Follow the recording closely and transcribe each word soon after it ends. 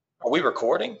Are we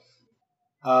recording?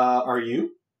 Are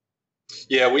you?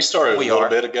 Yeah, we started a little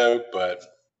bit ago, but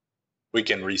we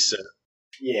can reset.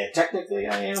 Yeah, technically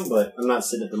I am, but I'm not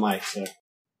sitting at the mic, so.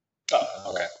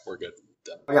 Oh, okay. We're good.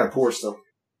 Done. I got a pour still.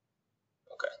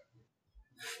 Okay.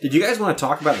 Did you guys want to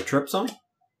talk about the trip some?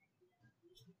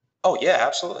 Oh, yeah,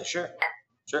 absolutely. Sure.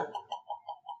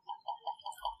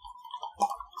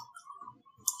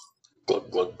 Glug,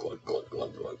 glug, glug, glug,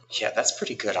 glug, glug. Yeah, that's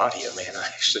pretty good audio, man. I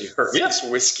actually heard this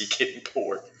whiskey getting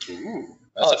poured. Ooh,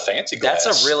 that's a fancy glass.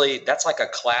 That's like a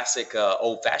classic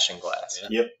old-fashioned glass.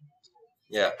 Yeah. Yep.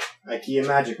 Yeah. IKEA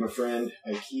magic, my friend.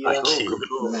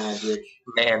 IKEA magic.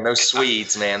 Man, those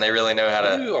Swedes, man, they really know how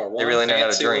to. They really know how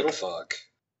to drink. Fuck.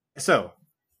 So,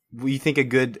 we think a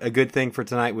good thing for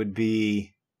tonight would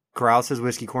be Corrales'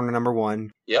 Whiskey Corner number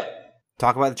 1. Yep.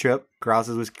 Talk about the trip.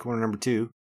 Corrales' Whiskey Corner number 2.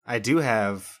 I do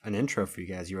have an intro for you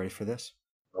guys. You ready for this?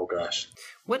 Oh gosh.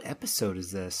 What episode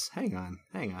is this? Hang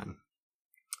on.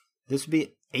 This would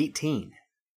be 18.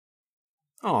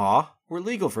 Aw, we're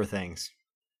legal for things.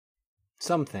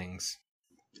 Some things.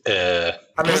 I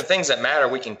mean, the things that matter,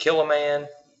 we can kill a man.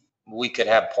 We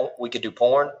could do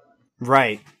porn.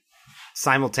 Right.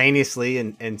 Simultaneously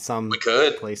in some We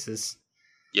could. places.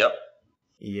 Yep.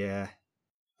 Yeah.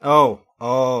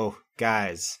 Oh,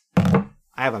 guys. I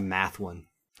have a math one.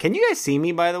 Can you guys see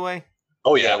me, by the way?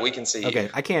 Oh Yeah, yeah. we can see you.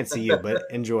 Okay, I can't see you, but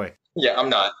enjoy. Yeah, I'm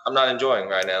not enjoying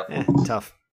right now.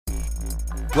 Tough.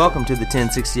 Welcome to the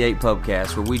 1068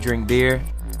 Pubcast, where we drink beer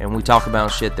and we talk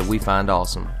about shit that we find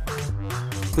awesome.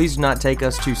 Please do not take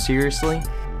us too seriously.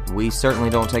 We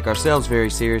certainly don't take ourselves very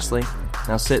seriously.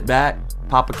 Now sit back,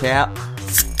 pop a cap,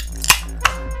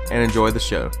 and enjoy the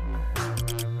show.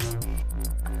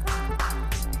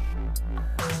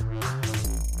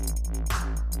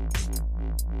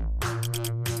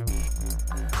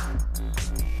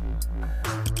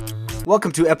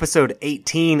 Welcome to episode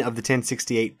 18 of the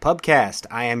 1068 Pubcast.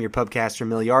 I am your pubcaster,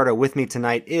 Miliardo. With me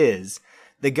tonight is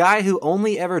the guy who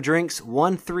only ever drinks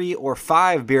 1, 3, or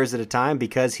 5 beers at a time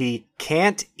because he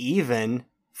can't even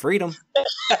Freedom.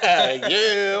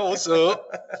 Yeah, what's up?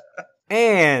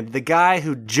 And the guy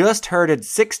who just herded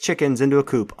 6 chickens into a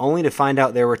coop only to find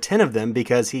out there were 10 of them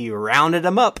because he rounded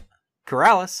them up.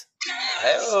 Corrales.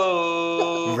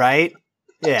 Hello. Right?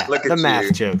 Yeah, Look the at math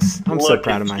you. jokes. I'm so Look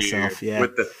proud of at myself. you Yeah.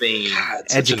 with the theme. God,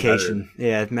 such a Education.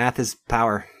 Yeah, math is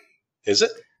power. nerd. Is it?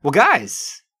 Well,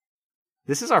 guys,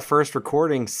 this is our first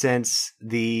recording since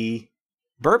the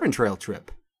Bourbon Trail trip.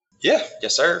 Yeah.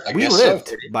 Yes, sir. I We guess lived,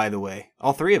 so. by the way,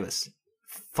 all 3 of us.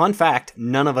 Fun fact,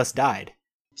 none of us died.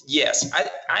 Yes,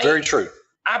 Very true.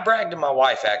 I bragged to my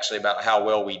wife actually about how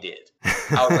well we did.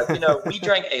 I was like, we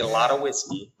drank a lot of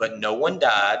whiskey, but no one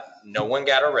died, no one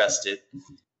got arrested,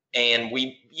 and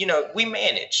we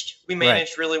managed. We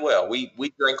managed really well. We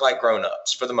drink like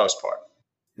grown-ups for the most part.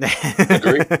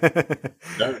 Agree.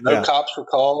 No Yeah. cops were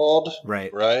called.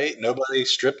 Right. Right. Nobody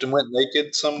stripped and went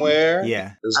naked somewhere.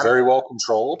 Yeah. It was very well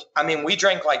controlled. I mean, we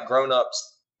drank like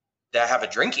grown-ups that have a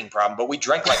drinking problem, but we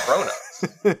drank like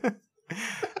grown-ups.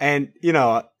 And,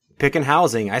 picking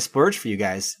housing, I splurged for you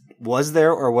guys. Was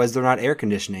there or was there not air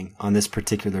conditioning on this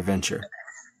particular venture?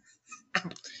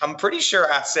 I'm pretty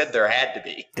sure I said there had to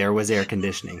be, There was air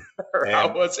conditioning. or I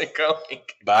wasn't going.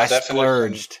 By I definition.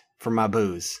 splurged for my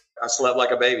booze. I slept like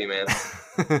a baby, man.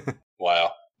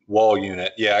 Wow. Wall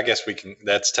unit. Yeah, I guess we can.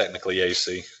 That's technically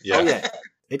AC. Yeah. Oh, yeah.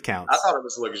 It counts. I thought it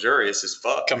was luxurious as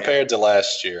fuck. Compared to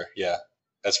last year. Yeah.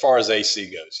 As far as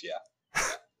AC goes. Yeah.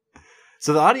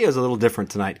 So the audio is a little different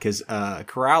tonight because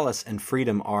Corrales and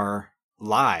Freedom are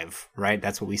live, right?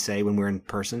 That's what we say when we're in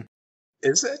person.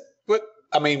 Is it? What?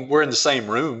 I mean, we're in the same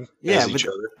room Yeah, as each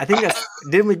but other. I think that's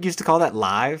didn't we used to call that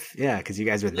live? Yeah, because you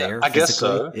guys were there. I guess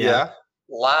so. physically. Yeah.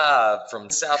 Live from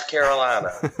South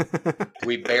Carolina.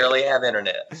 We barely have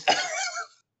internet.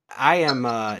 I am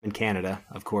in Canada,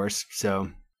 of course.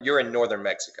 So You're in northern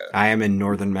Mexico. I am in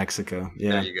northern Mexico.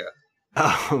 There Yeah. you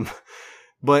go.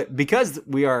 But because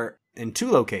we are in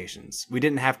 2 locations, we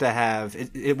didn't have to have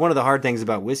one of the hard things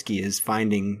about whiskey is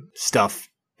finding stuff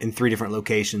in 3 different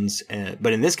locations.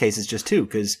 But in this case, it's just 2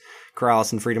 because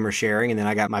Corrales and Freedom are sharing, and then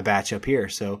I got my batch up here.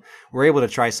 So we're able to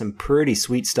try some pretty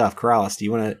sweet stuff. Corrales, do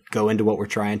you want to go into what we're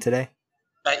trying today?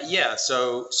 Yeah,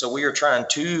 so we are trying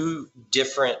 2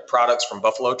 different products from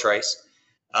Buffalo Trace.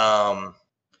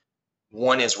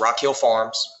 One is Rock Hill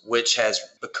Farms, which has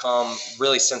become,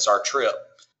 really since our trip,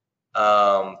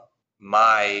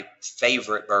 my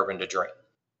favorite bourbon to drink.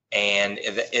 And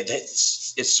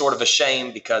it's sort of a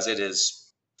shame because it is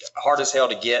hard as hell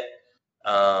to get.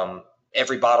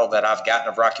 Every bottle that I've gotten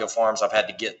of Rock Hill Farms, I've had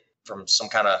to get from some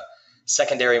kind of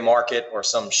secondary market or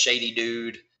some shady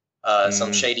dude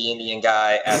some shady Indian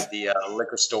guy at the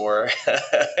liquor store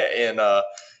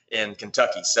in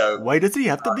Kentucky. So why does he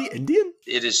have to be Indian?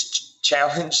 It is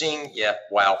challenging. Yeah.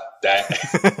 Wow.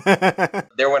 That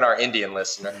There went our Indian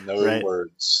listener. no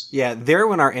words. Yeah, there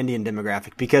went our Indian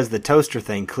demographic because the toaster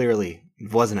thing clearly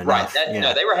wasn't enough. Right.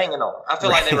 No, they were hanging on. I feel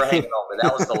like they were hanging on, but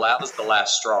that was the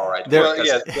last straw right there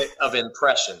of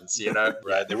impressions, you know.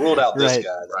 Right. They ruled out this Right.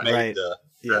 guy that Right. made the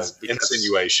Because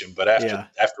insinuation, but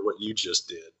after what you just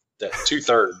did, that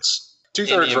two-thirds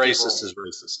Indian racist people- is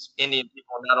racist. Indian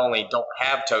people not only don't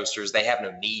have toasters, they have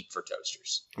no need for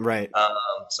toasters. Right.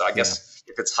 So I guess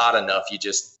if it's hot enough, you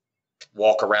just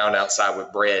walk around outside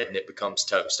with bread and it becomes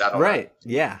toast. I don't know. Right.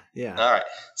 Yeah. Yeah. All right.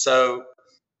 So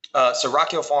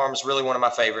Rock Hill Farms, really one of my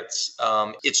favorites.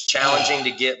 It's challenging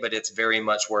to get, but it's very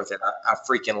much worth it. I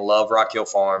freaking love Rock Hill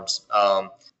Farms.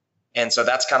 And so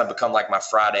that's kind of become like my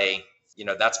Friday,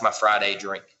 that's my Friday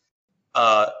drink.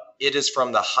 It is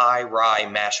from the High Rye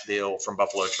Mash Bill from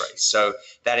Buffalo Trace. So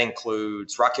that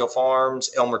includes Rock Hill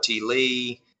Farms, Elmer T.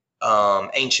 Lee,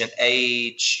 Ancient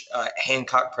Age,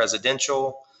 Hancock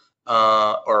Presidential,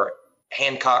 or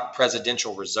Hancock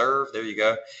Presidential Reserve. There you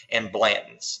go. And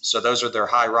Blanton's. So those are their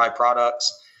high rye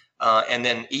products. And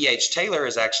then E.H. Taylor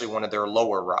is actually one of their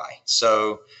lower rye.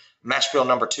 So Mash Bill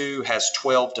number 2 has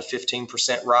 12 to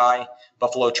 15% rye.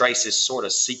 Buffalo Trace is sort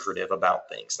of secretive about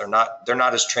things. They're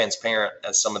not as transparent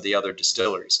as some of the other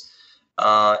distilleries.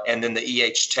 And then the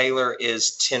E.H. Taylor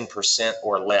is 10%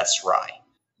 or less rye.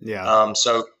 Yeah.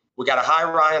 So we got a high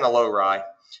rye and a low rye.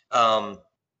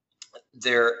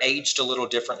 They're aged a little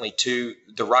differently too.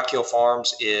 The Rock Hill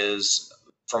Farms is,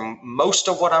 from most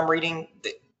of what I'm reading,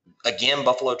 again,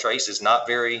 Buffalo Trace is not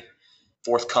very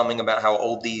forthcoming about how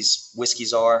old these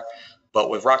whiskeys are. But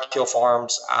with Rock Hill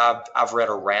Farms, I've read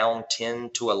around 10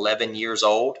 to 11 years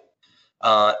old.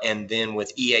 And then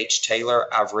with E.H.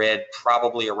 Taylor, I've read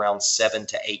probably around 7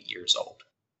 to 8 years old.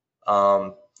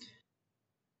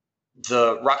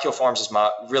 The Rock Hill Farms is my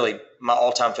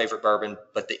all-time favorite bourbon,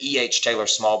 but the E.H. Taylor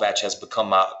small batch has become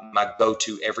my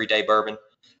go-to everyday bourbon,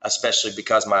 especially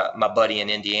because my buddy in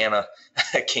Indiana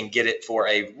can get it for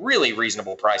a really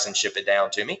reasonable price and ship it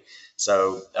down to me.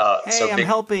 So, I'm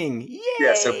helping. Yay!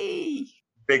 Yeah, so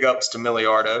big ups to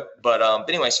Miliardo. But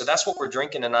anyway, so that's what we're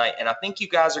drinking tonight, and I think you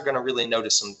guys are going to really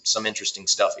notice some interesting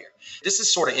stuff here. This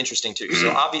is sort of interesting too. So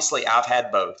obviously, I've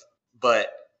had both,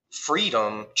 but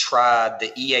Freedom tried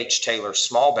the E.H. Taylor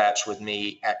small batch with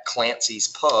me at Clancy's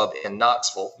Pub in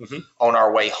Knoxville on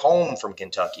our way home from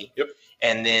Kentucky. Yep.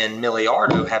 And then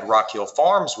Miliardo had Rock Hill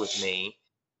Farms with me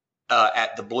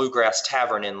at the Bluegrass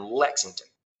Tavern in Lexington.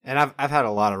 And I've had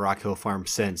a lot of Rock Hill Farm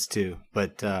since too,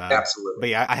 but Absolutely. But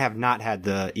yeah, I have not had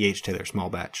the E.H. Taylor small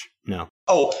batch. No.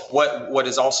 Oh, what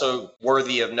is also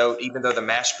worthy of note, even though the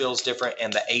mash bill is different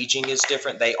and the aging is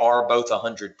different, they are both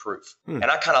 100 proof. And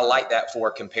I kind of like that for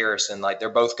a comparison. Like they're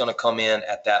both going to come in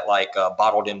at that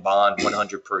bottled in bond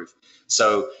 100 proof.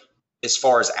 So as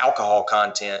far as alcohol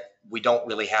content, we don't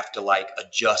really have to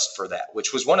adjust for that,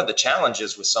 which was one of the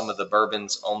challenges with some of the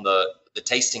bourbons on the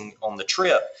tasting on the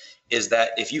trip, is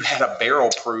that if you had a barrel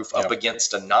proof up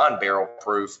against a non-barrel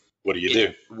proof, what do you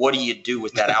do? What do you do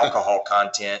with that alcohol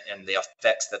content and the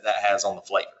effects that has on the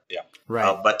flavor? Yeah.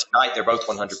 Right. But tonight they're both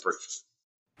 100 proof.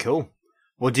 Cool.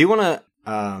 Well, do you want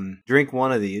to drink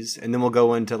one of these and then we'll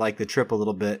go into the trip a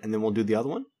little bit and then we'll do the other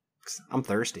one? 'Cause I'm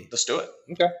thirsty. Let's do it.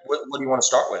 Okay. What do you want to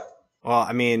start with? Well,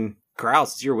 I mean,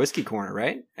 Kraus, it's your whiskey corner,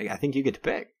 right? I think you get to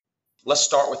pick. Let's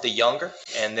start with the younger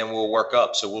and then we'll work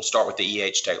up. So we'll start with the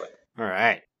E.H. Taylor. All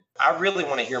right. I really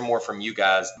want to hear more from you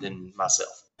guys than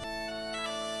myself.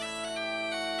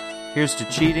 Here's to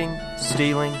cheating,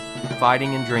 stealing,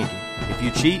 fighting, and drinking. If you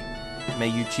cheat, may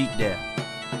you cheat death.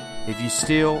 If you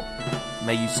steal,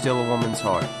 may you steal a woman's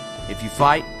heart. If you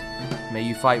fight, may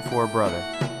you fight for a brother.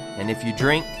 And if you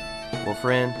drink, well,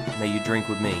 friend, may you drink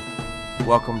with me.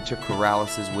 Welcome to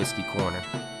Corrales' Whiskey Corner.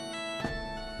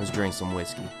 Let's drink some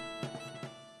whiskey.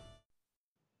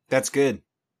 That's good.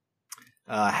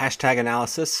 Hashtag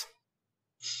analysis.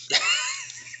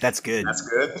 That's good. That's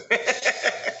good.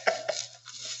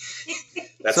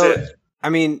 That's so, it. I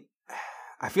mean,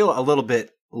 I feel a little bit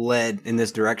led in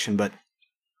this direction, but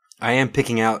I am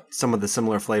picking out some of the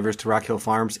similar flavors to Rock Hill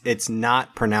Farms. It's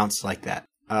not pronounced like that.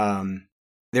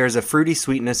 There's a fruity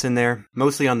sweetness in there,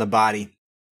 mostly on the body.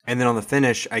 And then on the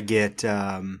finish, I get,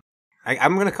 I'm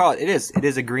going to call it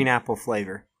is a green apple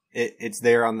flavor. It's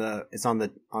there on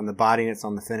the body and it's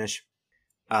on the finish.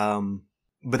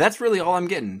 But that's really all I'm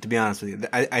getting, to be honest with you.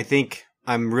 I think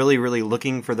I'm really, really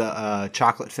looking for the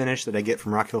chocolate finish that I get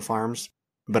from Rock Hill Farms,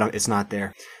 but it's not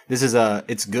there. This is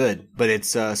it's good, but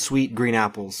it's sweet green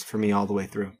apples for me all the way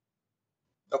through.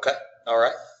 Okay. All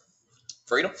right.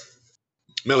 Freedom?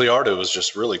 Miliardo was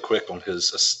just really quick on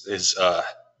his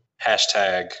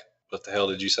hashtag. What the hell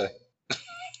did you say?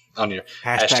 On your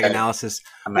hashtag analysis.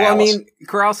 Well, I mean,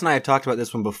 Corrales and I have talked about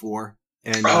this one before.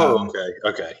 And,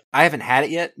 okay. I haven't had it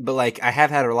yet, but like I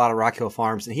have had a lot of Rock Hill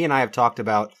Farms, and he and I have talked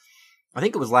about. I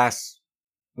think it was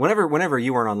whenever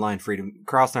you weren't online, Freedom.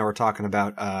 Corrales and I were talking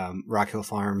about Rock Hill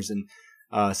Farms and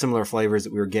similar flavors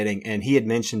that we were getting, and he had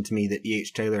mentioned to me that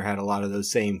E.H. Taylor had a lot of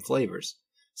those same flavors.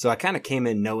 So I kind of came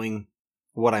in knowing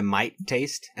what I might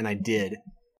taste, and I did.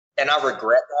 And I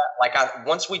regret that. Like,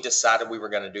 once we decided we were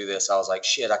going to do this, I was like,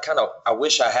 shit, I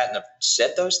wish I hadn't have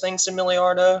said those things to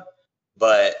Miliardo.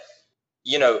 But,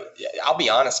 you know, I'll be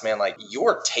honest, man, like,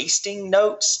 your tasting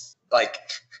notes, like,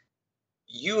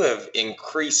 you have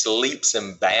increased leaps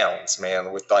and bounds,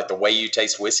 man, with, like, the way you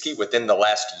taste whiskey within the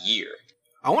last year.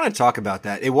 I want to talk about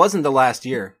that. It wasn't the last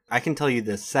year. I can tell you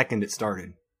the second it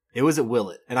started. It was at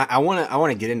Willett. And I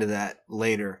want to get into that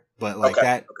later. But like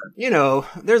you know,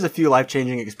 there's a few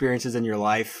life-changing experiences in your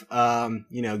life. You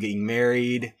know, getting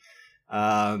married.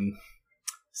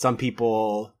 Some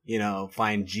people, you know,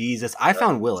 find Jesus. I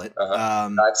found Willett.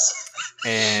 Nice.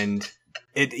 And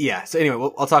so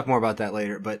anyway, I'll talk more about that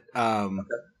later. But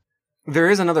there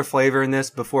is another flavor in this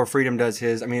before Freedom does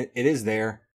his. I mean, it is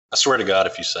there. I swear to God,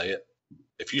 if you say it,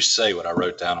 if you say what I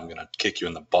wrote down, I'm going to kick you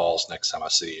in the balls next time I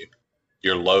see you.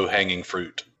 You're low-hanging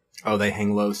fruit. Oh, they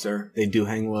hang low, sir. They do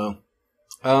hang low.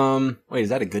 Wait, is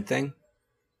that a good thing?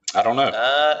 I don't know.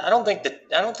 I don't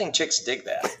think chicks dig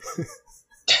that.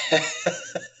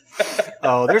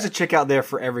 Oh, there's a chick out there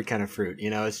for every kind of fruit. You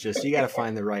know, it's just you got to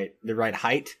find the right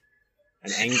height,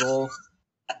 an angle.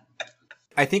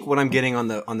 I think what I'm getting on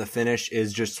the finish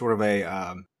is just sort of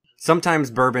a.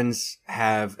 Sometimes bourbons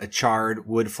have a charred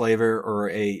wood flavor or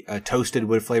a toasted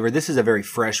wood flavor. This is a very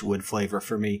fresh wood flavor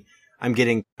for me. I'm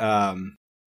getting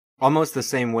almost the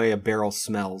same way a barrel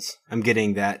smells. I'm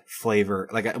getting that flavor,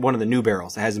 like one of the new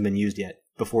barrels that hasn't been used yet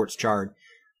before it's charred.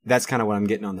 That's kind of what I'm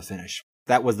getting on the finish.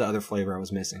 That was the other flavor I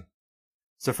was missing.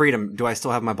 So, Freedom, do I still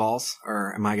have my balls,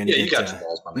 or am I going to? Yeah, you got your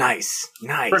balls. My man. Nice. For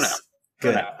now.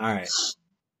 Good. For now. All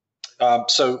right.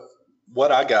 So,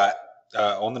 what I got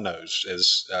on the nose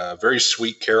is very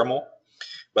sweet caramel,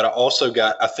 but I also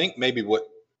got. I think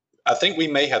we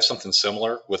may have something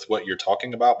similar with what you're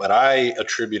talking about, but I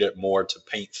attribute it more to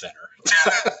paint thinner.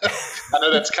 I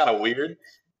know that's kind of weird.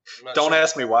 Don't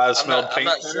ask me why I smelled paint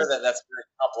thinner. I'm not sure that's very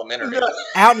complimentary.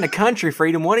 Out in the country,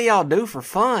 Freedom, what do y'all do for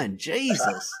fun?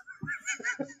 Jesus.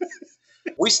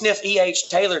 We sniff E.H.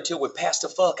 Taylor till we pass the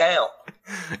fuck out.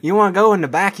 You want to go in the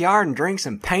backyard and drink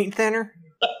some paint thinner?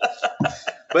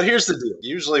 But here's the deal.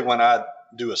 Usually when I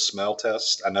do a smell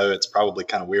test, I know it's probably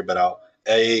kind of weird, but I'll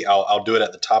do it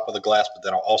at the top of the glass, but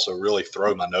then I'll also really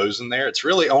throw my nose in there. It's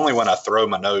really only when I throw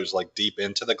my nose like deep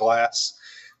into the glass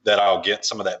that I'll get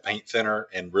some of that paint thinner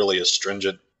and really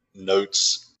astringent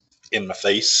notes in my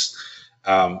face.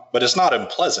 But it's not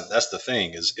unpleasant. That's the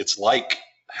thing, is it's like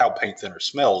how paint thinner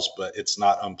smells, but it's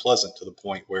not unpleasant to the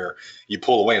point where you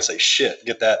pull away and say, shit,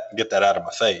 get that out of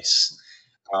my face.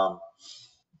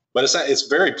 But it's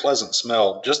very pleasant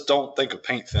smell. Just don't think of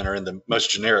paint thinner in the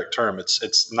most generic term.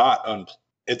 It's not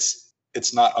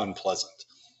unpleasant,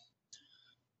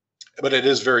 but it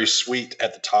is very sweet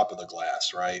at the top of the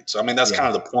glass, right? So I mean that's kind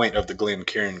of the point of the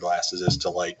Glencairn glasses, is to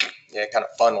like it kind of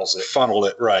funnel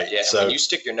it right. Yeah, so when you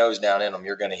stick your nose down in them,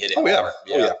 you're going to hit it.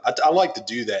 I like to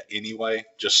do that anyway,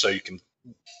 just so you can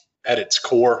at its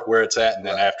core where it's at, and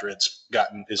then after it's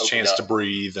gotten its chance to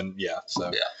breathe, and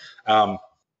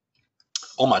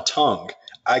on my tongue,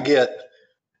 I get.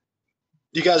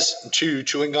 Do you guys chew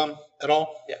chewing gum at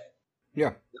all?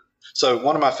 Yeah. So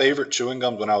one of my favorite chewing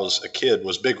gums when I was a kid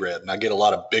was Big Red, and I get a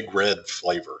lot of Big Red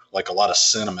flavor, like a lot of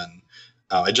cinnamon.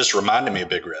 It just reminded me of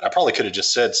Big Red. I probably could have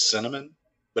just said cinnamon,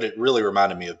 but it really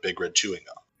reminded me of Big Red chewing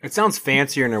gum. It sounds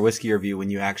fancier in our whiskey review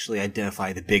when you actually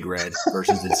identify the Big Red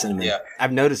versus the cinnamon. Yeah.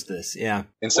 I've noticed this, yeah.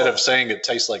 Instead of saying it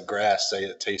tastes like grass, say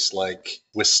it tastes like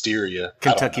wisteria.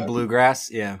 Kentucky bluegrass,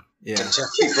 yeah.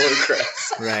 Kentucky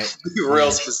bluegrass. Right.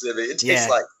 Real specific. It tastes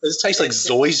like... It tastes like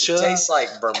zoysia. It tastes like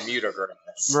Bermuda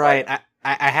grass. Right.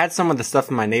 I had some of the stuff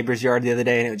in my neighbor's yard the other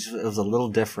day, and it was a little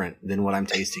different than what I'm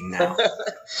tasting now.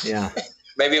 Yeah.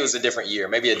 Maybe it was a different year.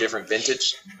 Maybe a different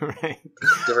vintage. Right.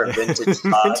 Different vintage.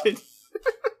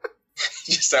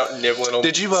 Just out nibbling on.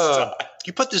 Did you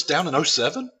you put this down in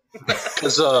 07?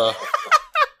 Because it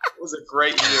was a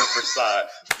great year for side.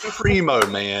 Primo,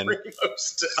 man. Primo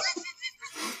stuff.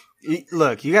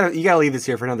 Look, you gotta leave this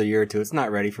here for another year or two. It's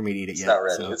not ready for me to eat it yet.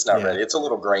 It's not ready. It's a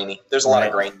little grainy. There's a lot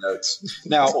of grain notes.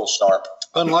 Now, it's a little sharp.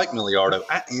 Unlike Miliardo,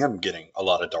 I am getting a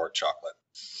lot of dark chocolate.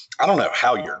 I don't know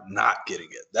how you're not getting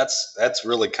it. That's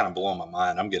really kind of blowing my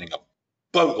mind. I'm getting a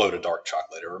boatload of dark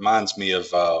chocolate. It reminds me of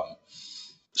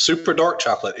super dark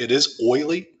chocolate. It is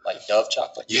oily. Like Dove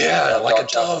chocolate? Yeah, like a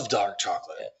Dove dark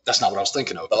chocolate. Yeah. That's not what I was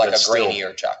thinking of. But like a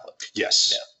grainier chocolate.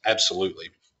 Yes, absolutely.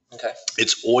 Okay.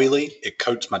 It's oily. It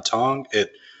coats my tongue.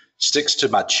 It sticks to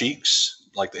my cheeks,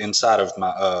 like the inside of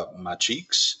my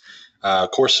cheeks.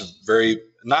 Of course, very.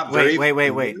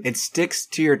 Wait. It sticks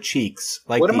to your cheeks,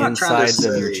 like the insides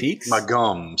of your cheeks? My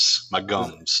gums.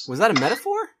 Was that a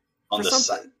metaphor? On the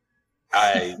side.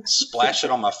 I splash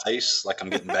it on my face like I'm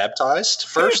getting baptized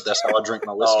first. That's how I drink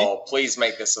my whiskey. Oh, please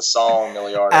make this a song,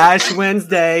 Miliardo. Ash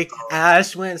Wednesday. No,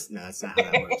 that's not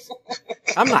how that works.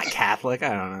 I'm not Catholic. I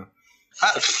don't know.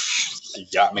 You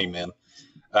got me, man.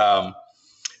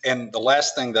 And the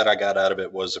last thing that I got out of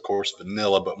it was, of course,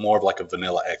 vanilla, but more of like a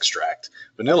vanilla extract.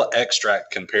 Vanilla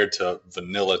extract compared to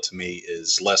vanilla to me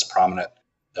is less prominent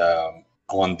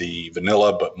on the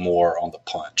vanilla, but more on the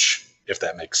punch, if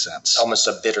that makes sense. Almost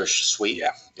a bitter sweet.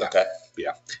 Yeah. Okay.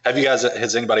 Yeah.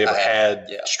 Has anybody ever had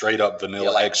straight up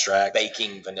vanilla extract?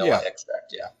 Baking vanilla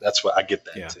extract. Yeah. That's what I get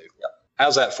that too. Yeah.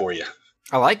 How's that for you?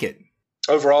 I like it.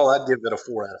 Overall, I'd give it a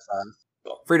 4 out of 5.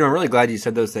 Freedom, I'm really glad you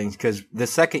said those things because the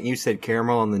second you said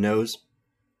caramel on the nose,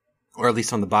 or at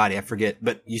least on the body, I forget,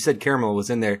 but you said caramel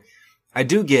was in there. I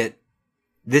do get,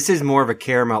 this is more of a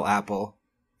caramel apple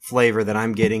flavor that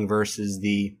I'm getting versus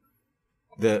the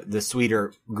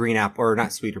sweeter green apple, or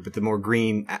not sweeter, but the more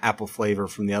green apple flavor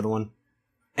from the other one.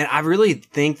 And I really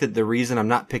think that the reason I'm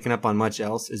not picking up on much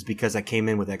else is because I came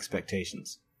in with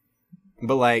expectations.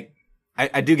 But like,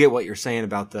 I do get what you're saying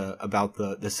about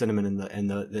the cinnamon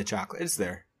and the chocolate. It's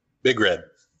there. Big Red.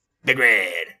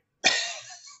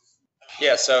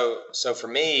 Yeah. So for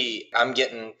me, I'm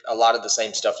getting a lot of the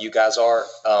same stuff you guys are.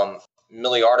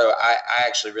 Miliardo, I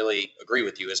actually really agree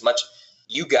with you. As much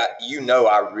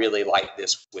I really like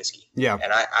this whiskey. Yeah.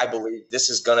 And I believe this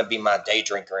is going to be my day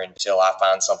drinker until I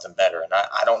find something better. And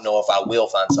I don't know if I will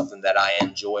find something that I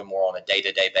enjoy more on a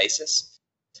day-to-day basis.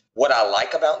 What I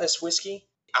like about this whiskey,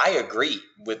 I agree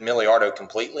with Miliardo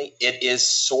completely. It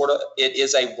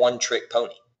is a one-trick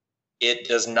pony. It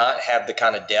does not have the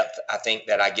kind of depth I think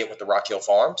that I get with the Rock Hill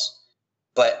Farms,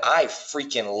 but I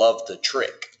freaking love the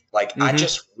trick. Like, I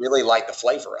just really like the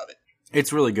flavor of it.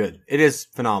 It's really good. It is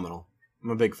phenomenal. I'm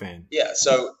a big fan. Yeah,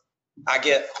 so I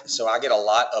get a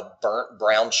lot of burnt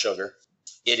brown sugar.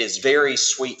 It is very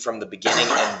sweet from the beginning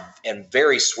and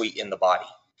very sweet in the body.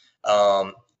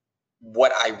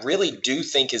 What I really do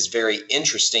think is very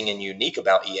interesting and unique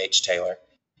about E.H. Taylor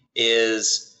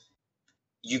is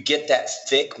you get that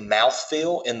thick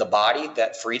mouthfeel in the body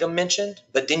that Freedom mentioned,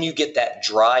 but then you get that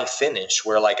dry finish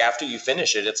where, like, after you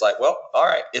finish it, it's like, well, all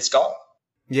right, it's gone.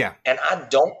 Yeah. And I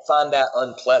don't find that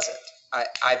unpleasant.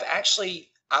 I've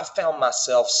found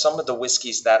myself, some of the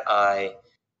whiskeys that I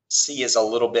see as a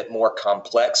little bit more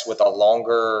complex with a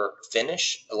longer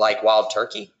finish, like Wild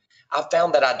Turkey, I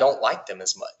found that I don't like them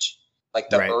as much. Like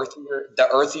the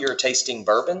earthier tasting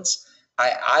bourbons.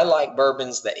 I like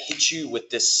bourbons that hit you with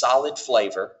this solid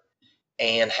flavor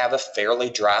and have a fairly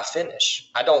dry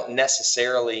finish. I'm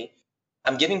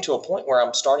getting to a point where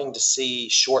I'm starting to see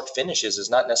short finishes is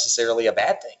not necessarily a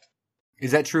bad thing.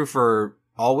 Is that true for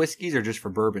all whiskeys or just for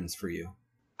bourbons for you?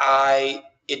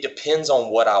 It depends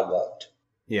on what I want.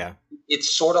 Yeah.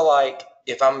 It's sort of like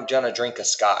if I'm going to drink a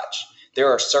scotch, there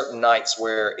are certain nights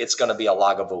where it's going to be a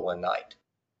Lagavulin night.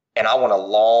 And I want a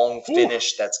long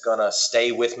finish that's going to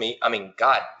stay with me. I mean,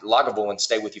 God, Lagavulin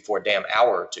stay with you for a damn hour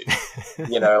or two.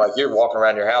 You know, like you're walking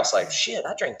around your house like, shit,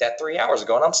 I drank that 3 hours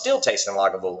ago and I'm still tasting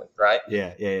Lagavulin, right?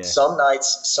 Yeah. Some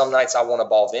nights I want a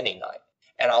Balvenie night.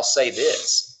 And I'll say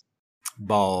this.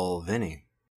 Balvenie.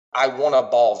 I want a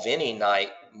Balvenie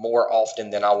night more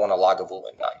often than I want a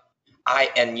Lagavulin night.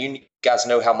 And you guys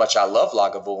know how much I love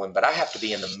Lagavulin, but I have to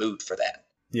be in the mood for that.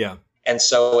 Yeah. And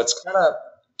so it's kind of,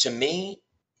 to me,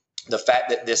 the fact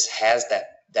that this has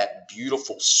that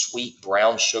beautiful sweet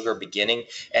brown sugar beginning,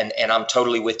 and I'm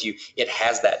totally with you. It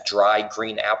has that dry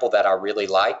green apple that I really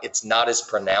like. It's not as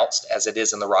pronounced as it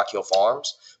is in the Rock Hill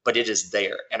Farms, but it is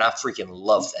there, and I freaking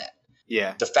love that.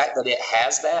 Yeah. The fact that it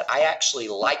has that, I actually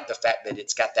like the fact that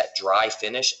it's got that dry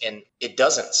finish and it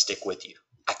doesn't stick with you.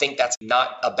 I think that's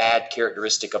not a bad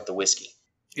characteristic of the whiskey.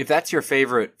 If that's your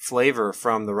favorite flavor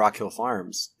from the Rock Hill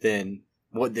Farms, then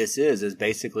what this is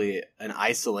basically an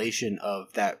isolation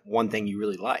of that one thing you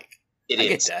really like. I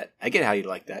get that. I get how you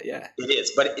like that, yeah. It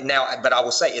is. But I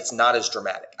will say it's not as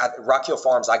dramatic. Rock Hill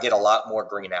Farms, I get a lot more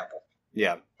green apple.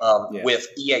 Yeah. With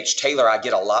E.H. Taylor, I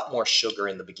get a lot more sugar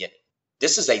in the beginning.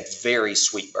 This is a very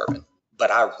sweet bourbon.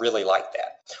 but I really like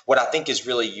that. What I think is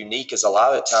really unique is a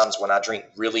lot of the times when I drink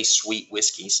really sweet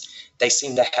whiskeys, they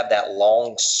seem to have that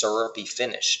long syrupy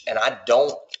finish. And a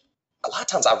lot of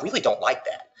times I really don't like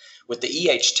that. With the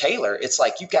E.H. Taylor, it's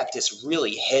like you got this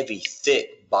really heavy,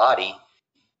 thick body.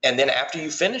 And then after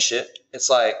you finish it, it's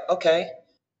like, okay,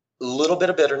 a little bit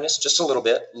of bitterness, just a little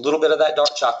bit of that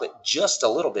dark chocolate, just a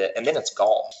little bit, and then it's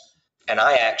gone. And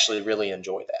I actually really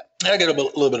enjoy that. I get a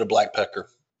little bit of black pepper.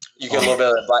 You get a little bit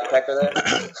of black pepper there?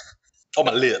 On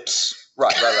my lips.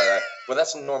 Right. Well,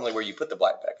 that's normally where you put the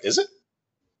black pepper. Is it?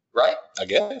 Right? I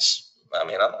guess. I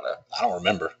mean, I don't know. I don't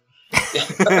remember.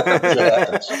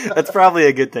 That's probably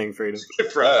a good thing, Freedom.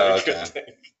 Okay.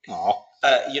 Aw.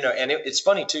 And it's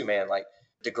funny too, man. Like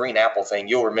the green apple thing,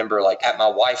 you'll remember, like at my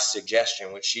wife's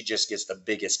suggestion, which she just gets the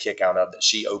biggest kick out of, that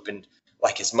she opened.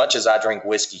 Like as much as I drink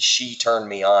whiskey, she turned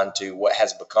me on to what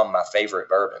has become my favorite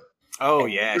bourbon. Oh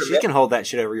yeah, she can hold that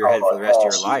shit over your head for the rest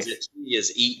of your life. She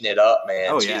is eating it up,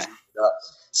 man. Oh She's yeah. eating it up.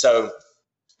 So,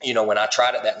 when I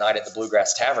tried it that night at the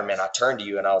Bluegrass Tavern, man, I turned to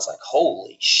you and I was like,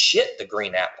 "Holy shit, the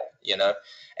green apple!"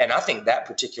 And I think that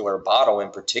particular bottle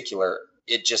in particular,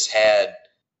 it just had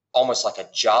almost like a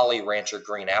Jolly Rancher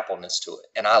green appleness to it,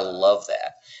 and I love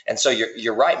that. And so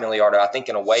you're right, Miliardo. I think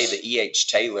in a way the E.H.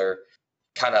 Taylor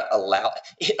kind of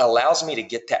allows me to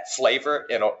get that flavor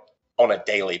on a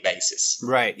daily basis.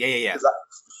 Right. Yeah.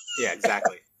 Yeah,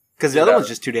 exactly. Because the other one's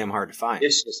just too damn hard to find.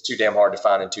 It's just too damn hard to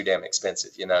find and too damn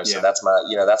expensive, So Yeah. that's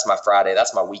my Friday.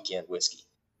 That's my weekend whiskey.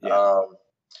 Yeah.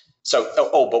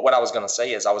 But what I was going to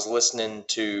say is I was listening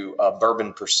to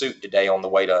Bourbon Pursuit today on the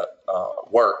way to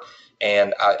work.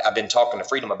 And I've been talking to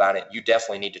Freedom about it. You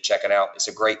definitely need to check it out. It's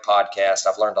a great podcast.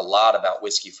 I've learned a lot about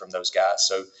whiskey from those guys.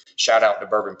 So shout out to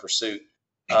Bourbon Pursuit.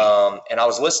 And I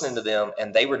was listening to them,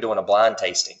 and they were doing a blind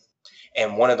tasting.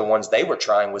 And one of the ones they were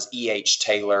trying was E.H.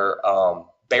 Taylor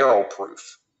Barrel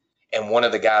Proof. And one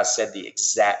of the guys said the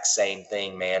exact same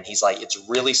thing, man. He's like, it's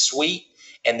really sweet.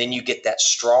 And then you get that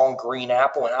strong green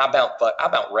apple. And I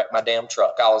about wrecked my damn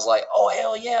truck. I was like, oh,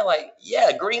 hell yeah. Like,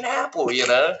 yeah, green apple,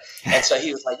 And so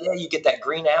he was like, yeah, you get that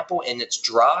green apple and it's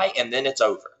dry and then it's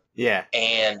over. Yeah.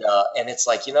 And it's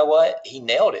like, you know what? He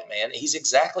nailed it, man. He's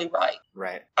exactly right.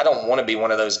 Right. I don't want to be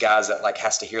one of those guys that like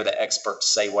has to hear the experts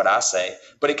say what I say,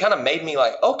 but it kind of made me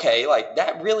like, okay, like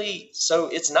that really, so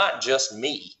it's not just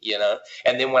me,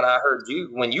 And then when I heard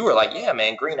when you were like, yeah,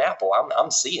 man, green apple,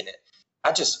 I'm seeing it.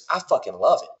 I fucking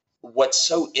love it. What's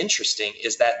so interesting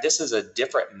is that this is a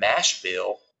different mash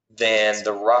bill than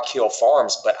the Rock Hill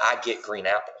Farms, but I get green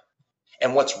apple.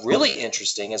 And what's really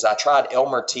interesting is I tried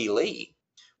Elmer T. Lee,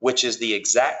 which is the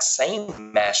exact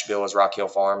same mash bill as Rock Hill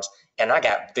Farms, and I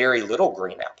got very little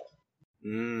green apple.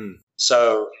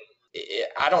 So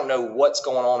I don't know what's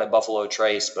going on at Buffalo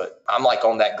Trace, but I'm like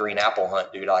on that green apple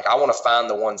hunt, dude. Like I want to find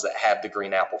the ones that have the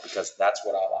green apple because that's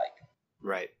what I like.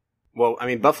 Right. Well, I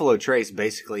mean, Buffalo Trace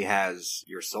basically has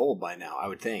your soul by now, I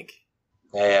would think.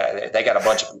 Yeah, they got a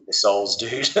bunch of people's souls,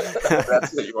 dude.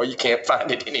 You can't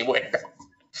find it anywhere.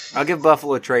 I'll give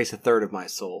Buffalo Trace a third of my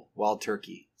soul. Wild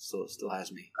Turkey still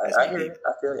has me. I hear you.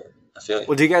 I feel you.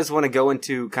 Well, do you guys want to go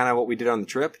into kind of what we did on the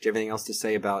trip? Do you have anything else to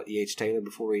say about E.H. Taylor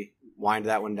before we wind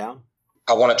that one down?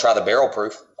 I want to try the barrel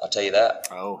proof. I'll tell you that.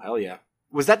 Oh, hell yeah.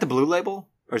 Was that the blue label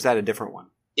or is that a different one?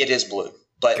 It is blue,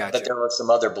 but there are some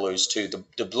other blues too.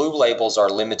 The blue labels are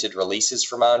limited releases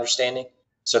from my understanding.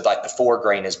 So like the 4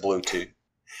 grain is blue too.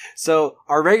 So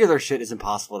our regular shit is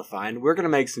impossible to find. We're going to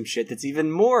make some shit that's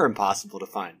even more impossible to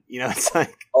find. It's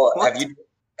like, oh,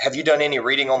 have you done any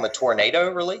reading on the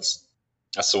Tornado release?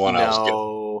 That's the one I was getting.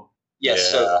 No.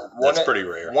 Yes. Yeah, so that's pretty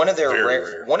rare. One of their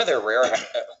rare.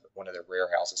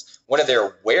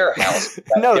 warehouses.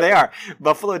 No, they are.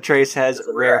 Buffalo Trace has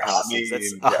rare houses.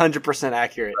 That's 100%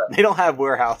 accurate. Right. They don't have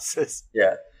warehouses.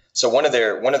 Yeah. So one of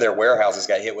their warehouses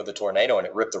got hit with a tornado and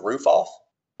it ripped the roof off.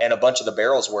 And a bunch of the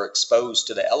barrels were exposed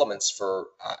to the elements for,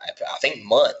 I think,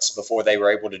 months before they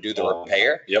were able to do the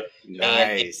repair. Yep.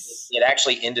 Nice. And it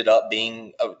actually ended up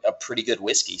being a pretty good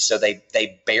whiskey. So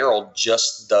they barreled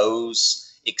just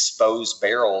those exposed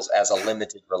barrels as a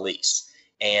limited release.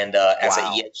 And as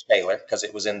an E.H. Taylor, because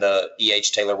it was in the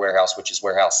E.H. Taylor warehouse, which is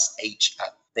Warehouse H, I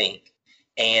think.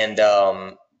 And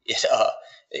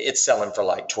it's selling for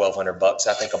like $1,200,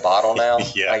 I think, a bottle now.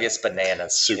 Yeah. Like it's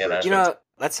bananas. Super.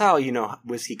 That's how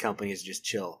whiskey companies just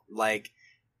chill. Like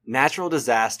natural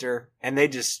disaster, and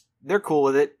they're cool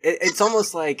with it. It's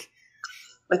almost like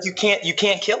you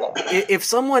can't kill them. If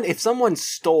someone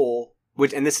stole,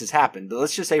 and this has happened, but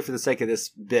let's just say for the sake of this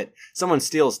bit, someone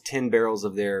steals 10 barrels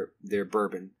of their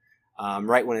bourbon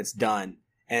right when it's done,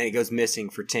 and it goes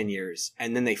missing for 10 years,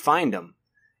 and then they find them,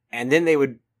 and then they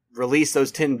would release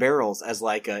those 10 barrels as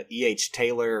like a E.H.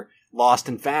 Taylor Lost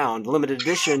and Found, limited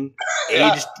edition,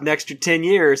 aged an extra 10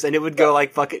 years, and it would go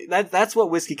like fucking, that's what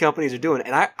whiskey companies are doing.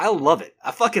 And I love it.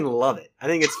 I fucking love it. I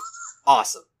think it's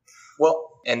awesome.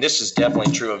 Well, and this is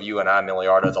definitely true of you and I,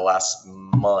 Miliardo, the last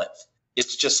month.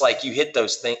 It's just like you hit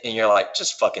those things and you're like,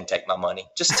 just fucking take my money.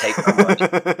 Just take my money.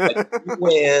 Like, you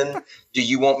win. Do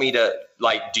you want me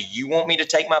to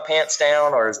take my pants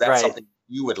down, or is that something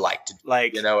you would like to do?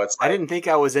 Like, it's like, I didn't think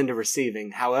I was into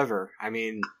receiving. However, I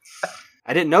mean,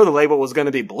 I didn't know the label was going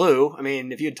to be blue. I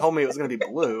mean, if you had told me it was going to be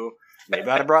blue, maybe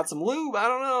I'd have brought some lube. I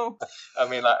don't know. I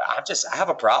mean, I have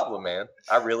a problem, man.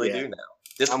 I really do now.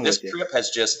 This trip has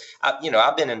just,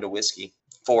 I've been into whiskey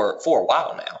for a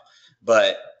while now,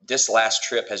 but this last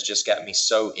trip has just got me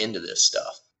so into this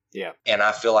stuff. Yeah. And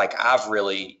I feel like I've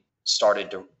really started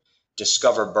to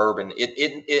discover bourbon.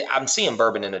 I'm seeing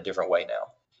bourbon in a different way now.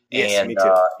 Yes, and me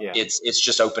too. Yeah. It's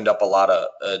just opened up a lot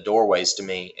of doorways to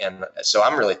me. And so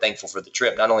I'm really thankful for the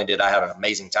trip. Not only did I have an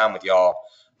amazing time with y'all,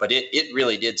 but it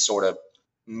really did sort of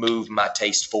move my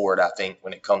taste forward, I think,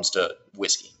 when it comes to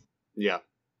whiskey. Yeah.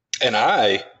 And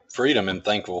I, Freedom, am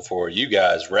thankful for you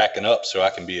guys racking up so I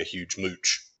can be a huge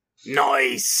mooch.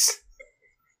 Nice.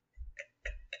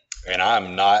 And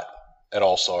I'm not at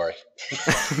all sorry.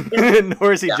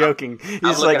 Nor is he joking.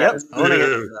 He's like, yep, owning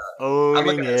it. I'm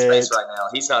looking at his face right now.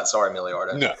 He's not sorry,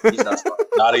 Miliardo. No. He's not sorry.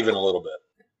 Not even a little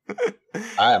bit.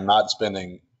 I am not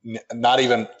spending not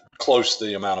even close to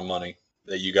the amount of money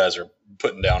that you guys are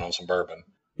putting down on some bourbon.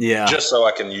 Yeah. Just so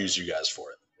I can use you guys for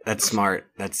it. That's smart.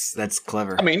 That's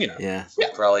clever. I mean, Yeah.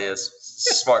 It probably is.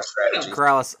 Smart strategy.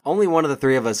 Corrales, only one of the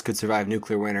three of us could survive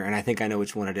nuclear winter, and I think I know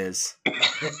which one it is.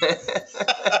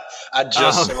 I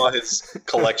just saw his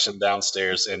collection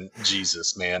downstairs, and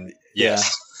Jesus, man.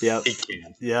 Yes. Yeah. Yep. He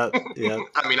can. Yep.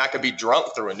 I mean, I could be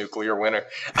drunk through a nuclear winter.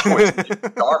 I would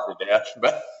starve to death.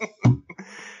 But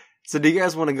So do you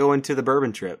guys want to go into the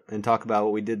bourbon trip and talk about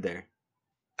what we did there?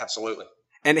 absolutely.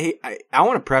 And I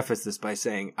want to preface this by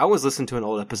saying I was listening to an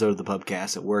old episode of the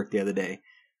Pubcast at work the other day,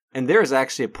 and there is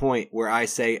actually a point where I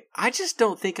say, I just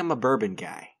don't think I'm a bourbon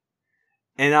guy.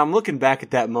 And I'm looking back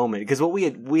at that moment because what we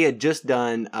had just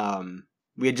done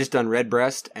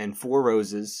Redbreast and Four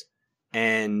Roses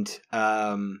and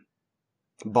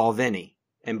Balvenie.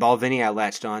 And Balvenie I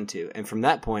latched onto. And from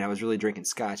that point I was really drinking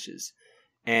scotches.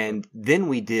 And then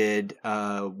we did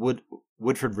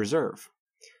Woodford Reserve.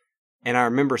 And I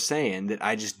remember saying that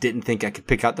I just didn't think I could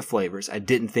pick out the flavors. I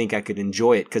didn't think I could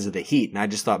enjoy it because of the heat. And I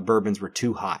just thought bourbons were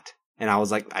too hot. And I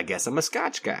was like, I guess I'm a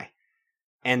scotch guy.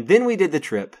 And then we did the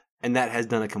trip, and that has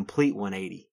done a complete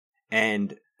 180.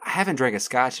 And I haven't drank a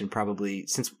scotch in probably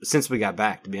since we got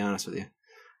back, to be honest with you.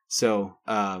 So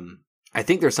I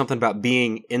think there's something about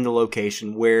being in the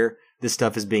location where this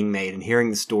stuff is being made and hearing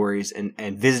the stories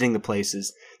and visiting the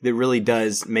places that really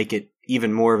does make it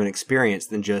even more of an experience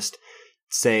than just,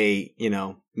 say,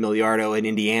 Miliardo in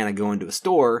Indiana going to a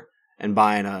store and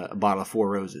buying a bottle of Four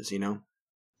Roses, Yeah.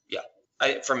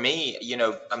 For me,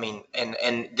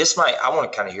 and this I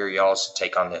want to kind of hear y'all's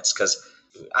take on this because,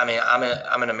 I'm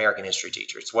an American history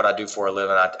teacher. It's what I do for a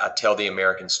living. I tell the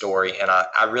American story, and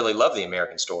I really love the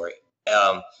American story.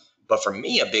 But for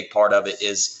me, a big part of it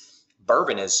is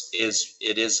bourbon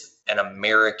is an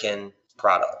American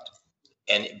product.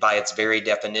 And by its very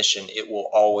definition, it will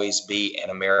always be an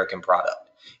American product.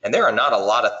 And there are not a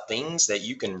lot of things that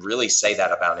you can really say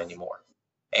that about anymore.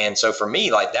 And so for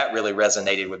me, like, that really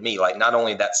resonated with me, like not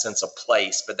only that sense of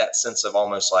place, but that sense of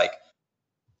almost like,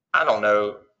 I don't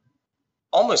know,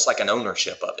 almost like an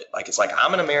ownership of it. Like, it's like,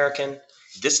 I'm an American.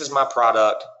 This is my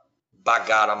product. By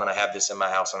God, I'm going to have this in my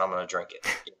house and I'm going to drink it.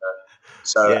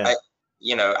 So, yeah.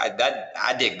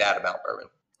 I dig that about bourbon.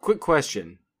 Quick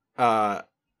question.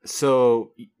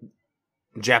 So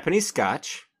Japanese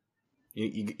Scotch,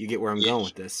 you get where I'm going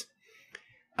with this.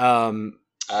 I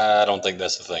don't think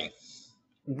that's the thing.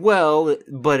 Well,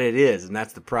 but it is, and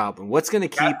that's the problem. What's going to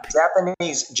keep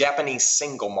Japanese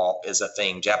single malt is a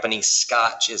thing. Japanese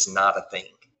Scotch is not a thing.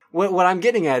 What I'm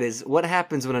getting at is what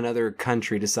happens when another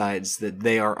country decides that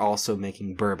they are also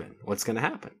making bourbon? What's going to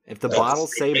happen if the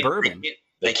bottles say bourbon?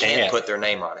 They can't put their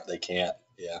name on it. They can't.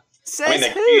 Yeah. Says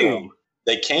who?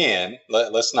 They can.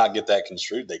 Let's not get that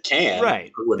construed. They can.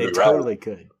 Right. They totally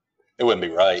could. It wouldn't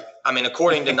be right. I mean,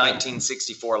 according to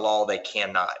 1964 law, they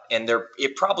cannot. And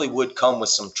it probably would come with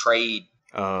some trade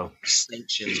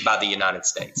sanctions by the United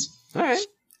States. All right.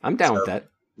 I'm down with that.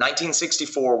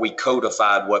 1964, we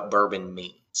codified what bourbon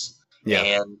means. Yeah.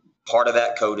 And part of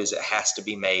that code is it has to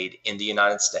be made in the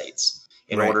United States.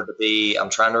 In order to be, I'm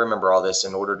trying to remember all this,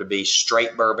 in order to be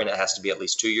straight bourbon, it has to be at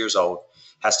least 2 years old,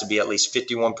 has to be at least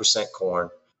 51% corn.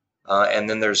 And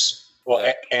then there's...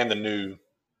 and the new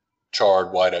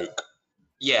charred white oak.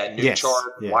 Yeah, new Yes,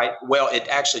 charred yeah. white. Well, it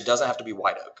actually doesn't have to be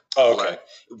white oak. Oh, okay.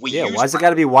 We Yeah, use why's it got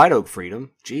to be white oak,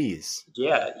 Freedom? Jeez.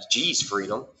 Yeah, geez,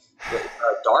 Freedom.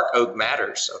 Dark oak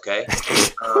matters, okay?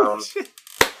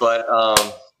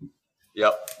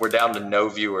 Yep, we're down to no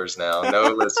viewers now, no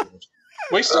listeners.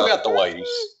 We still got the ladies.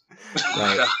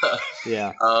 Right.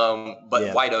 Yeah. But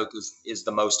Yeah. white oak is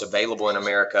the most available in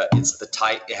America.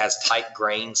 It has tight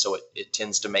grain, so it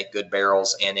tends to make good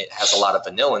barrels, and it has a lot of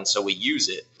vanillin, so we use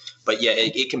it. But yeah,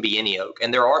 it can be any oak,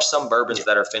 and there are some bourbons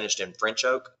that are finished in French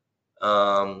oak.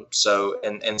 So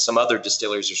some other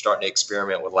distilleries are starting to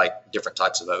experiment with like different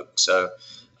types of oak. So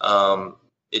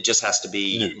it just has to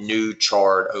be new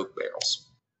charred oak barrels.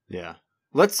 Yeah.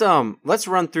 Let's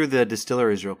run through the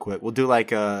distilleries real quick. We'll do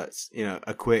like a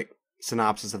quick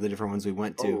synopsis of the different ones we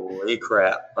went to. Holy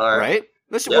crap. All right.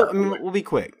 Right? We'll be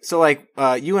quick. So like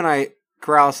you and I,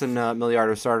 Corrales and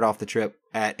Miliardo started off the trip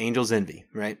at Angel's Envy,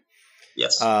 right?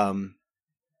 Yes.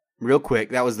 Real quick,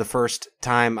 that was the first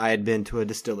time I had been to a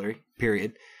distillery,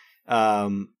 period.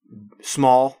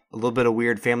 Small, a little bit of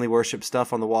weird family worship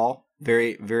stuff on the wall.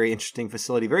 Very, very interesting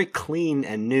facility. Very clean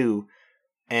and new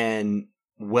and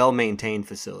well-maintained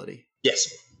facility.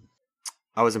 Yes.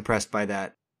 I was impressed by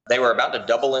that. They were about to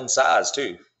double in size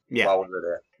too. Yeah. While we were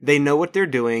there. They know what they're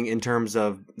doing in terms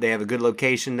of they have a good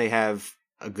location, they have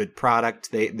a good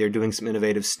product, they're doing some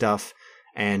innovative stuff,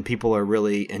 and people are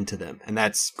really into them. And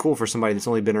that's cool for somebody that's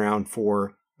only been around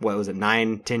for,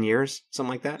 9-10 years?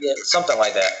 Something like that? Yeah, something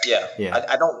like that. Yeah. Yeah.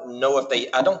 I don't know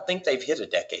I don't think they've hit a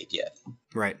decade yet.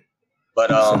 Right.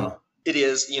 But it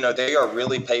is, they are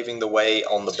really paving the way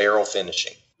on the barrel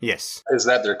finishing. Yes. Is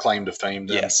that their claim to fame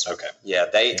then? Yes. Okay. Yeah,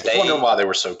 they I wonder why they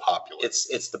were so popular.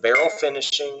 It's the barrel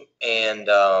finishing, and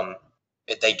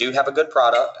they do have a good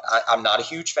product. I'm not a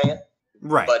huge fan,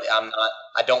 Right. but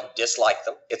I don't dislike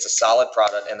them. It's a solid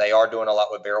product, and they are doing a lot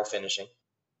with barrel finishing.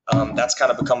 That's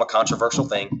kind of become a controversial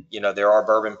thing. There are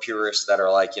bourbon purists that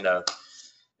are like,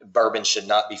 bourbon should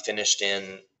not be finished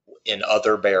in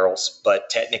other barrels, but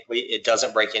technically it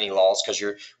doesn't break any laws, because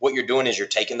what you're doing is you're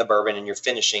taking the bourbon and you're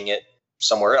finishing it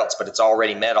somewhere else, but it's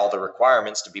already met all the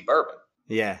requirements to be bourbon.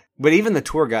 Yeah. But even the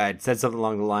tour guide said something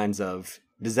along the lines of,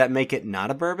 does that make it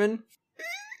not a bourbon?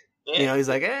 Yeah. He's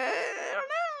like, I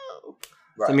don't know.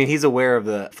 Right. So, I mean, he's aware of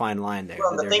the fine line there.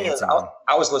 Well, that the they're thing is, dancing on.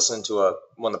 I was listening to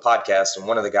one of the podcasts, and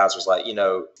one of the guys was like,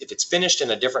 if it's finished in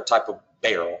a different type of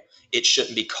barrel, it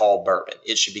shouldn't be called bourbon.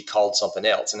 It should be called something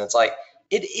else. And it's like,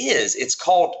 it is. It's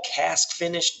called cask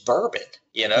finished bourbon.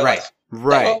 Right.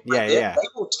 Right. They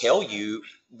will tell you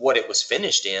what it was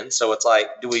finished in. So it's like,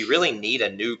 do we really need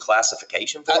a new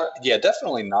classification for it? Yeah,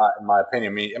 definitely not, in my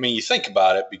opinion. I mean, you think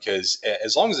about it, because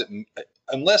as long as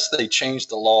unless they change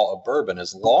the law of bourbon,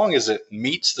 as long as it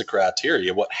meets the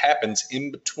criteria, what happens in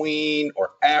between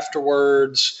or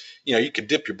afterwards, you could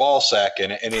dip your ball sack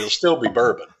in it and it'll still be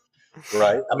bourbon,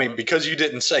 right? I mean, because you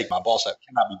didn't say my ball sack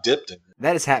cannot be dipped in.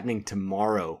 That is happening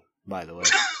tomorrow, by the way.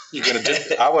 You're gonna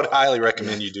dip. I would highly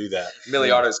recommend you do that.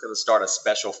 Miliardo is going to start a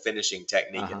special finishing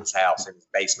technique in his house, in his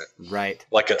basement. Right.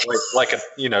 Like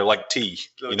tea.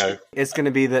 It's going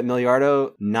to be that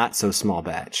Miliardo not so small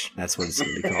batch. That's what it's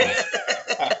going to be called.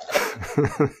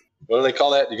 What do they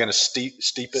call that? You're going to steep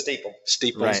it?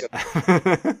 Steep. Right.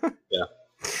 Yeah.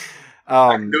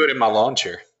 I can do it in my lawn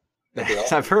chair.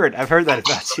 I've heard that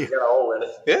about you. Got a hole in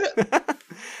it. Yeah.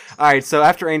 All right. So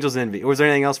after Angel's Envy, was there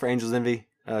anything else for Angel's Envy,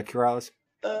 Corrales?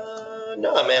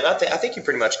 No, man. I think you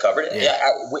pretty much covered it. Yeah.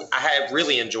 I have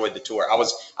really enjoyed the tour. I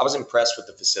was impressed with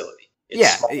the facility.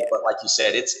 It's small, but like you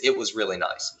said, it was really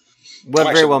nice.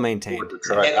 Well, very well maintained.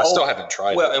 I still haven't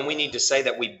tried it. Well, and we need to say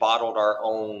that we bottled our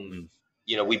own.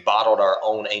 We bottled our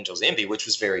own Angel's Envy, which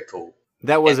was very cool.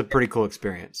 That was a pretty cool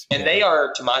experience. And they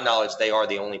are, to my knowledge, they are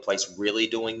the only place really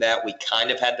doing that. We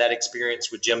kind of had that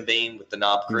experience with Jim Beam with the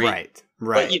Knob Creek. Right.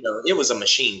 But, it was a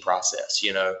machine process,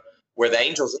 where the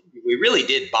Angel's Envy, we really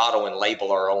did bottle and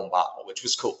label our own bottle, which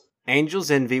was cool.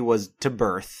 Angel's Envy was to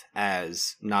birth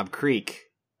as Knob Creek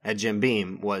at Jim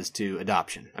Beam was to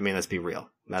adoption. I mean, let's be real.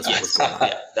 That's what was going on.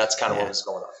 Yeah, that's kind of what was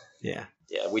going on. Yeah.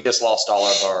 Yeah, we just lost all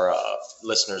of our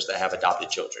listeners that have adopted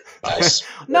children.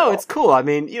 No, it's cool. I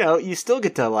mean, you still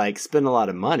get to spend a lot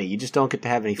of money. You just don't get to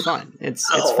have any fun. It's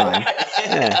fun.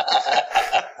 Yeah.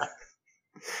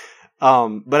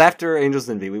 But after Angel's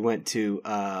Envy, we went to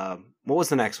what was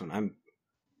the next one? I'm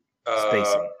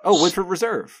spacing. Woodford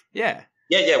Reserve. Yeah.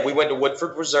 Yeah. We went to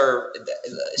Woodford Reserve.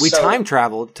 We time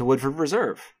traveled to Woodford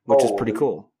Reserve, which is pretty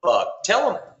cool.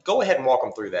 Tell them. Go ahead and walk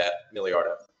them through that,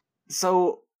 Miliardo.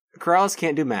 So Corrales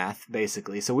can't do math,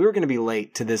 basically. So we were going to be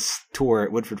late to this tour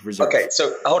at Woodford Reserve. Okay,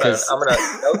 so hold on. I'm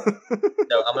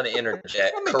gonna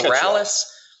interject. Corrales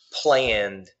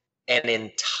planned an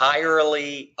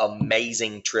entirely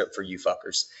amazing trip for you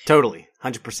fuckers. Totally,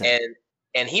 100%.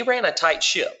 And he ran a tight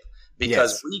ship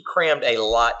because we crammed a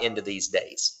lot into these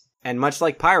days. And much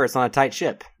like pirates on a tight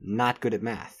ship, not good at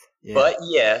math. Yeah. But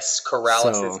yes,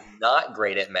 Corrales is not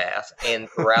great at math, and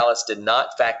Corrales did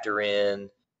not factor in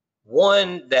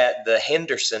one, that the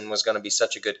Henderson was going to be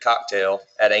such a good cocktail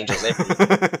at Angel's Envy,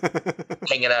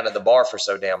 hanging out at the bar for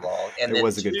so damn long. And it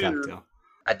was a good cocktail.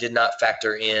 I did not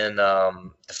factor in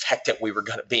the fact that we were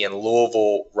going to be in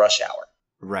Louisville rush hour.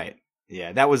 Right.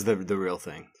 Yeah, that was the real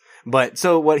thing. But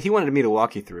so what he wanted me to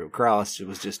walk you through, Corrales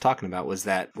was just talking about, was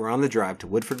that we're on the drive to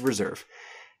Woodford Reserve.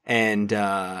 And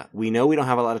we know we don't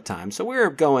have a lot of time, so we're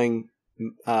going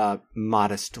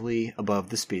modestly above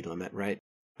the speed limit, right?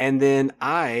 And then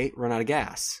I run out of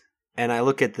gas. And I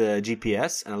look at the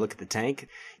GPS, and I look at the tank.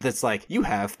 That's like, you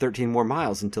have 13 more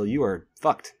miles until you are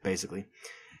fucked, basically.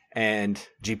 And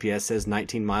GPS says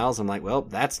 19 miles. I'm like, well,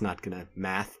 that's not going to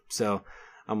math. So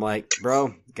I'm like,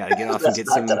 bro, got to get off and get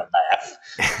some...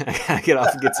 I got to get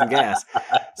off and get some gas.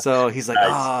 So he's like,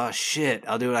 oh, shit,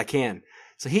 I'll do what I can.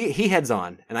 So he heads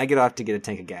on, and I get off to get a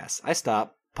tank of gas. I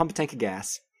stop, pump a tank of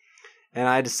gas, and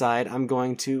I decide I'm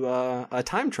going to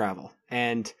time travel.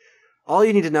 And all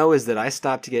you need to know is that I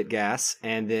stopped to get gas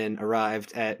and then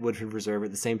arrived at Woodford Reserve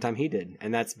at the same time he did.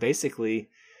 And that's basically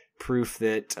proof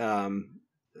that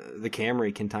the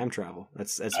Camry can time travel.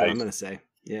 That's what I'm going to say.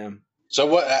 Yeah. So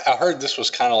what I heard, this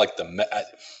was kind of like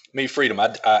me, Freedom.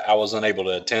 I was unable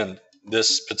to attend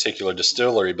this particular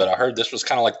distillery, but I heard this was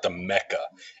kind of like the Mecca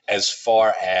as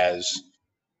far as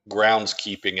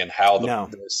groundskeeping and how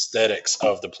the aesthetics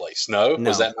of the place. No?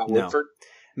 Was that not Woodford?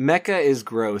 Mecca is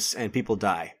gross and people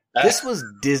die. This was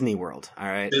Disney World, all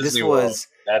right?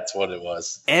 That's what it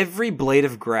was. Every blade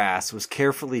of grass was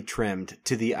carefully trimmed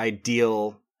to the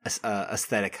ideal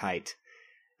aesthetic height.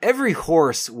 Every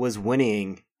horse was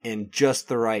whinnying in just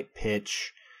the right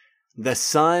pitch. The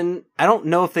sun, I don't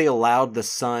know if they allowed the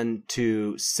sun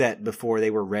to set before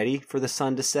they were ready for the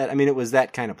sun to set. I mean, it was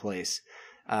that kind of place.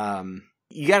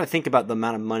 You got to think about the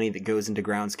amount of money that goes into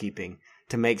groundskeeping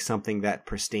to make something that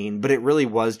pristine. But it really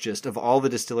was just, of all the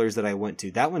distillers that I went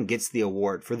to, that one gets the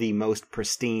award for the most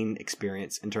pristine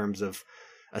experience in terms of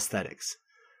aesthetics.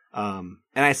 And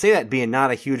I say that being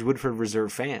not a huge Woodford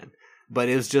Reserve fan, but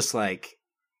it was just like,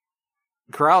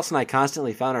 Corrales and I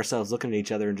constantly found ourselves looking at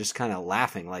each other and just kind of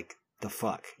laughing like, the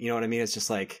fuck? You know what I mean? It's just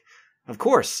like, of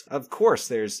course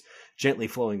there's gently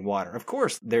flowing water. Of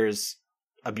course there's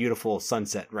a beautiful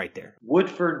sunset right there.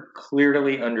 Woodford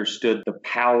clearly understood the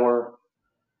power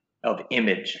of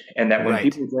image, and that when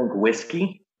people drink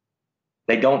whiskey,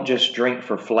 they don't just drink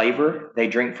for flavor, they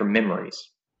drink for memories.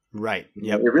 Right.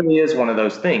 Yep. It really is one of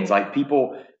those things. Like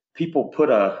people put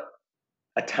a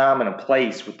time and a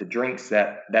place with the drinks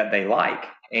that they like.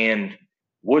 And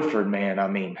Woodford, man, I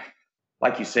mean,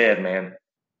 like you said, man,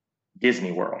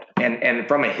 Disney World. And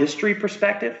from a history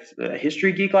perspective, a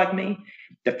history geek like me,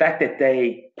 the fact that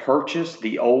they purchased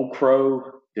the Old Crow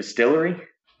distillery,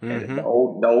 and the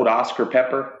old Oscar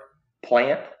Pepper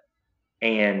plant,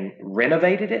 and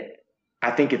renovated it, I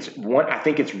think it's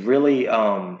really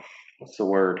what's the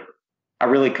word? I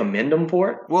really commend them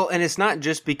for it. Well, and it's not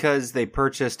just because they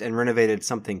purchased and renovated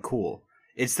something cool.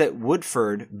 It's that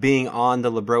Woodford, being on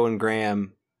the LeBrow and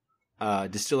Graham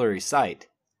distillery site,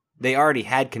 they already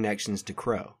had connections to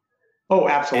Crow. Oh,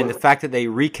 absolutely. And the fact that they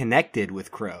reconnected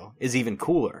with Crow is even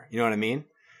cooler. You know what I mean?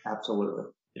 Absolutely.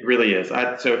 It really is.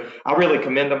 So I really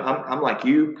commend them. I'm like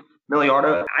you,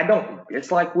 Miliardo. I don't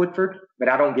dislike Woodford, but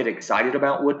I don't get excited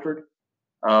about Woodford.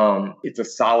 It's a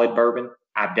solid bourbon.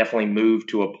 I've definitely moved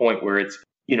to a point where it's,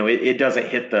 it doesn't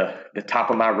hit the top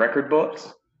of my record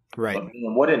books. Right. But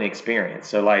man, what an experience.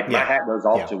 So my hat goes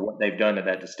off to what they've done to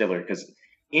that distillery, because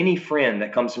any friend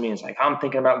that comes to me and is like, I'm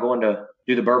thinking about going to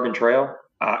do the Bourbon Trail,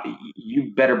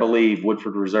 you better believe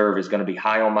Woodford Reserve is going to be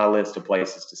high on my list of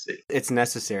places to see. It's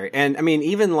necessary. And I mean,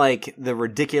 even like the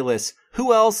ridiculous,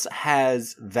 who else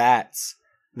has vats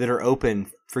that are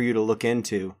open for you to look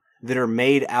into that are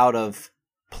made out of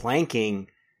planking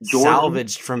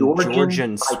salvaged from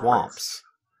Georgian swamps?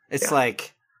 It's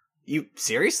like, you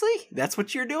seriously? That's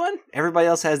what you're doing? Everybody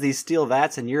else has these steel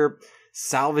vats and you're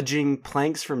salvaging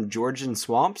planks from Georgian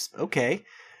swamps? Okay.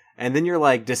 And then you're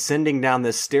like descending down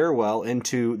this stairwell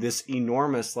into this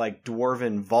enormous like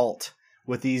dwarven vault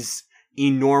with these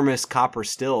enormous copper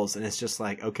stills. And it's just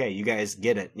like, okay, you guys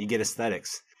get it. You get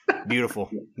aesthetics. Beautiful.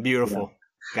 Beautiful.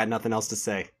 Yeah. Got nothing else to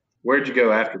say. Where'd you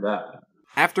go after that?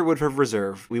 After Woodford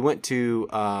Reserve, we went to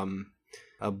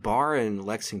a bar in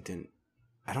Lexington.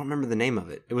 I don't remember the name of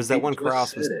it. It was that one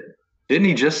Corrales was. Didn't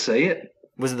he just say it?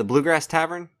 Was it the Bluegrass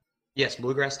Tavern? Yes,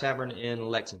 Bluegrass Tavern in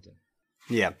Lexington.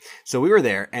 Yeah. So we were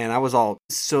there, and I was all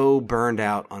so burned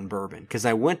out on bourbon because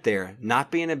I went there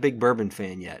not being a big bourbon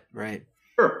fan yet, right?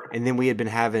 Sure. And then we had been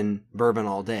having bourbon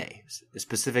all day,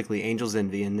 specifically Angel's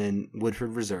Envy and then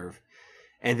Woodford Reserve.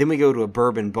 And then we go to a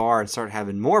bourbon bar and start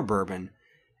having more bourbon.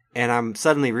 And I'm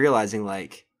suddenly realizing,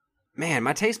 like, man,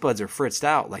 my taste buds are fritzed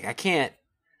out. Like, I can't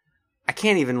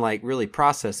even, like, really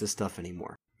process this stuff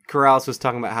anymore. Corrales was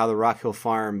talking about how the Rock Hill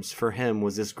Farms, for him,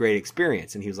 was this great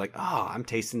experience. And he was like, oh, I'm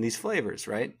tasting these flavors,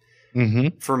 right?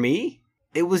 Mm-hmm. For me,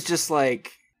 it was just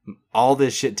like, all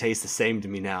this shit tastes the same to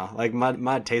me now. Like,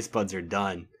 my taste buds are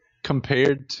done.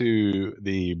 Compared to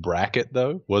the bracket,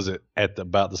 though, was it at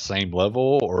about the same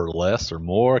level or less or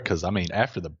more? Because, I mean,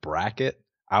 after the bracket,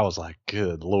 I was like,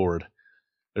 good Lord,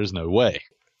 there's no way.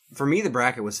 For me, the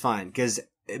bracket was fine because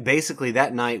basically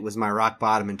that night was my rock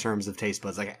bottom in terms of taste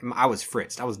buds. Like, I was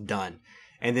fritzed. I was done.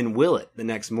 And then Willet the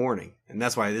next morning, and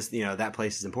that's why this, that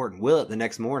place is important. Willet the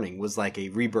next morning was like a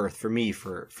rebirth for me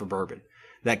for bourbon.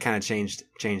 That kind of changed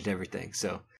everything.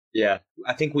 So. Yeah,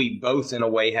 I think we both, in a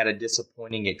way, had a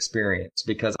disappointing experience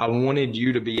because I wanted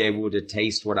you to be able to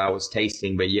taste what I was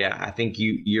tasting. But yeah, I think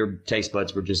your taste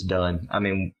buds were just done. I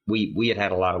mean, we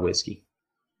had a lot of whiskey.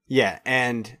 Yeah,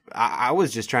 and I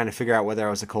was just trying to figure out whether I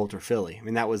was a Colt or Philly. I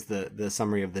mean, that was the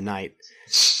summary of the night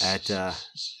at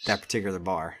that particular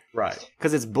bar. Right.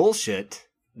 Because it's bullshit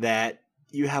that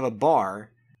you have a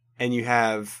bar and you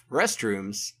have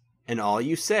restrooms and all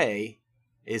you say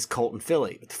is Colt and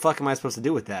Philly. What the fuck am I supposed to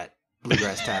do with that?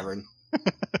 Bluegrass Tavern.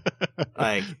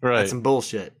 Like, right. That's some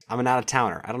bullshit. I'm an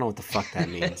out-of-towner. I don't know what the fuck that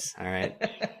means. All right?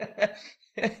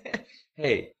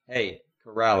 Hey,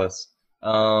 Corrales.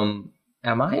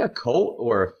 Am I a Colt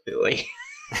or a Philly?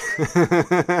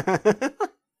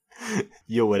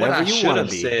 Yo, whatever you want to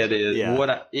be. Said is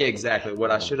yeah. Exactly.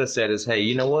 What I should have said is, hey,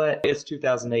 you know what? It's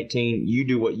 2018. You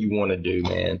do what you want to do,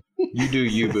 man. You do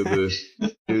you, boo boo.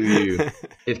 Do you?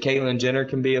 If Caitlyn Jenner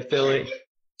can be a Philly,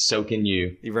 so can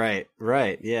you. Right.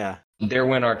 Yeah. There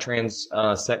went our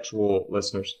transsexual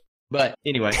listeners. But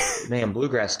anyway, man,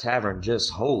 Bluegrass Tavern,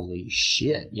 just holy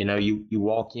shit. You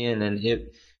walk in and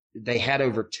they had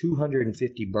over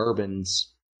 250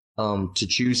 bourbons to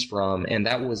choose from, and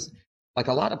that was. Like,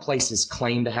 a lot of places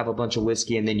claim to have a bunch of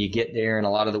whiskey, and then you get there and a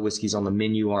lot of the whiskeys on the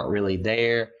menu aren't really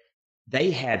there.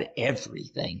 They had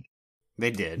everything. They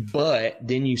did. But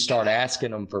then you start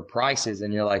asking them for prices,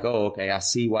 and you're like, oh, okay, I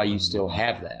see why you still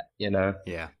have that,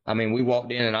 Yeah. I mean, we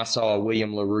walked in, and I saw a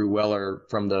William LaRue Weller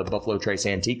from the Buffalo Trace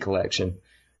Antique Collection,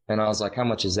 and I was like, how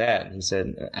much is that? And he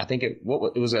said, I think it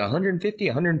was 150,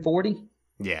 140?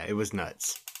 Yeah, it was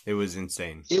nuts. It was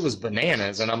insane. It was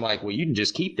bananas. And I'm like, well, you can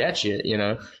just keep that shit,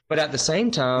 But at the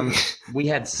same time, we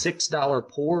had $6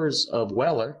 pours of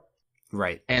Weller.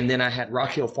 Right. And then I had Rock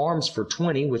Hill Farms for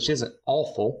 20, which isn't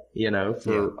awful,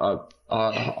 for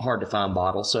a hard to find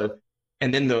bottle. So,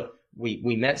 and then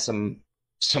we met some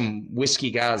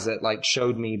whiskey guys that like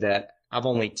showed me that I've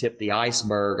only tipped the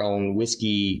iceberg on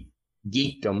whiskey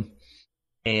geekdom.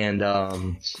 And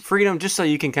Freedom, just so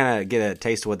you can kind of get a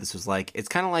taste of what this was like. It's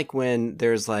kind of like when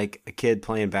there's like a kid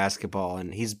playing basketball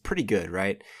and he's pretty good,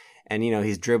 right? And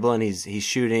he's dribbling, he's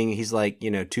shooting, he's like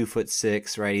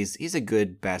 2'6", right? He's a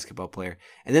good basketball player.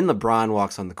 And then LeBron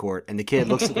walks on the court, and the kid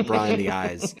looks at LeBron in the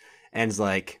eyes and is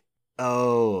like,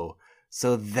 "Oh,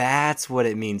 so that's what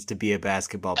it means to be a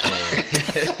basketball player."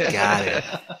 Got it.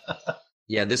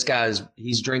 Yeah, this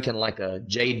he's drinking like a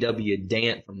J.W.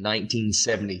 Dant from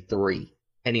 1973.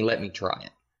 And he let me try it.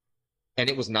 And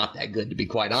it was not that good, to be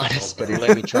quite honest, but he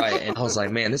let me try it. And I was like,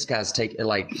 man, this guy's taking,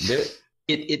 like,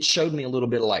 it showed me a little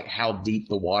bit of, like, how deep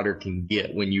the water can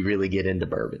get when you really get into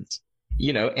bourbons.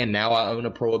 And now I own a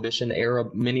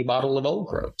Prohibition-era mini bottle of Old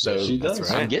Crow. So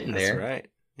I'm getting there. That's right.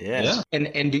 Yeah.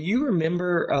 And do you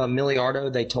remember,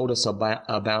 Miliardo, they told us about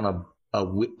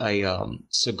a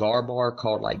cigar bar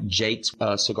called, like, Jake's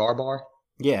Cigar Bar?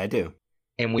 Yeah, I do.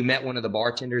 And we met one of the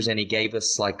bartenders, and he gave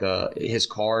us like his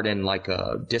card and like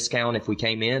a discount if we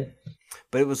came in.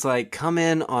 But it was like, come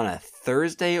in on a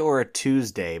Thursday or a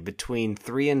Tuesday between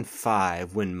 3 and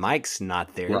 5 when Mike's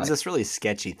not there. Right. It was this really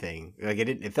sketchy thing. Like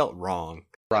it felt wrong.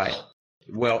 Right.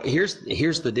 Well, here's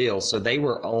the deal. So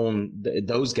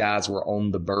those guys were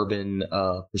on the Bourbon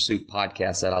Pursuit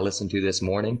podcast that I listened to this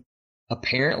morning.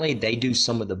 Apparently, they do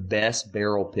some of the best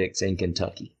barrel picks in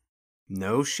Kentucky.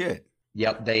 No shit.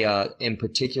 Yep, they in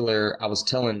particular, I was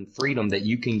telling Freedom that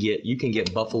you can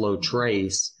get Buffalo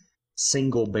Trace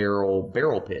single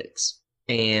barrel picks,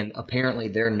 and apparently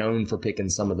they're known for picking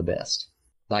some of the best.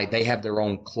 Like, they have their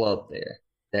own club there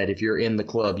that if you're in the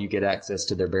club, you get access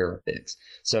to their barrel picks.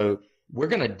 So we're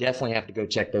gonna definitely have to go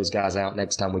check those guys out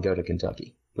next time we go to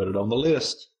Kentucky. Put it on the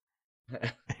list.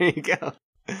 There you go.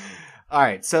 All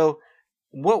right. So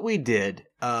what we did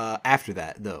after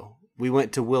that, though, we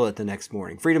went to Willett the next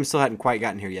morning. Freedom still hadn't quite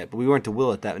gotten here yet, but we went to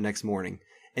Willett that next morning.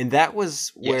 And that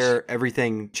was where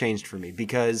everything changed for me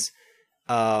because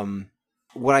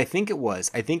what I think it was,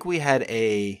 I think we had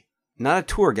not a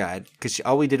tour guide, because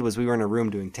all we did was we were in a room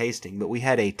doing tasting, but we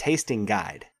had a tasting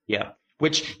guide. Yeah.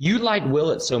 Which you liked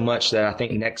Willett so much that I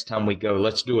think next time we go,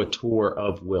 let's do a tour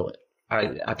of Willett.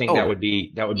 I think that would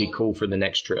be cool for the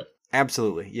next trip.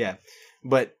 Absolutely, yeah.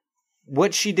 But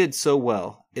what she did so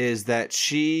well is that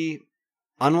she,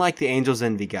 unlike the Angel's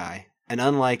Envy guy, and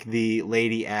unlike the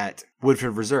lady at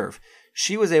Woodford Reserve,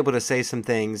 she was able to say some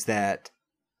things that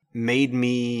made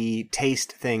me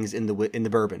taste things in the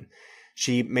bourbon.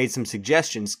 She made some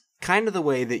suggestions, kind of the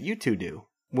way that you two do,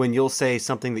 when you'll say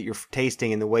something that you're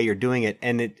tasting and the way you're doing it,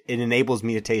 and it enables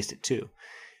me to taste it too.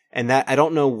 And that, I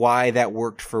don't know why that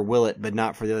worked for Willett, but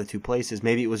not for the other two places.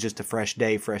 Maybe it was just a fresh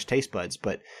day, fresh taste buds,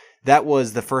 but that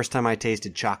was the first time I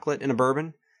tasted chocolate in a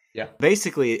bourbon. Yeah.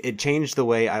 Basically, it changed the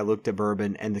way I looked at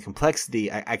bourbon and the complexity.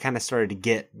 I kind of started to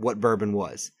get what bourbon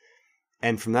was.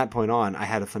 And from that point on, I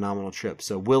had a phenomenal trip.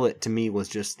 So Willett, to me, was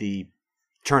just the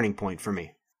turning point for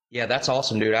me. Yeah, that's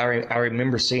awesome, dude. I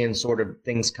remember seeing sort of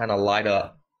things kind of light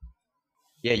up.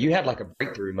 Yeah, you had like a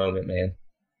breakthrough moment, man.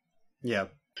 Yeah.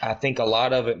 I think a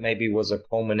lot of it maybe was a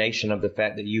culmination of the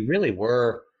fact that you really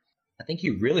were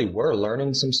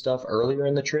learning some stuff earlier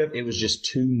in the trip. It was just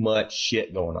too much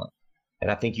shit going on. And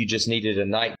I think you just needed a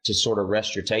night to sort of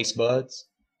rest your taste buds,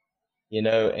 and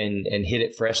hit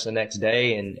it fresh the next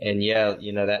day. And yeah,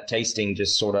 that tasting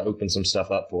just sort of opened some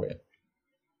stuff up for you.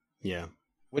 Yeah.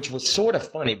 Which was sort of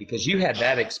funny because you had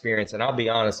that experience. And I'll be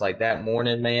honest, like that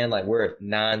morning, man, like we're at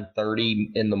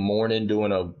 9:30 in the morning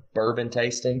doing a bourbon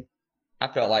tasting. I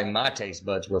felt like my taste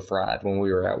buds were fried when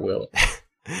we were at Willett.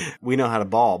 We know how to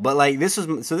ball. But this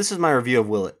is my review of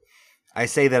Willett. I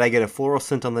say that I get a floral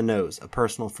scent on the nose, a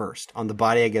personal first. On the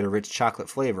body, I get a rich chocolate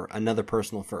flavor, another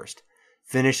personal first.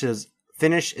 Finish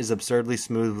is absurdly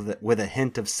smooth with a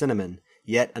hint of cinnamon,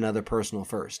 yet another personal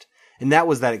first. And that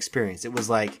was that experience. It was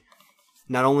like,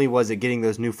 not only was it getting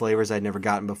those new flavors I'd never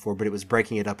gotten before, but it was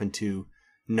breaking it up into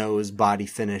nose, body,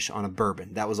 finish on a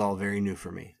bourbon. That was all very new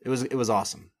for me. It was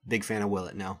awesome. Big fan of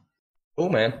Willett now. Cool,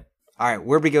 man. All right,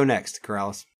 where'd we go next,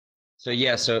 Corrales?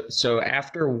 So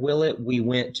after Willett, we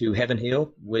went to Heaven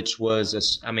Hill, which was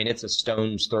it's a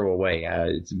stone's throw away.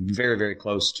 It's very, very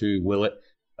close to Willett,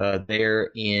 there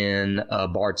in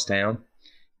Bardstown.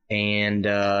 And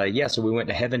so we went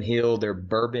to Heaven Hill, their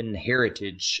Bourbon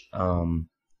Heritage. I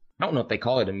don't know if they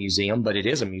call it a museum, but it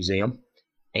is a museum.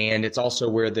 And it's also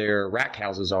where their rack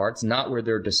houses are. It's not where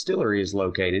their distillery is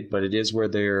located, but it is where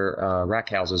their rack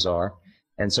houses are.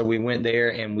 And so we went there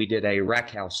and we did a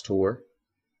rack house tour.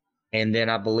 And then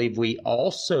I believe we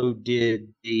also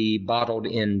did the bottled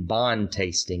in bond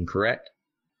tasting, correct?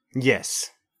 Yes.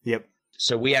 Yep.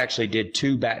 So we actually did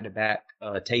 2 back-to-back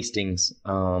tastings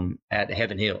at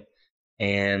Heaven Hill.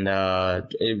 And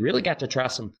it really got to try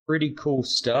some pretty cool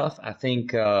stuff. I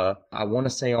think I want to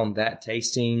say on that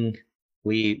tasting,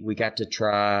 we got to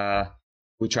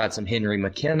tried some Henry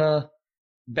McKenna.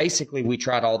 Basically, we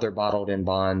tried all their bottled in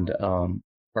bond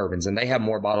bourbons, and they have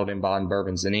more bottled in bond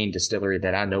bourbons than any distillery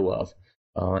that I know of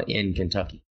in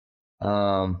Kentucky.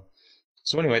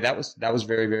 So anyway, that was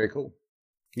very, very cool.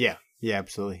 Yeah,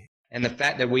 absolutely. And the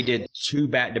fact that we did 2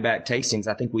 back-to-back tastings,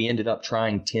 I think we ended up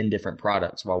trying 10 different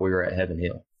products while we were at Heaven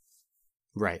Hill.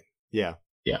 Right. Yeah.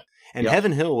 Yeah. And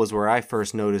Heaven Hill was where I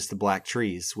first noticed the black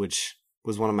trees, which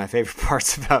was one of my favorite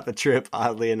parts about the trip,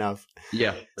 oddly enough.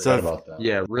 Yeah. So about that.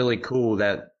 Yeah, really cool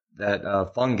that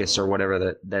fungus or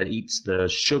whatever that eats the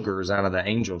sugars out of the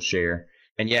angel share.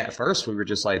 And yeah, at first we were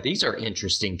just like, these are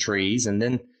interesting trees. And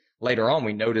then later on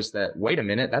we noticed that, wait a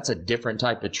minute, that's a different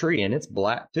type of tree and it's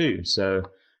black too. So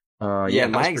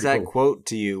my exact quote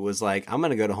to you was like, I'm going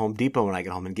to go to Home Depot when I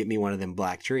get home and get me one of them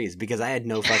black trees, because I had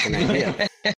no fucking idea.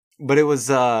 But it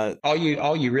was all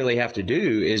you really have to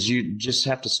do is you just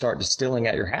have to start distilling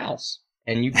at your house,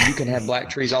 and you can have black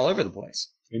trees all over the place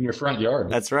In your front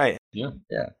yard. That's right. Yeah.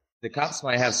 The cops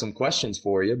might have some questions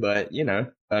for you, but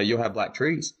you'll have black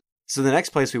trees. So the next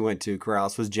place we went to,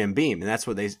 Corrales, was Jim Beam, and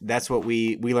that's what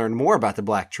we learned more about the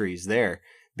black trees there,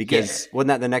 because wasn't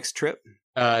that the next trip?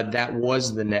 That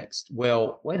was the next.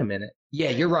 Well, wait a minute. Yeah,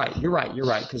 you're right.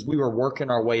 Because we were working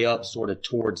our way up sort of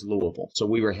towards Louisville, so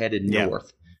we were headed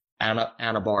north. Out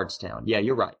of Bardstown. Yeah,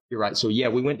 you're right. So yeah,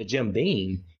 we went to Jim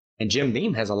Beam, and Jim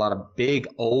Beam has a lot of big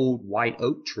old white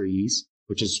oak trees,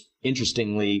 which is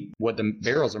interestingly what the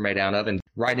barrels are made out of, and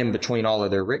right in between all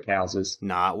of their rick houses.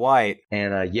 Not white.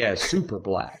 And super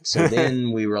black. So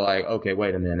then we were like, okay,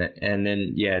 wait a minute. And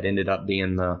then it ended up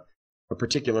being the a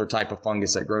particular type of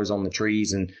fungus that grows on the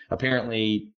trees. And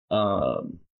apparently,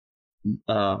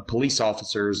 police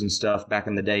officers and stuff back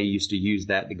in the day used to use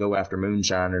that to go after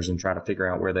moonshiners and try to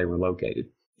figure out where they were located.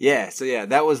 Yeah, so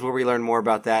that was where we learned more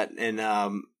about that.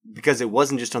 And because it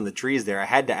wasn't just on the trees there, I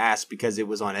had to ask because it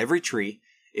was on every tree.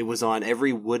 It was on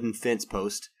every wooden fence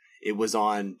post. It was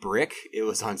on brick. It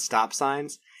was on stop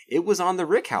signs. It was on the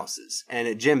rick houses. And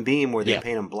at Jim Beam, where they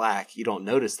paint them black, you don't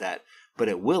notice that. But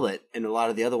at Willett and a lot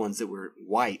of the other ones that were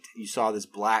white, you saw this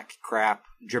black crap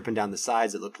dripping down the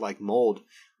sides that looked like mold.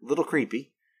 A little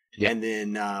creepy. Yeah. And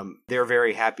then they're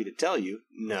very happy to tell you,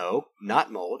 no,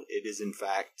 not mold. It is, in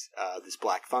fact, this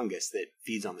black fungus that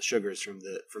feeds on the sugars from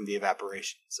the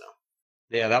evaporation. So.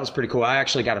 Yeah, that was pretty cool. I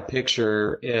actually got a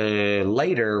picture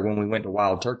later when we went to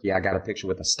Wild Turkey. I got a picture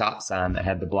with a stop sign that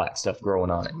had the black stuff growing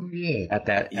on it. Oh, yeah. At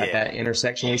that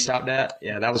intersection we stopped at.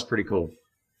 Yeah, that was pretty cool.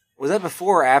 Was that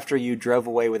before or after you drove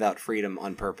away without freedom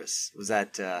on purpose? Was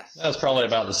that? That was probably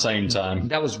about the same time.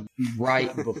 That was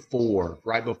right before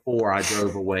I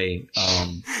drove away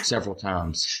several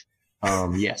times.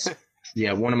 Yes.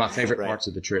 Yeah, one of my favorite parts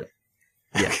of the trip.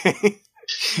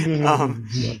 Yeah.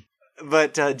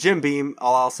 But Jim Beam,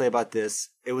 all I'll say about this,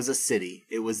 it was a city.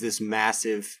 It was this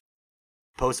massive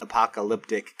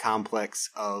post-apocalyptic complex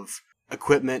of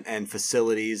equipment and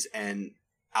facilities and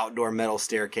outdoor metal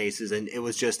staircases. And it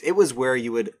was where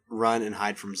you would run and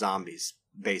hide from zombies,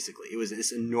 basically. It was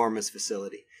this enormous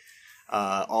facility,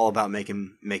 all about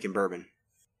making bourbon.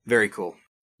 Very cool.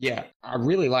 Yeah, I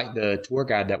really liked the tour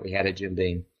guide that we had at Jim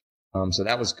Beam. So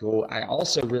that was cool. I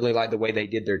also really like the way they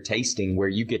did their tasting where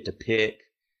you get to pick.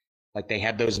 Like they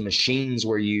had those machines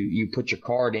where you put your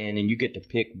card in and you get to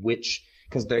pick which,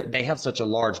 because they have such a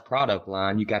large product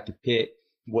line, you got to pick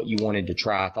what you wanted to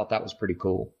try. I thought that was pretty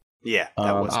cool. Yeah,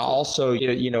 that was cool. I also,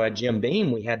 at Jim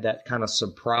Beam, we had that kind of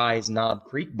surprise Knob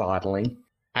Creek bottling.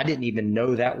 I didn't even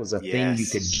know that was a thing you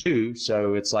could do.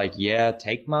 So it's like,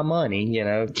 take my money,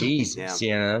 Jesus,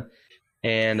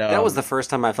 And that was the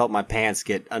first time I felt my pants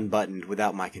get unbuttoned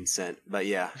without my consent. But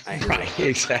yeah, I hear right,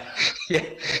 exactly. Yeah.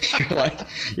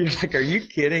 You're like, are you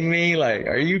kidding me? Like,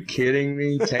 are you kidding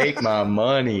me? Take my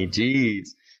money, jeez.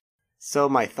 So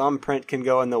my thumbprint can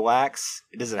go in the wax.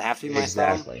 Does it have to be my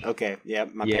thumb? Okay, yeah,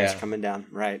 my pants are coming down.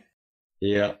 Right.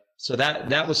 Yeah. So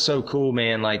that was so cool,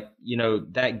 man. Like,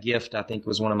 that gift I think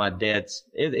was one of my dad's.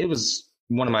 It was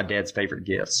one of my dad's favorite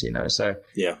gifts. So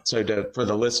yeah. So for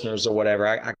the listeners or whatever,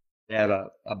 I had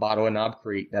a bottle of Knob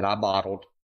Creek that I bottled,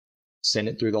 sent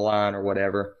it through the line or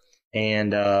whatever.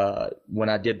 And when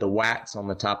I did the wax on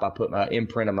the top, I put my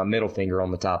imprint of my middle finger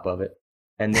on the top of it.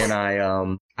 And then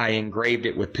I engraved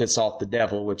it with Piss Off the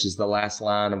Devil, which is the last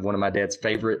line of one of my dad's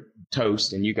favorite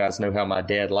toast. And you guys know how my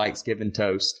dad likes giving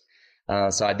toast.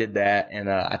 So I did that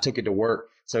and I took it to work.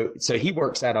 So he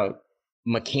works at a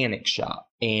mechanic shop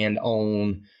and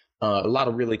on a lot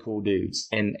of really cool dudes.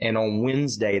 And on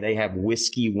Wednesday, they have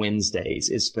Whiskey Wednesdays.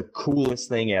 It's the coolest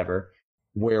thing ever,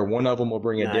 where one of them will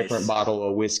bring a different bottle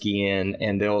of whiskey in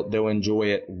and they'll enjoy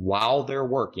it while they're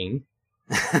working.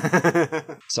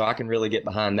 So I can really get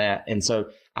behind that. And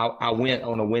so I went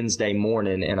on a Wednesday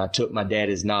morning and I took my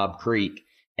daddy's Knob Creek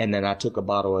and then I took a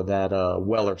bottle of that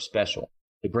Weller Special,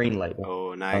 the green label.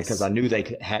 Oh, nice. Because I knew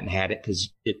they hadn't had it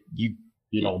because you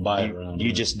don't buy it around here.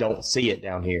 You just don't see it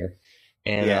down here.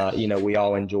 And, we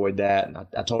all enjoyed that. And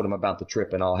I told him about the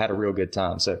trip and all, had a real good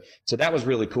time. So that was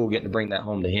really cool getting to bring that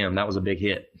home to him. That was a big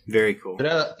hit. Very cool. Could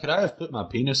I have put my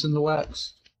penis in the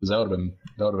wax? Because that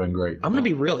would have been great. I'm going to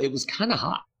be real. It was kind of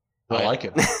hot. I like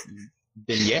it.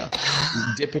 Then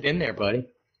dip it in there, buddy.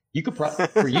 You could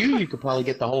you could probably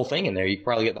get the whole thing in there. You could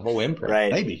probably get the whole imprint.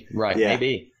 Right. Maybe. Right. Yeah.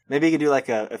 Maybe you could do like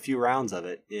a few rounds of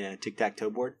it. Yeah.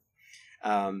 Tic-tac-toe board.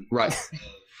 Right.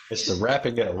 It's the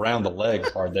wrapping it around the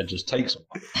leg part that just takes a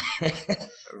while.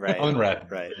 Right. Unwrap.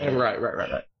 Right.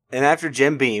 And after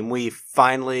Jim Beam, we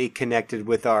finally connected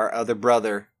with our other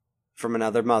brother from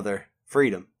another mother,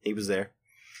 Freedom. He was there.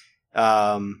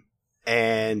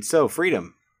 And so,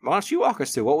 Freedom, why don't you walk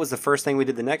us through what was the first thing we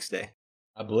did the next day?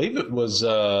 I believe it was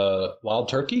Wild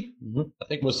Turkey. Mm-hmm. I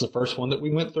think was the first one that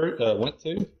we went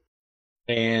to.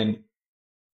 And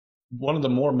one of the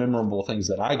more memorable things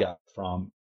that I got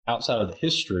from outside of the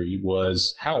history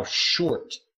was how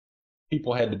short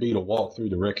people had to be to walk through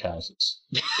the rick houses.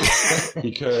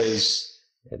 Because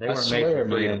they I weren't swear,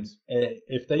 made for man,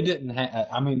 if they didn't have,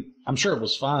 I mean, I'm sure it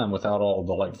was fine without all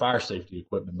the fire safety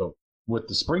equipment, but with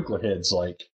the sprinkler heads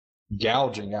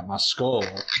gouging at my skull,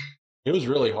 it was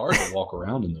really hard to walk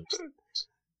around in those things.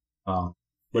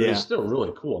 But it was still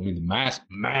really cool. I mean, the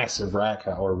massive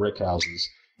rick houses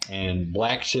and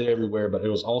black shit everywhere, but it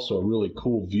was also a really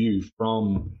cool view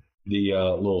from the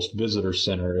little visitor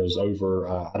center. It was over.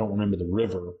 I don't remember the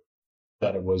river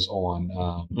that it was on.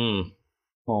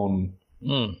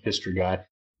 History Guide.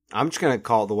 I'm just gonna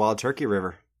call it the Wild Turkey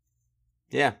River.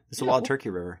 Yeah, it's the Wild Turkey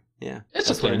River. Yeah,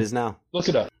 that's what it is now. Look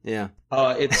it up. Yeah.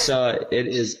 It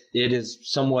is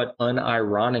somewhat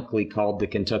unironically called the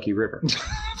Kentucky River.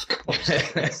 Of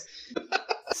course.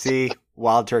 See,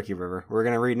 Wild Turkey River. We're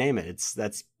gonna rename it.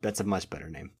 That's a much better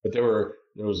name. But there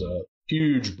was a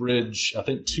huge bridge. I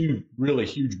think 2 really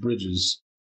huge bridges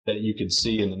that you could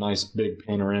see in the nice big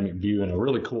panoramic view and a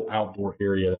really cool outdoor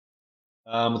area.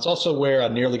 It's also where I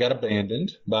nearly got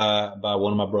abandoned by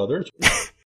one of my brothers.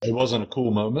 It wasn't a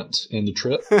cool moment in the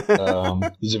trip.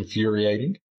 It was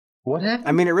infuriating. What happened?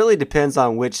 I mean, it really depends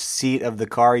on which seat of the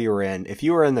car you were in. If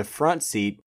you were in the front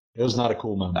seat, it was not a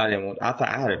cool moment. I thought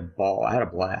I had a ball. I had a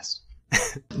blast.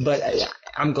 But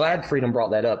I'm glad Freedom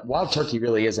brought that up. Wild Turkey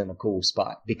really isn't a cool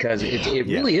spot because it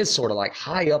really is sort of like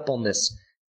high up on this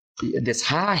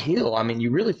high hill. I mean, you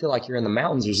really feel like you're in the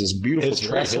mountains. There's this beautiful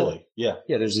trestle. Yeah.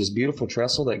 Yeah, there's this beautiful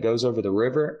trestle that goes over the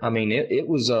river. I mean, it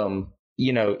was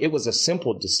it was a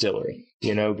simple distillery,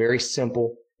 very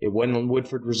simple. It wasn't on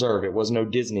Woodford Reserve. It was no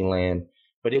Disneyland,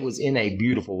 but it was in a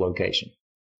beautiful location.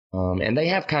 And they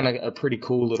have kind of a pretty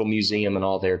cool little museum and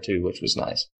all there too, which was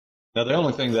nice. Now, the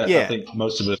only thing that I think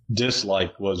most of us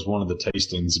disliked was one of the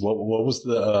tastings. What was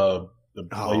the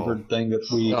flavored thing that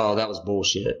we... Oh, that was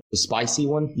bullshit. The spicy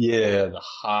one? Yeah, the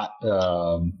hot... it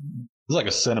was like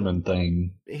a cinnamon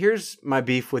thing. Here's my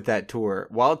beef with that tour.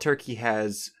 Wild Turkey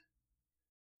has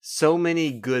so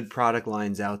many good product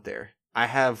lines out there. I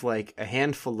have like a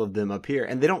handful of them up here,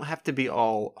 and they don't have to be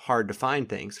all hard to find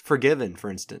things. Forgiven, for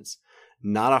instance.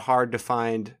 Not a hard to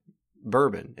find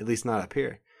bourbon, at least not up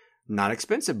here. Not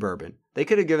expensive bourbon. They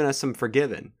could have given us some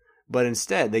Forgiven, but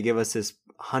instead they give us this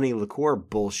honey liqueur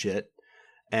bullshit,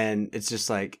 and it's just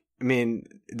like, I mean,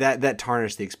 that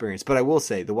tarnished the experience. But I will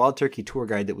say, the Wild Turkey tour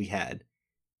guide that we had,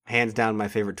 hands down my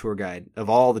favorite tour guide of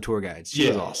all the tour guides. She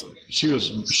was awesome.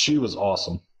 She was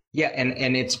awesome. Yeah,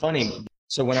 and it's funny.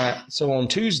 So on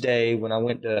Tuesday when I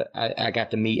went I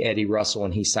got to meet Eddie Russell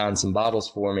and he signed some bottles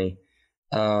for me.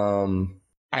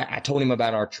 I told him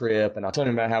about our trip and I told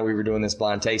him about how we were doing this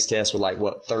blind taste test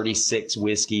with 36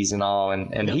 whiskeys and all.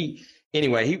 And he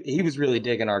was really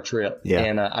digging our trip. Yeah.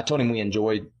 And I told him we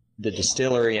enjoyed the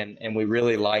distillery and we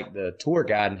really liked the tour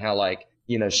guide and how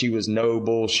she was no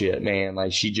bullshit, man.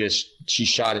 Like she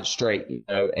shot it straight,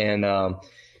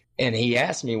 and he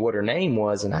asked me what her name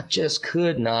was and I just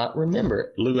could not remember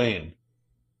it. Luann.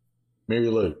 Mary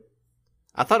Lou.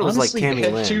 I thought it was Honestly, like Tammy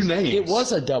Lynn. 2 names. It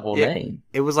was a double name.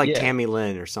 It was like Tammy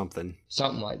Lynn or something.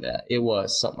 Something like that. It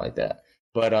was something like that.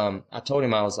 But I told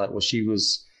him, I was like, well, she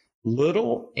was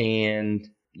little and,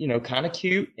 kind of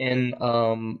cute and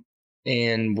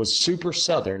was super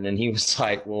Southern. And he was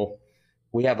like, well,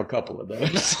 we have a couple of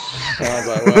those. And I was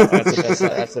like, well,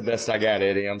 that's the best I got,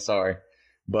 Eddie. I'm sorry.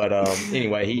 But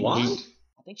anyway,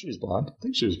 I think she was blonde.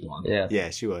 Yeah.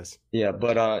 Yeah, she was. Yeah,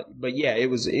 but yeah,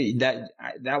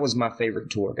 that was my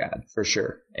favorite tour guide for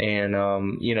sure, and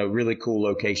really cool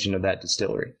location of that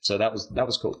distillery. So that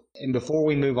was cool. And before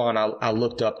we move on, I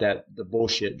looked up the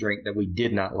bullshit drink that we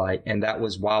did not like, and that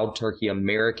was Wild Turkey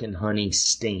American Honey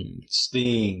Sting.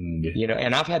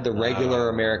 And I've had the regular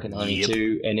American Honey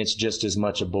too, and it's just as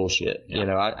much a bullshit.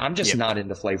 I'm just not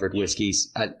into flavored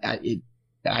whiskeys.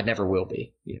 I never will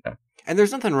be. And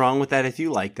there's nothing wrong with that if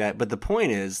you like that. But the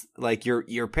point is,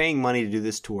 you're paying money to do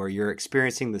this tour. You're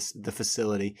experiencing the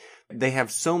facility. They have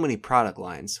so many product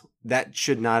lines. That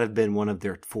should not have been one of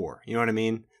their 4. You know what I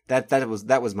mean? That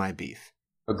was my beef.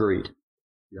 Agreed.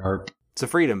 So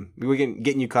Freedom, we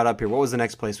getting you caught up here. What was the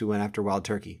next place we went after Wild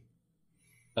Turkey?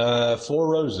 4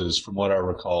 Roses, from what I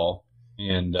recall.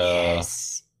 And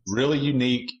really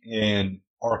unique in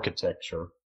architecture.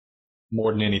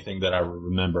 More than anything that I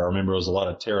remember. I remember it was a lot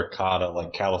of terracotta,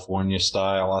 like California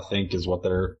style, I think is what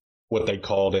they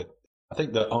called it. I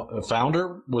think the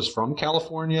founder was from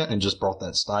California and just brought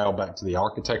that style back to the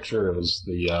architecture. It was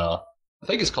I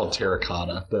think it's called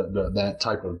terracotta, that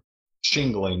type of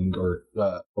shingling or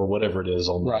whatever it is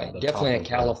on right. The definitely top a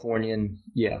Californian.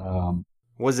 Yeah.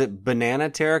 Was it banana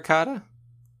terracotta?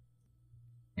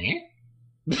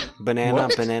 Banana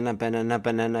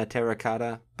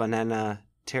terracotta, banana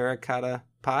terracotta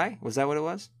pie? Was that what it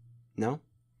was? No?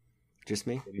 Just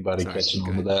me? Anybody catching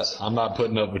on to that? I'm not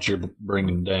putting up what you're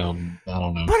bringing down. I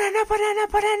don't know. Banana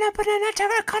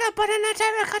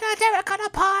terracotta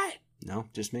pie. No,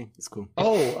 just me. It's cool.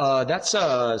 Oh, that's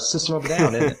System of a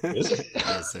Down, isn't it? Is it?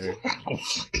 Yes, sir.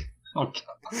 Okay.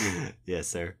 Yes,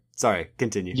 sir. Sorry,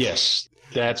 continue. Yes,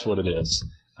 that's what it is.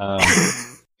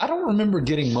 I don't remember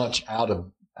getting much out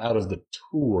out of the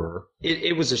tour.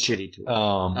 It was a shitty tour.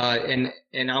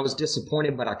 And I was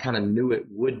disappointed, but I kind of knew it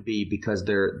would be because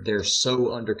they're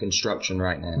so under construction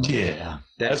right now. Yeah,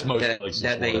 that's most places.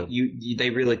 That they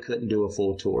really couldn't do a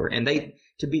full tour, and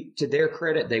to their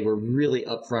credit, they were really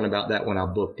upfront about that when I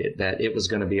booked it, that it was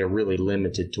going to be a really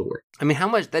limited tour. I mean, how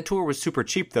much? That tour was super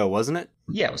cheap though, wasn't it?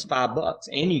 Yeah, it was $5,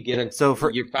 and you get your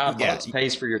 $5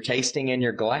 pays for your tasting and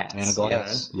your glass. And a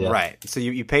glass. You know? Yeah. Right. So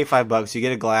you pay $5, you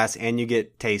get a glass, and you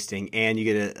get tasting, and you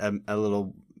get a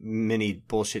little mini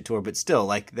bullshit tour. But still,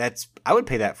 like I would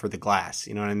pay that for the glass.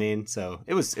 You know what I mean? So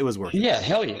it was worth it. Yeah,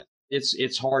 hell yeah.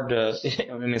 It's hard to.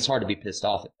 I mean, it's hard to be pissed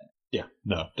off at that. Yeah,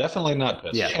 no, definitely not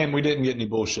pissed. Yeah. And we didn't get any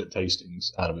bullshit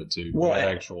tastings out of it too. Well,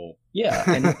 actual. Yeah,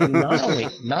 and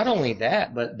not only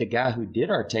that, but the guy who did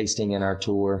our tasting in our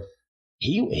tour,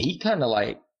 he kind of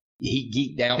like he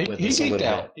geeked out with us a little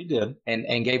bit. He did,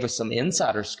 and gave us some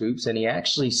insider scoops, and he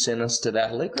actually sent us to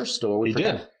that liquor store.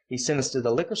 He sent us to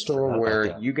the liquor store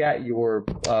where you got your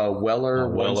Weller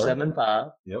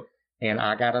 175. Yep. And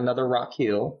I got another Rock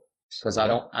Hill because I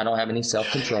don't have any self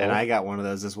control. And I got one of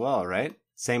those as well, right?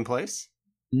 Same place?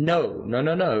 No. Oh,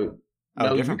 No,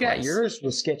 you got place. yours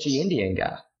with Sketchy Indian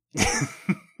Guy.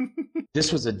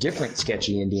 This was a different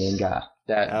Sketchy Indian guy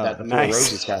that the Four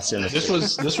Roses guy sent us.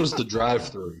 This was the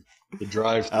drive-through. The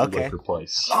drive-through liquor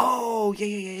place. Oh,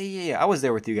 yeah. I was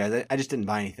there with you guys. I just didn't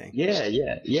buy anything.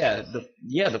 Yeah.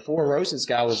 The Four Roses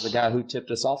guy was the guy who tipped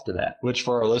us off to that. Which,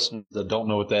 for our listeners that don't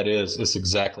know what that is, it's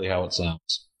exactly how it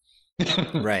sounds.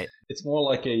 Right. It's more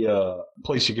like a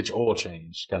place you get your oil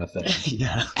changed kind of thing.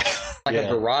 Yeah. Like a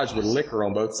garage with liquor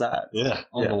on both sides. Yeah,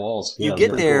 on the walls. You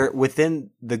get there within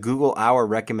the Google hour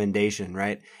recommendation,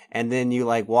 right? And then you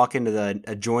like walk into the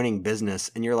adjoining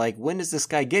business and you're like, when does this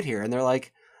guy get here? And they're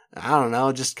like, I don't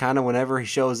know, just kind of whenever he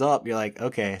shows up. You're like,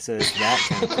 okay, so it's that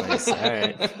kind of place. All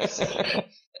right.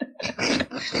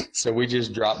 So we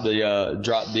just dropped the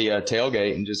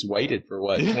tailgate and just waited for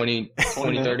what 20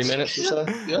 30 minutes or so.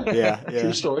 Yeah.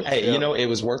 True story. Hey, it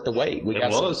was worth the wait. We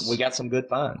got some good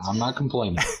finds. I'm not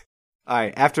complaining. All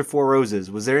right. After Four Roses,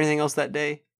 was there anything else that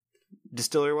day,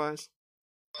 distillery wise?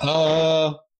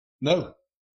 No,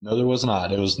 there was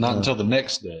not. It was not until the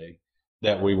next day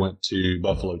that we went to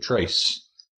Buffalo Trace.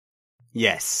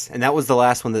 Yes, and that was the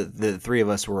last one that the three of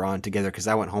us were on together because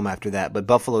I went home after that. But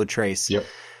Buffalo Trace, yep,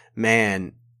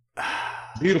 man,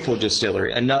 beautiful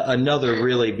distillery. Another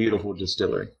really beautiful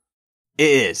distillery. It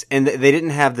is, and they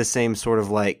didn't have the same sort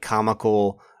of like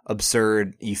comical,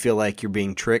 absurd. You feel like you're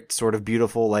being tricked, sort of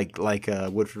beautiful, like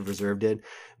Woodford Reserve did.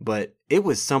 But it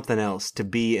was something else to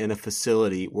be in a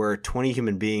facility where 20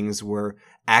 human beings were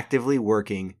actively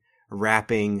working,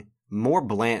 wrapping more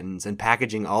Blantons and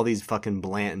packaging all these fucking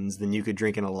Blantons than you could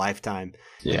drink in a lifetime.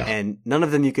 Yeah. And none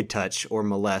of them you could touch or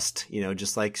molest,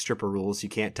 just like stripper rules. You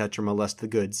can't touch or molest the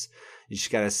goods. You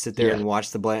just got to sit there and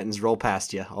watch the Blantons roll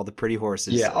past you, all the pretty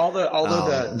horses. Yeah,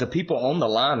 although the people on the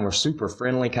line were super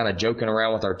friendly, kind of joking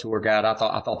around with our tour guide. I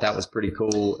thought that was pretty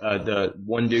cool. The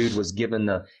one dude was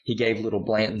he gave little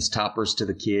Blanton's toppers to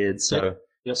the kids. So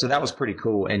Yep. So that was pretty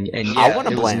cool. And I want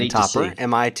a Blanton topper.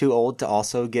 Am I too old to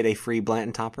also get a free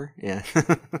Blanton topper? Yeah.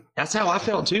 That's how I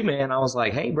felt too, man. I was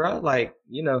like, hey, bro,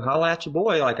 holla at your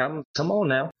boy. Come on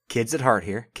now. Kids at heart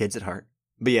here. Kids at heart.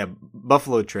 But yeah,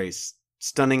 Buffalo Trace,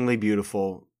 stunningly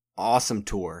beautiful, awesome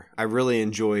tour. I really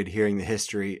enjoyed hearing the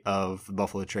history of the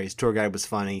Buffalo Trace. Tour guide was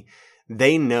funny.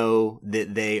 They know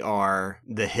that they are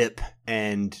the hip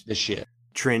and the shit.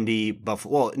 Trendy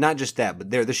Buffalo. Well, not just that, but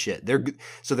they're the shit. They're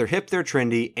hip, they're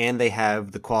trendy, and they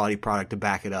have the quality product to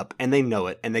back it up, and they know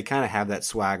it, and they kind of have that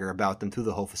swagger about them through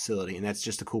the whole facility, and that's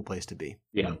just a cool place to be.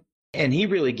 Yeah. And he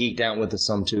really geeked out with us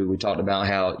some too. We talked about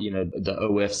how, the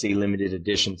OFC limited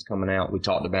editions coming out. We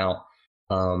talked about,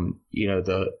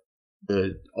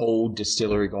 the old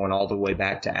distillery going all the way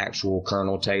back to actual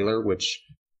Colonel Taylor, which,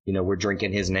 we're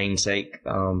drinking his namesake,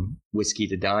 whiskey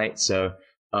to diet. So,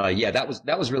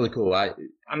 that was really cool. I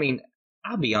mean,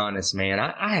 I'll be honest, man.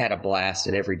 I had a blast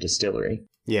at every distillery.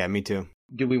 Yeah, me too.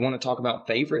 Do we want to talk about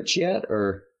favorites yet,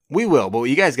 or we will? But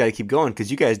you guys got to keep going because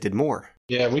you guys did more.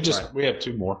 Yeah, we have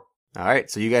two more. All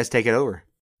right, so you guys take it over.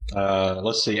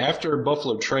 Let's see. After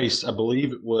Buffalo Trace, I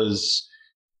believe it was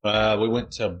we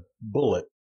went to Bullet,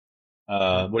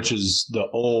 which is the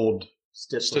old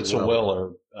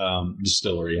Stitzel-Weller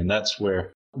distillery, and that's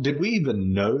where. Did we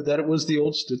even know that it was the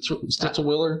old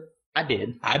Stitzel-Weller? I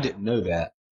did. I didn't know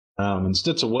that. And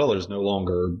Stitzel-Weller is no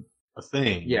longer a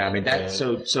thing. Yeah, I mean that.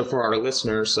 So for our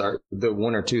listeners, the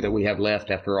one or two that we have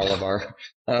left after all of our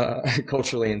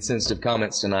culturally insensitive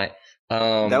comments tonight,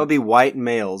 that would be white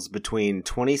males between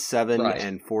 27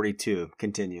 and 42.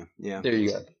 Continue. Yeah. There you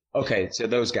go. Okay, so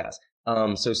those guys.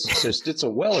 So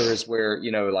Stitzel Weller is where,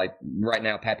 like right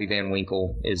now, Pappy Van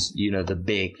Winkle is, the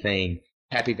big thing.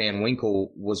 Pappy Van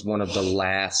Winkle was one of the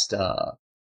last,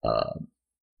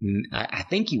 I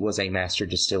think he was a master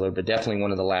distiller, but definitely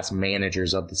one of the last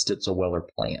managers of the Stitzel Weller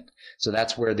plant. So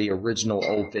that's where the original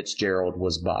Old Fitzgerald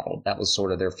was bottled. That was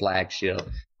sort of their flagship.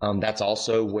 That's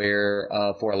also where,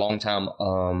 for a long time,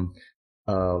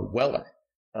 Weller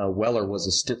was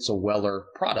a Stitzel Weller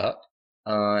product,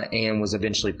 and was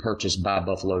eventually purchased by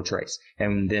Buffalo Trace.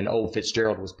 And then Old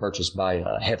Fitzgerald was purchased by,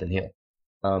 Heaven Hill.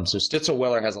 So Stitzel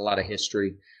Weller has a lot of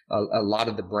history. A lot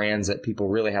of the brands that people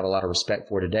really have a lot of respect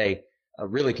for today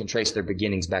really can trace their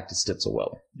beginnings back to Stitzel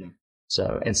Weller. Yeah.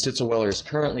 So, and Stitzel Weller is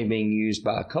currently being used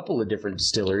by a couple of different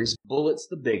distilleries. Bulleit's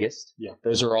the biggest. Yeah.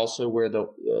 Those are also where a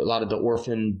lot of the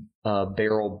orphan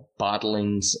barrel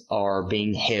bottlings are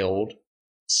being held.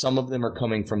 Some of them are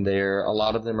coming from there. A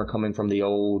lot of them are coming from the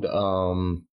old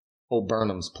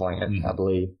Burnham's plant, I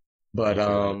believe. But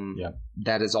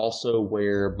that is also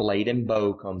where Blade and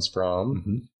Bow comes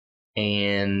from.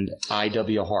 And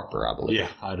I.W. Harper, I believe. Yeah,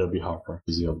 I.W. Harper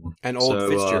is the other one. And Old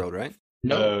Fitzgerald, right?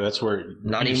 No, that's where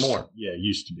not anymore. Yeah, it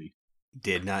used to be.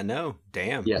 Did not know.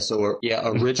 Damn. Yeah. So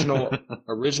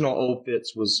original Old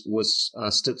Fitz was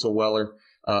Stitzel Weller.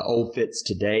 Old Fitz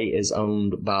today is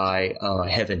owned by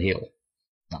Heaven Hill.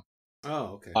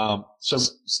 Oh, okay. So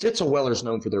Stitzel Weller is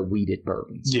known for their wheated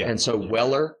bourbons. Yeah. And so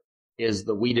Weller is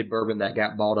the wheated bourbon that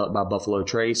got bought up by Buffalo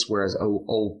Trace, whereas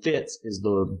Old Fitz is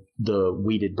the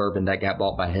wheated bourbon that got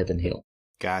bought by Heaven Hill.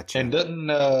 Gotcha. And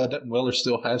doesn't Weller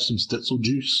still have some Stitzel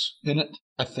juice in it?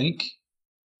 I think.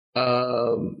 They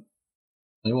want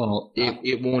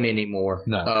It won't anymore.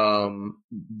 No.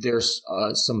 There's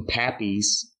some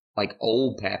Pappies, like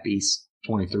old Pappies.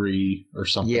 23 or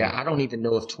something. Yeah, I don't even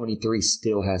know if 23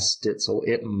 still has Stitzel.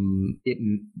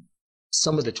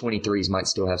 Some of the 23s might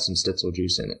still have some Stitzel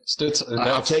juice in it. Stitzel.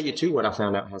 I'll tell you too what I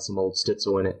found out has some old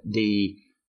Stitzel in it. The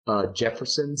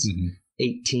Jefferson's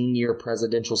 18-year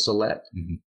Presidential Select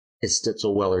is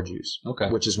Stitzel Weller juice. Okay.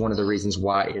 Which is one of the reasons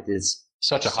why it is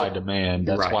such a high demand.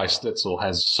 That's right. why Stitzel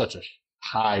has such a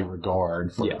high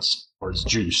regard for its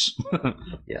juice.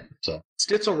 Yeah. So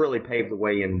Stitzel really paved the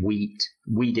way in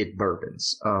wheated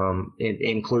bourbons,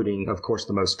 including, of course,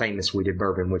 the most famous wheated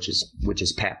bourbon, which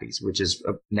is Pappy's, which is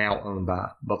now owned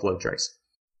by Buffalo Trace.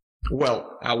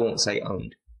 Well, I won't say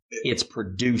owned. It's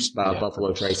produced by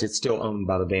Buffalo Trace. It's still owned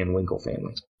by the Van Winkle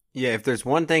family. Yeah, if there's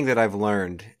one thing that I've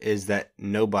learned is that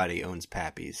nobody owns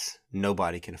Pappy's.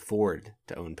 Nobody can afford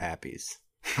to own Pappy's.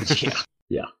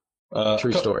 Yeah.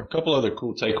 True story. A couple other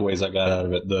cool takeaways I got out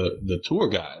of it. The tour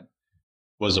guide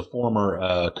was a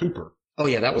former Cooper. Oh,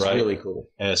 yeah, that was really cool.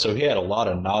 So he had a lot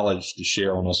of knowledge to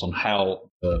share on us on how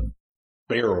the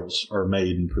barrels are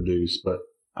made and produced. But,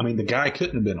 I mean, the guy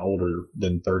couldn't have been older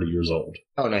than 30 years old.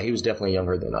 Oh, no, he was definitely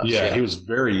younger than us. Yeah, he was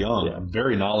very young and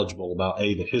very knowledgeable about,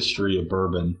 the history of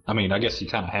bourbon. I mean, I guess you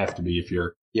kind of have to be if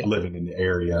you're living in the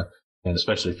area, and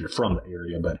especially if you're from the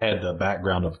area, but had the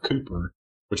background of Cooper,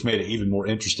 which made it even more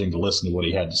interesting to listen to what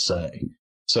he had to say.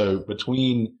 So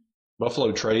between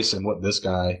Buffalo Trace and what this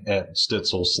guy at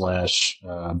Stitzel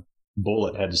 /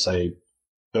 Bullet had to say,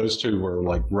 those two were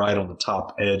like right on the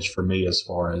top edge for me as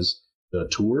far as the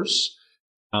tours.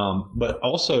 But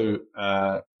also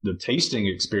the tasting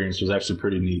experience was actually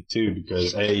pretty neat too,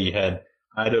 because you had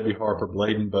I.W. Harper,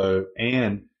 Blade and Bow,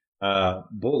 and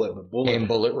Bullet. But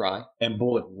Bullet Rye. And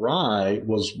Bullet Rye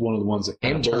was one of the ones that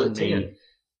kind of Bullet turned me. 10.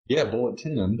 Yeah, Bullet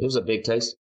 10. It was a big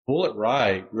taste. Bullet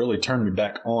Rye really turned me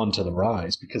back onto the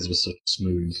ryes because it was such a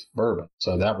smooth bourbon.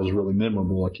 So that was really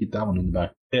memorable. I keep that one in the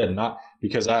back of my head. Not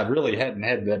because I really hadn't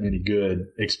had that many good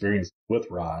experiences with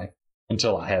rye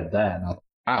until I had that. And I thought,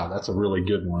 wow, that's a really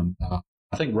good one.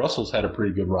 I think Russell's had a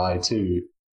pretty good rye too.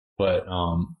 But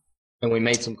and we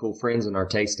made some cool friends in our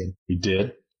tasting. We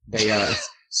did. They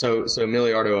so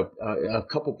Emiliardo, a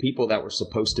couple people that were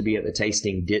supposed to be at the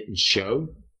tasting didn't show.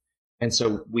 And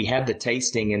so we had the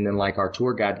tasting, and then like our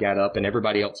tour guide got up and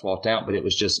everybody else walked out, but it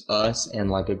was just us and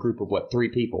like a group of 3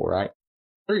 people, right?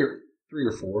 Three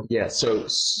or four. Yeah. So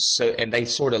and they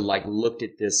sort of like looked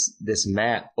at this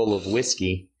mat full of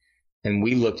whiskey, and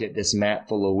we looked at this mat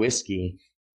full of whiskey,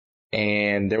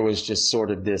 and there was just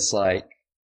sort of this like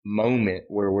moment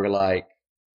where we're like,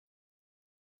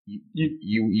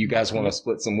 you guys want to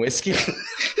split some whiskey?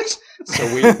 So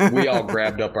we all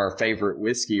grabbed up our favorite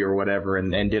whiskey or whatever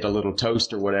and did a little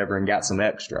toast or whatever and got some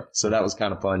extra. So that was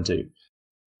kind of fun too.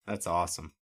 That's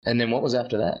awesome. And then what was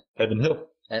after that? Heaven Hill.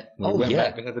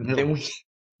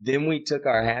 Then we took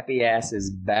our happy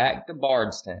asses back to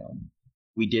Bardstown.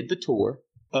 We did the tour.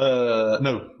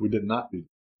 No, we did not do that.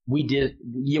 We did.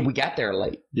 Yeah, we got there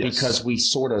late because we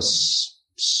sort of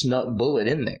snuck Bullet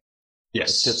in there.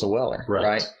 Yes. It's a Weller,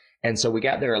 right? And so we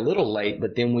got there a little late,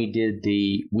 but then we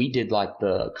did like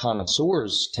the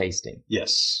connoisseurs tasting.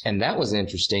 Yes. And that was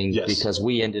interesting because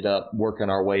we ended up working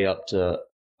our way up to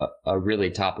a really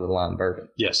top of the line bourbon.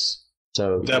 Yes.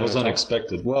 So that was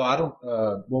unexpected. Well, I don't,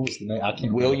 what was the name? I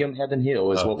can't William Heaven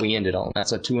Hill is what we ended on.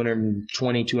 That's a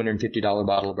 $250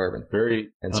 bottle of bourbon. Very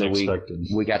unexpected.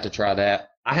 So we got to try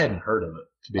that. I hadn't heard of it,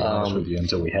 to be honest with you,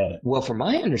 until we had it. Well, from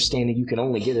my understanding, you can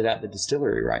only get it at the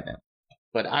distillery right now.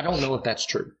 But I don't know if that's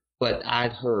true. But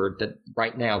I'd heard that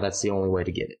right now that's the only way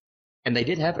to get it. And they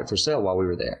did have it for sale while we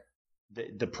were there.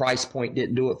 The price point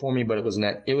didn't do it for me, but it was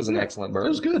an excellent bourbon. It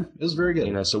was good. It was very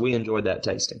good. So we enjoyed that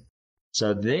tasting.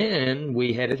 So then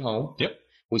we headed home. Yep.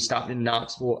 We stopped in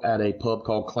Knoxville at a pub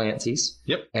called Clancy's.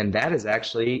 Yep. And that is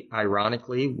actually,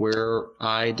 ironically, where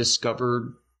I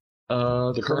discovered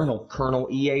the Colonel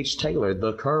E.H. Taylor,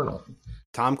 the Colonel.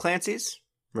 Tom Clancy's,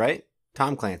 right?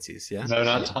 Tom Clancy's, yeah. No,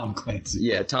 not Tom Clancy.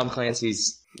 Yeah, Tom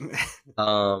Clancy's.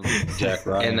 Jack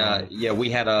Ryan. And we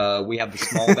had the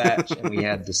small batch and we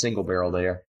had the single barrel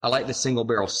there. I like the single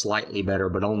barrel slightly better,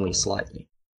 but only slightly.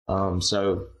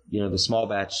 So the small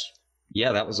batch.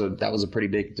 Yeah, that was a pretty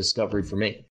big discovery for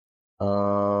me.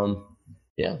 So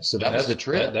that was the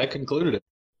trip. That concluded it.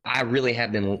 I really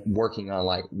have been working on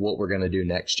like what we're gonna do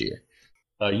next year.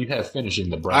 You have finishing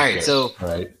the bracket. All right,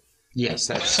 right? Yes,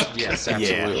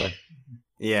 absolutely.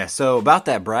 Yeah. So about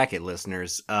that bracket,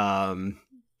 listeners, that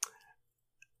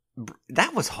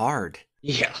was hard.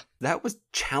 Yeah, that was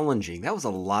challenging. That was a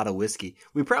lot of whiskey.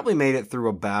 We probably made it through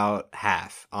about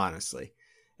half, honestly.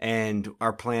 And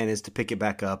our plan is to pick it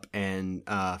back up and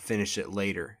finish it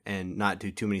later and not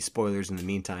do too many spoilers in the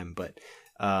meantime. But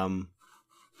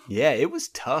it was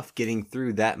tough getting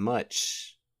through that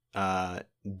much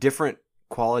different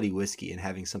quality whiskey and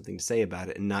having something to say about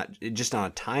it and not just on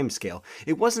a time scale.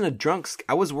 It wasn't a drunk.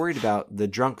 I was worried about the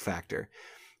drunk factor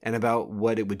and about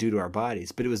what it would do to our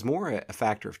bodies, but it was more a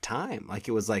factor of time. Like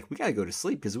it was like, we got to go to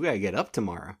sleep because we got to get up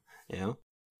tomorrow,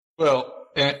 Well,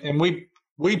 and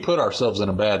we put ourselves in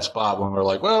a bad spot when we're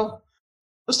like, well,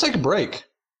 let's take a break.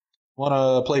 Want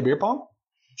to play beer pong?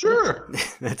 Sure.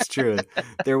 That's true.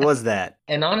 There was that.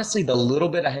 And honestly, the little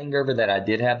bit of hangover that I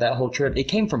did have that whole trip, it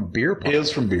came from beer pong. It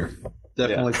was from beer.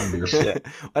 Definitely from beer. Yeah.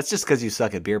 That's just because you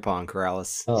suck at beer pong,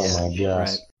 Corrales. Oh, my gosh.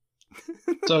 Right.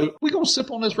 So we going to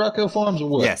sip on this Rock Hill Farms or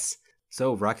what? Yes.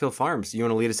 So Rock Hill Farms, you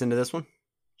want to lead us into this one?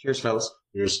 Cheers, fellas.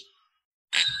 Cheers.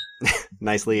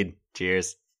 Nice lead.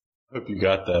 Cheers. Hope you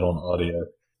got that on audio.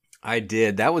 I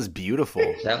did. That was beautiful.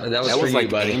 That was like you,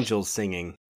 buddy. Angels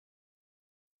singing.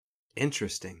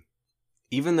 Interesting.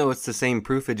 Even though it's the same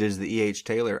proofage as the E.H.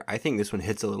 Taylor, I think this one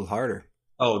hits a little harder.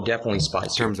 Oh, definitely spicier.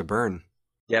 In terms of burn.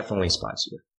 Definitely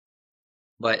spicier.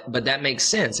 But that makes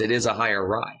sense. It is a higher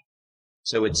rye.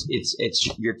 So it's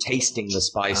you're tasting the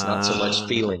spice, not so much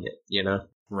feeling it,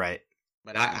 Right.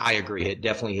 But I agree. It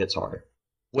definitely hits harder.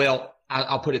 Well,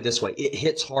 I'll put it this way. It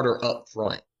hits harder up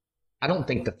front. I don't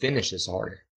think the finish is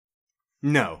harder.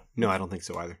 No, I don't think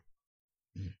so either.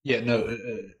 Yeah, no,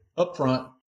 up front,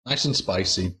 nice and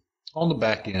spicy. On the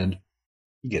back end,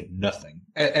 you get nothing.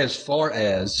 As far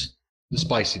as the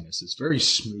spiciness, it's very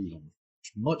smooth,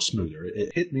 much smoother.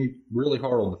 It hit me really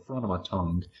hard on the front of my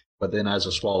tongue, but then as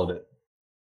I swallowed it,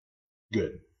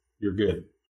 good. You're good.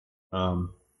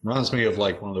 Reminds me of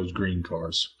like one of those green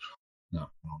cars. No, I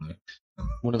don't know.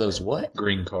 One of those what?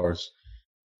 Green cars.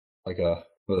 Like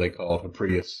what do they call it? A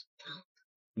Prius.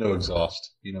 No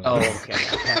exhaust, Oh,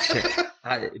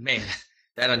 okay. Man,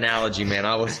 that analogy, man,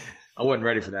 I wasn't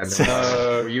ready for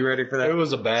that. Were you ready for that? It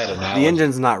was a bad analogy. The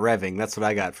engine's not revving. That's what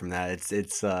I got from that.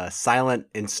 It's silent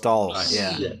install.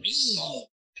 Yeah.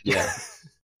 Yeah.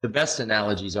 The best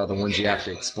analogies are the ones you have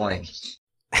to explain.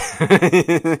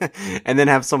 And then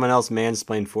have someone else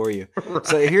mansplain for you. Right.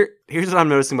 So here's what I'm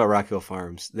noticing about Rock Hill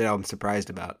Farms that I'm surprised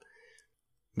about.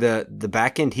 The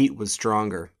back end heat was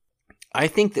stronger. I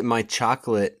think that my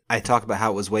chocolate, I talk about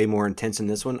how it was way more intense in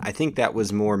this one. I think that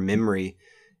was more memory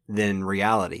than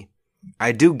reality.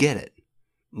 I do get it,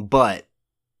 but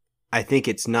I think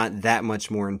it's not that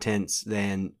much more intense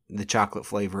than the chocolate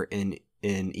flavor in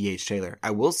E.H. Taylor.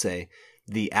 I will say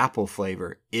the apple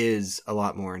flavor is a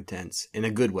lot more intense in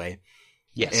a good way.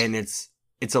 Yes. And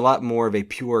it's a lot more of a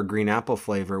pure green apple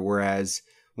flavor, whereas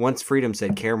once Freedom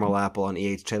said caramel apple on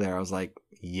E.H. Taylor, I was like,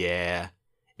 yeah.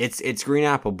 It's green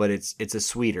apple, but it's a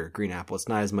sweeter green apple. It's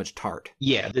not as much tart.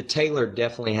 Yeah, the Taylor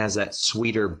definitely has that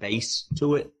sweeter base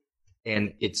to it,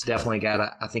 and it's definitely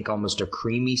got I think almost a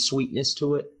creamy sweetness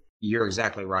to it. You're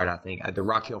exactly right. I think the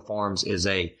Rock Hill Farms it's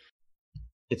a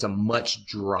much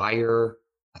drier.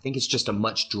 I think it's just a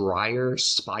much drier,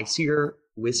 spicier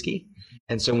whiskey.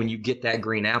 And so when you get that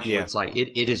green apple, Yeah. it's like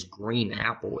it is green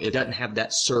apple. It doesn't have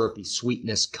that syrupy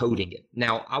sweetness coating it.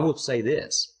 Now, I will say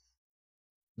this.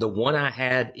 The one I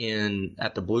had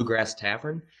at the Bluegrass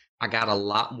Tavern, I got a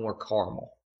lot more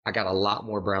caramel. I got a lot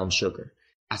more brown sugar.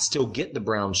 I still get the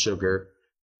brown sugar,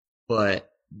 but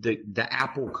the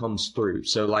apple comes through.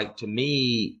 So like to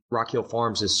me, Rock Hill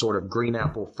Farms is sort of green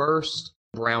apple first,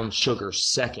 brown sugar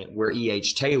second, where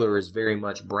E.H. Taylor is very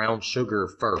much brown sugar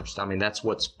first. I mean, that's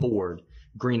what's forward,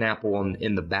 green apple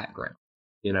in the background,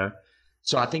 you know?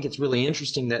 So I think it's really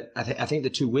interesting that I think the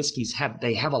two whiskeys have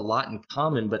a lot in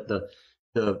common, but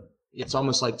it's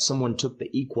almost like someone took the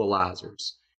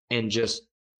equalizers and just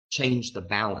changed the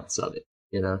balance of it,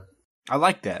 you know? I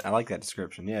like that. I like that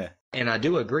description. Yeah. And I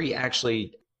do agree,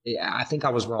 actually, I think I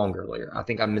was wrong earlier. I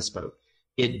think I misspoke.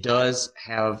 It does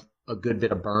have a good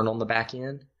bit of burn on the back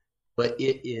end, but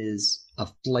it is a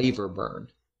flavor burn.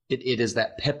 It is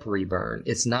that peppery burn.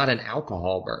 It's not an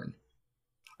alcohol burn.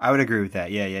 I would agree with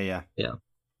that. Yeah.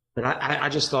 But I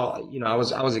just thought, I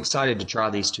was excited to try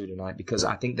these two tonight because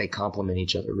I think they complement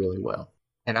each other really well.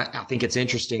 And I think it's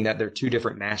interesting that they're two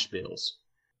different mash bills,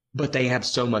 but they have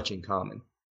so much in common.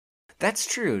 That's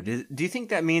true. Do you think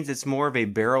that means it's more of a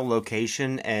barrel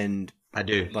location? And I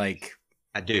do.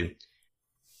 I do.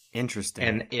 Interesting.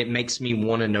 And it makes me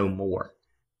want to know more.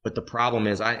 But the problem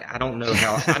is I don't know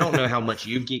how much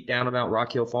you've geeked out about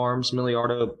Rock Hill Farms,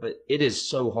 Miliardo, but it is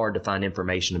so hard to find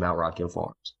information about Rock Hill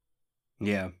Farms.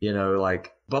 Yeah.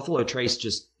 Like Buffalo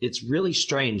Trace it's really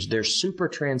strange. They're super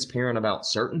transparent about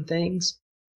certain things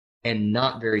and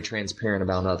not very transparent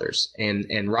about others.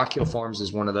 And Rock Hill Farms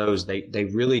is one of those. They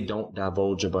really don't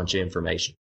divulge a bunch of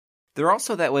information. They're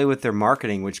also that way with their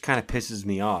marketing, which kind of pisses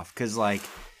me off because, like,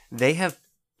 they have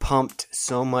pumped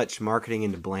so much marketing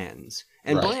into Blanton's.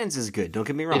 And Right. Blanton's is good. Don't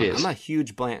get me wrong. It is. I'm a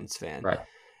huge Blanton's fan. Right.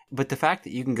 But the fact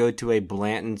that you can go to a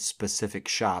Blanton's specific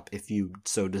shop if you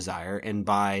so desire and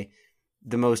buy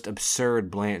the most absurd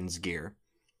Blanton's gear.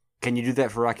 Can you do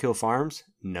that for Rock Hill Farms?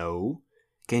 No.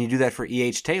 Can you do that for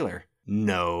E.H. Taylor?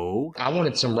 No. I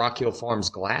wanted some Rock Hill Farms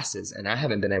glasses, and I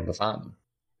haven't been able to find them.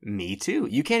 Me too.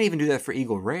 You can't even do that for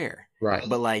Eagle Rare. Right.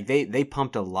 But like they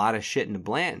pumped a lot of shit into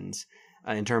Blanton's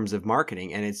in terms of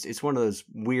marketing, and it's one of those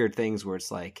weird things where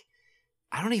it's like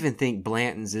I don't even think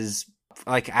Blanton's is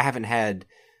like I haven't had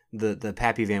the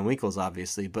Pappy Van Winkles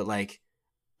obviously, but like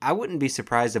I wouldn't be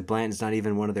surprised if Blanton's not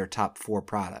even one of their top 4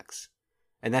 products.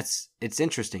 And it's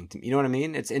interesting to me. You know what I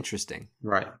mean? It's interesting.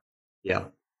 Right. Yeah.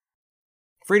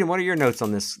 Freedom, what are your notes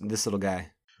on this little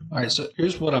guy? All right, so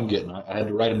here's what I'm getting. I had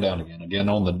to write them down again. Again,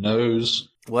 on the nose.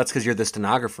 Well, that's because you're the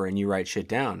stenographer and you write shit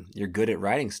down. You're good at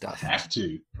writing I stuff. have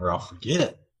to, or I'll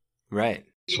forget. Right.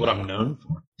 It's what I'm known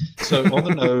for. So on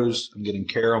the nose, I'm getting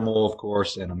caramel, of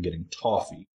course, and I'm getting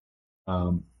toffee.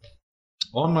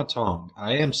 On my tongue,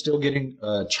 I am still getting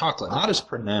chocolate, not as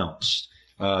pronounced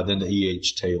than the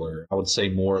E.H. Taylor. I would say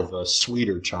more of a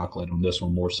sweeter chocolate on this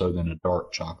one, more so than a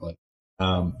dark chocolate.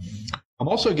 I'm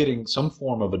also getting some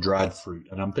form of a dried fruit,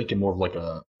 and I'm thinking more of like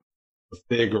a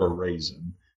fig or a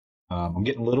raisin. I'm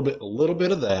getting a little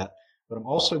bit of that, but I'm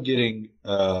also getting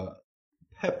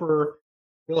pepper.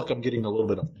 I feel like I'm getting a little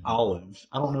bit of olive.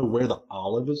 I don't know where the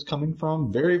olive is coming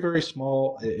from. Very, very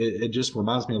small. It just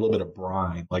reminds me a little bit of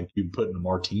brine, like you put in a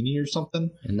martini or something.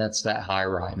 And that's that high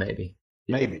rye, maybe.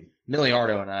 Maybe.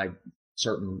 Miliardo and I,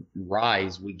 certain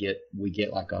ryes, we get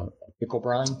like a pickle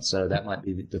brine. So that might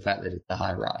be the fact that it's the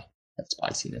high rye, that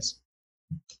spiciness.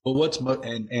 But what's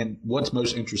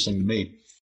most interesting to me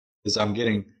is I'm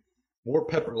getting more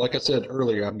pepper. Like I said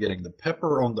earlier, I'm getting the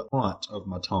pepper on the front of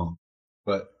my tongue,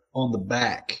 but on the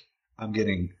back, I'm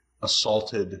getting a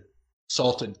salted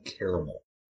caramel.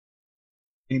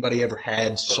 Anybody ever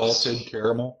had salted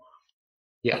caramel?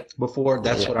 Yeah. Before?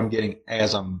 That's Yeah. what I'm getting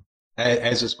as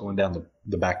it's going down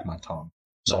the back of my tongue.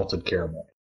 Salted caramel.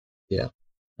 Yeah.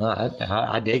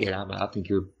 I dig it. I think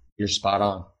you're spot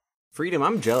on. Freedom,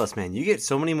 I'm jealous, man. You get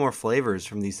so many more flavors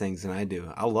from these things than I do.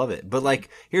 I love it. But like,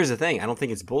 here's the thing. I don't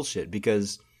think it's bullshit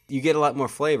because you get a lot more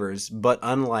flavors, but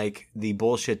unlike the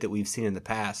bullshit that we've seen in the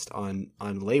past on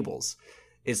labels,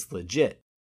 it's legit.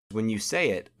 When you say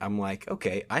it, I'm like,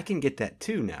 okay, I can get that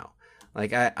too now.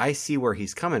 Like, I see where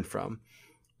he's coming from.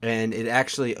 And it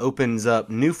actually opens up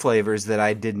new flavors that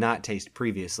I did not taste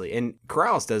previously. And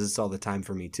Corrales does this all the time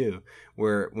for me too,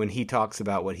 where when he talks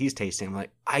about what he's tasting, I'm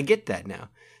like, I get that now.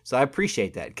 So I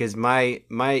appreciate that because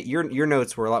your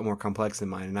notes were a lot more complex than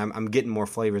mine, and I'm getting more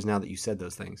flavors now that you said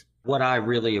those things. What I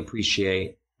really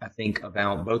appreciate, I think,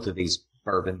 about both of these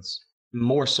bourbons,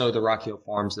 more so the Rock Hill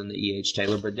Farms than the E.H.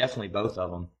 Taylor, but definitely both of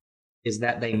them, is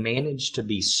that they manage to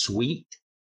be sweet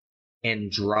and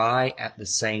dry at the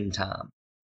same time.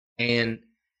 And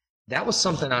that was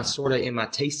something I sort of, in my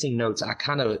tasting notes,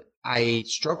 I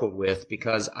struggled with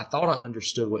because I thought I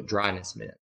understood what dryness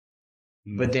meant.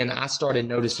 But then I started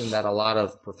noticing that a lot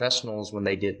of professionals, when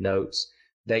they did notes,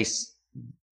 if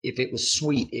it was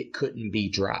sweet, it couldn't be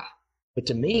dry. But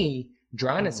to me,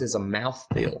 dryness is a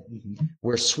mouthfeel,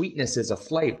 where sweetness is a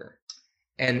flavor.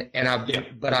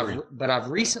 I've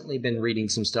recently been reading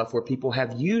some stuff where people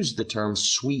have used the term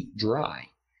sweet dry.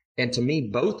 And to me,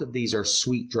 both of these are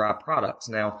sweet dry products.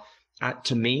 Now,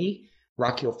 to me,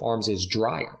 Rock Hill Farms is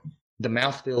drier. The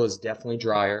mouthfeel is definitely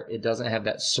drier. It doesn't have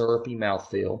that syrupy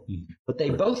mouthfeel, but they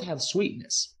both have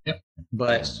sweetness. Yep.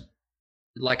 But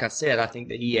like I said, I think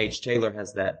that E.H. Taylor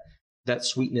has that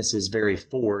sweetness is very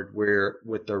forward, where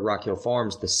with the Rock Hill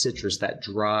Farms, the citrus, that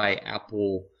dry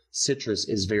apple citrus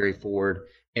is very forward,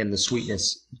 and the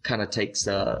sweetness kind of takes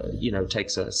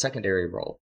a secondary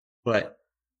role. But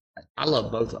I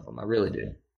love both of them. I really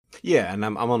do. Yeah, and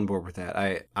I'm on board with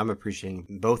that. I'm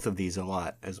appreciating both of these a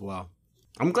lot as well.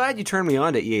 I'm glad you turned me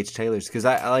on to E.H. Taylor's, because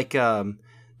I like, to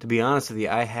be honest with you,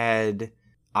 I had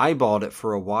eyeballed it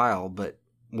for a while, but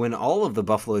when all of the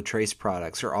Buffalo Trace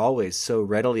products are always so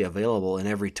readily available in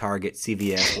every Target,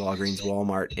 CVS, Walgreens,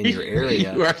 Walmart in your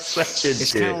area, you are such a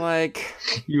it's dick. kind of like...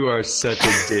 You are such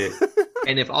a dick.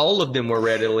 And if all of them were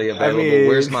readily available,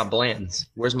 where's my Blanton's?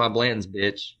 Where's my Blanton's,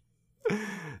 bitch?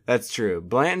 That's true.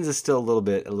 Blanton's is still a little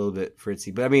bit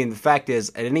fritzy. But I mean, the fact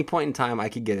is, at any point in time, I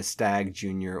could get a Stag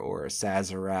Junior or a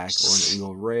Sazerac or an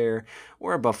Eagle Rare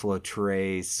or a Buffalo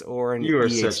Trace or an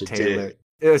E.H. Taylor.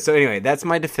 So anyway, that's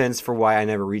my defense for why I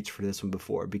never reached for this one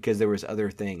before, because there was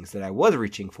other things that I was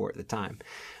reaching for at the time.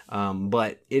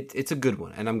 But it's a good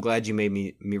one, and I'm glad you made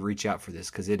me reach out for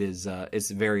this, because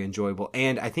it's very enjoyable.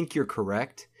 And I think you're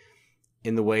correct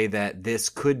in the way that this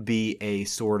could be a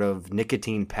sort of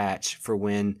nicotine patch for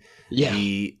when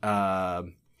the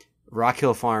Rock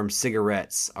Hill Farms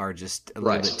cigarettes are just a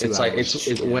little bit too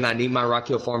it's when I need my Rock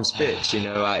Hill Farms fix,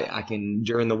 I can,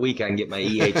 during the week, I can get my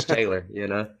E.H. Taylor,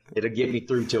 it'll get me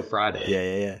through till Friday.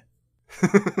 Yeah.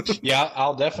 Yeah,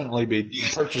 I'll definitely be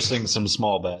purchasing some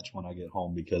small batch when I get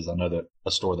home, because I know that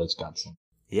a store that's got some.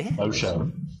 Yeah. No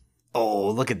show. Oh,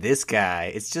 look at this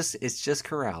guy. It's just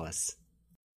Corrales.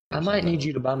 I might need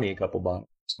you to buy me a couple bottles.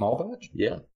 Small batch?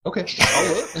 Yeah. Okay.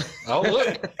 I'll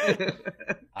look.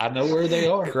 I know where they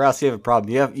are. Corrales, you have a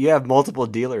problem. You have multiple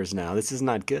dealers now. This is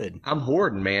not good. I'm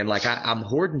hoarding, man. Like I'm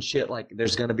hoarding shit. Like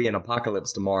there's going to be an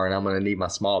apocalypse tomorrow, and I'm going to need my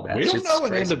small batch. We don't know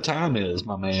what end of time is,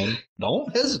 my man.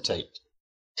 Don't hesitate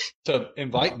to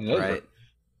invite me over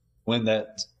when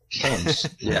that comes.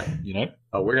 Yeah.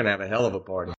 Oh, we're going to have a hell of a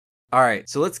party. All right,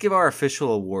 so let's give our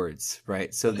official awards,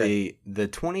 right? So the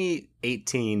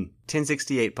 2018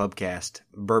 1068 Pubcast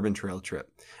Bourbon Trail Trip.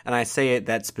 And I say it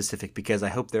that specific because I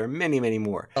hope there are many, many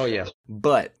more. Oh, yeah.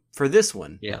 But for this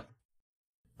one,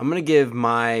 I'm going to give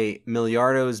my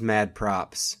Miliardo's mad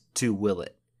props to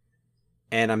Willett.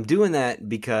 And I'm doing that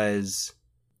because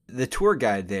the tour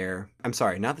guide there, I'm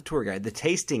sorry, not the tour guide, the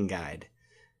tasting guide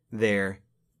there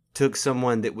took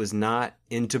someone that was not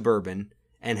into bourbon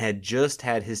and had just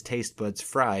had his taste buds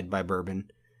fried by bourbon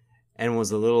and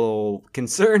was a little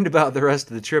concerned about the rest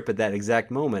of the trip at that exact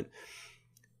moment,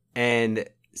 and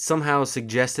somehow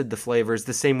suggested the flavors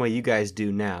the same way you guys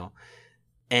do now,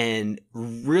 and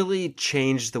really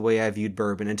changed the way I viewed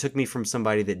bourbon, and took me from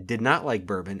somebody that did not like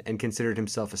bourbon and considered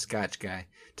himself a Scotch guy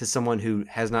to someone who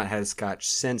has not had a Scotch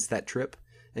since that trip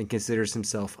and considers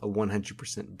himself a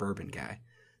 100% bourbon guy.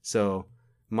 So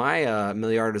my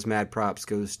Miliardo's mad props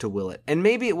goes to Willett. And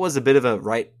maybe it was a bit of a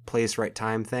right place, right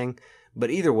time thing, but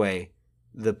either way,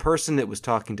 the person that was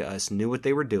talking to us knew what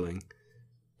they were doing,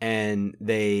 and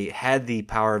they had the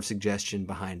power of suggestion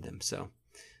behind them. So,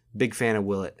 big fan of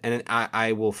Willett. And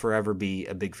I will forever be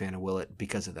a big fan of Willett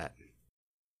because of that.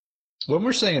 When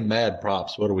we're saying mad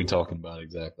props, what are we talking about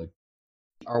exactly?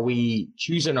 Are we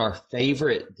choosing our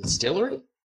favorite distillery?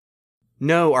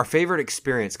 No, our favorite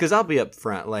experience. Because I'll be up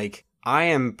front, like, I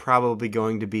am probably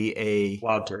going to be a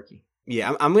Wild Turkey.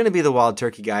 Yeah, I'm going to be the Wild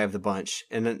Turkey guy of the bunch,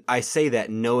 and I say that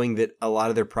knowing that a lot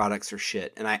of their products are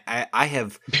shit. And I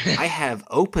have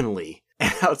openly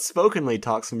and outspokenly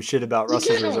talked some shit about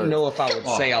Russell's Reserve. I don't know if I would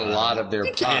say a lot of their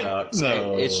products.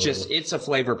 No. It's a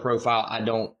flavor profile I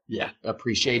don't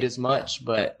appreciate as much,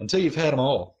 but until you've had them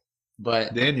all.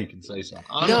 But then you can say something.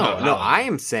 No, I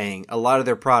am saying a lot of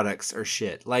their products are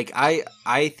shit. Like I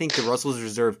think the Russell's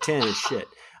Reserve 10 is shit.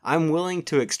 I'm willing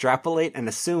to extrapolate and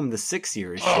assume the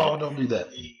 6-year is shit. Oh, don't do that.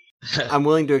 I'm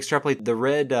willing to extrapolate the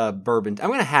red bourbon. I'm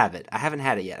going to have it. I haven't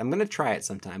had it yet. I'm going to try it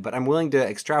sometime. But I'm willing to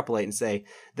extrapolate and say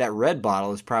that red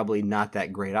bottle is probably not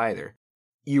that great either.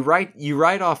 You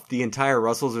write off the entire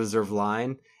Russell's Reserve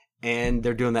line, and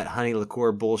they're doing that honey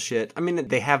liqueur bullshit. I mean,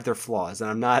 they have their flaws, and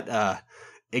I'm not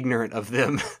ignorant of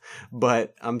them,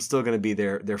 but I'm still going to be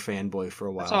their fanboy for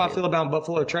a while. That's how I feel about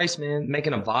Buffalo Trace, man.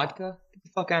 Making a vodka? Get the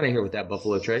fuck out of here with that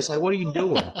Buffalo Trace. Like, what are you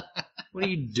doing? What are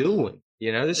you doing?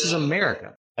 You know, this is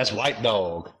America. That's White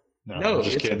Dog. No, I'm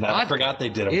just kidding. Vodka. I forgot they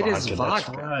did a It vodka. is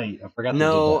vodka. That's right. I forgot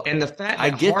No, they did And the fact that I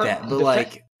get that, but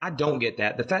like, I don't get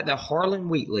that. The fact that Harlan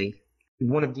Wheatley,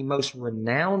 one of the most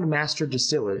renowned master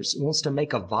distillers, wants to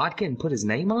make a vodka and put his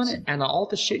name on it, and all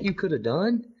the shit you could have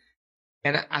done.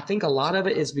 And I think a lot of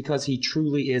it is because he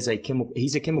truly is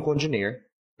he's a chemical engineer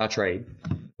by trade,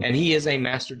 and he is a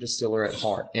master distiller at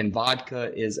heart. And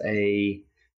vodka is a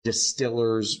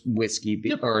distiller's whiskey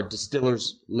or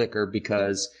distiller's liquor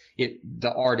because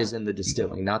the art is in the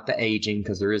distilling, not the aging,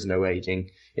 because there is no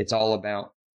aging. It's all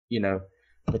about, you know.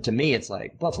 But to me, it's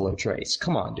like Buffalo Trace.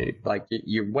 Come on, dude. Like,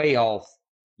 you're way off.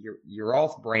 You're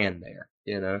off brand there,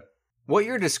 you know? what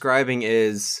you're describing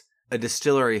is a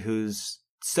distillery who's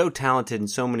so talented in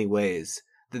so many ways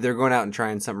that they're going out and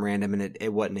trying something random and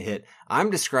it wasn't a hit. I'm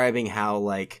describing how,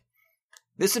 like,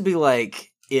 this would be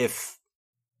like if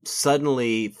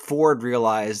suddenly Ford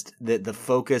realized that the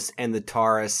Focus and the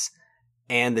Taurus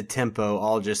and the Tempo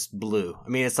all just blew. I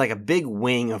mean, it's like a big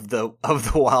wing of the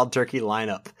Wild Turkey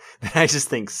lineup that I just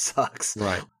think sucks.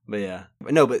 Right. But yeah.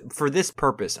 No, but for this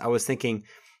purpose, I was thinking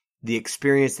the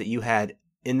experience that you had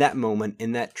in that moment,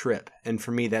 in that trip. And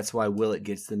for me, that's why Willett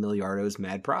gets the Miliardo's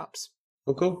mad props.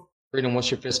 Well, cool. Freedom,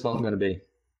 what's your fist bump going to be?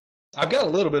 I've got a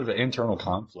little bit of an internal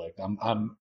conflict.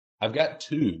 I've got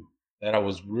two that I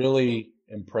was really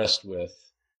impressed with,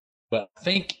 but I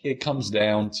think it comes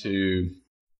down to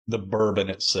the bourbon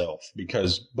itself,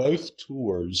 because both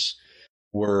tours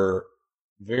were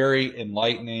very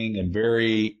enlightening and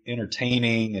very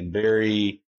entertaining and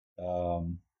very, I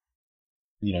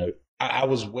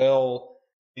was well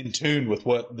in tune with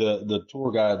what the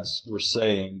tour guides were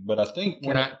saying, but I think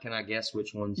Can I guess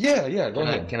which ones? Yeah, go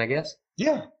ahead. Can I guess?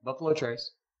 Yeah, Buffalo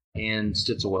Trace and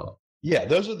Stitzelwell. yeah,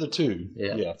 those are the two.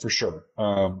 Yeah. For sure.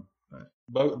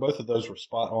 Both of those were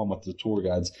spot on with the tour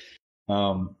guides,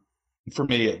 for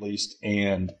me at least.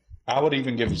 And I would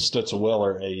even give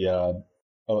Stitzelweller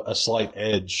a slight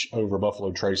edge over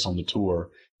Buffalo Trace on the tour.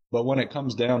 But when it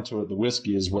comes down to it, the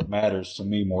whiskey is what matters to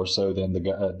me more so than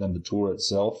the tour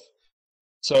itself.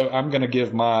 So I'm going to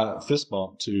give my fist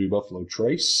bump to Buffalo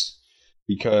Trace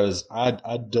because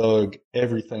I dug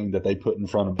everything that they put in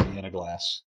front of me in a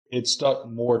glass. It stuck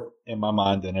more in my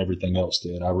mind than everything else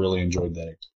did. I really enjoyed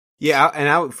that. Yeah,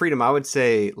 and Freedom, I would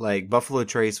say, like, Buffalo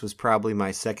Trace was probably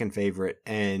my second favorite,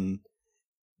 and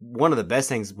one of the best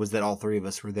things was that all three of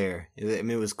us were there. I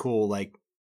mean, it was cool, like,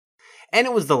 and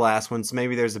it was the last one, so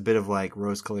maybe there's a bit of, like,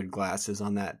 rose-colored glasses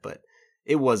on that, but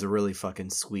it was a really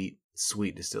fucking sweet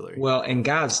distillery. Well, and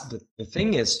guys, the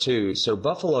thing is, too, so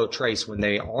Buffalo Trace, when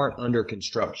they aren't under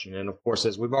construction, and of course,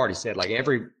 as we've already said, like,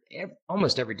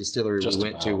 almost every distillery we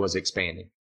went to was expanding.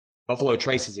 Buffalo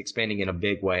Trace is expanding in a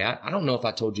big way. I don't know if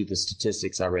I told you the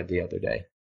statistics I read the other day.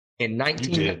 In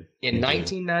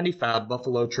 1995,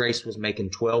 Buffalo Trace was making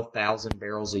 12,000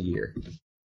 barrels a year.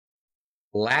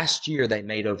 Last year, they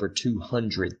made over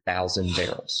 200,000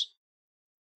 barrels.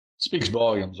 Speaks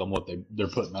volumes on what they're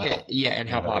putting out. Yeah, and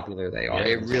how popular they are. Yeah,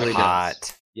 it really hot.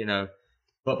 does. You know,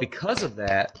 but because of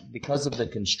that, because of the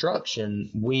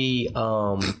construction, we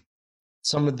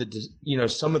some of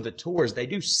the tours, they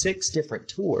do 6 different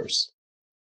tours.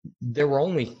 There were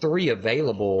only 3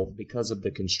 available because of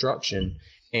the construction,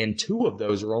 and 2 of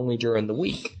those are only during the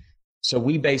week. So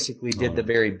we basically did the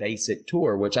very basic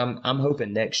tour, which I'm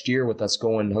hoping next year with us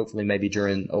going, hopefully maybe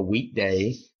during a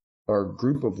weekday or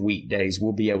group of weekdays,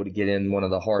 we'll be able to get in one of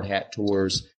the hard hat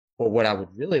tours. Or what I would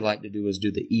really like to do is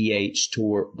do the EH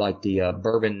tour, like the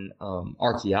bourbon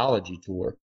archaeology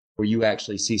tour, where you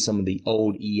actually see some of the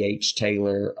old E.H.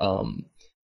 Taylor,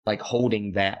 like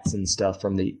holding vats and stuff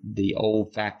from the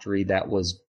old factory that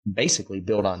was basically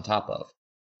built on top of.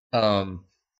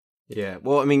 Yeah.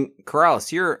 Well, I mean,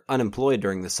 Corrales, you're unemployed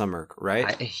during the summer,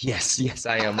 right? Yes,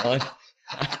 I am.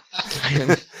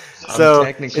 So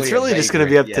it's really just going to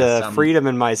be up to Freedom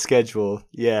and my schedule.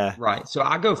 Yeah. Right. So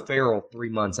I go feral 3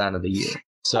 months out of the year.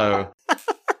 So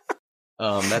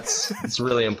it's a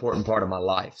really important part of my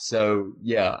life. So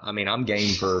yeah, I mean, I'm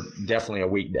game for definitely a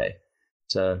weekday.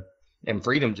 So, and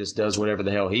Freedom just does whatever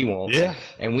the hell he wants. Yeah.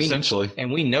 And we essentially,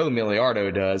 and we know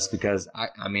Miliardo does because I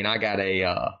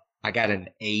got an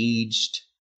aged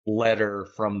letter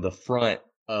from the front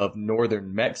of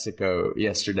northern Mexico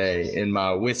yesterday in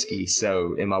my whiskey.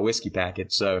 So in my whiskey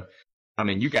package. So, I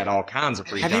mean, you got all kinds of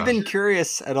free time. Have you been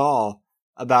curious at all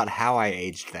about how I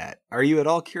aged that? Are you at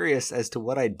all curious as to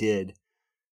what I did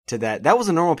to that. That was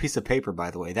a normal piece of paper,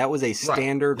 by the way. That was a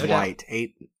standard No doubt. white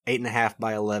 8.5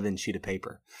 by 11 sheet of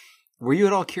paper. Were you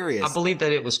at all curious? I believe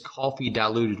that it was coffee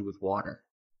diluted with water.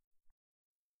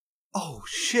 Oh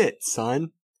shit,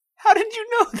 son! How did you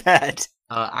know that?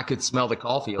 I could smell the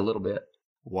coffee a little bit.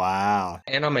 Wow.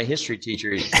 And I'm a history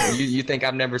teacher. You think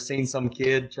I've never seen some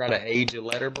kid try to age a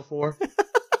letter before?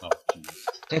 Oh, geez.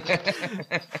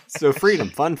 So, Freedom,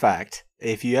 fun fact.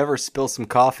 If you ever spill some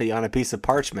coffee on a piece of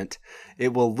parchment,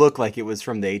 it will look like it was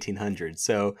from the 1800s.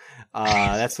 So,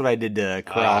 that's what I did to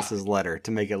Corrales' letter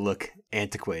to make it look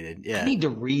antiquated. Yeah. I need to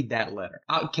read that letter.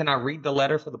 Can I read the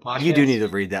letter for the podcast? You do need to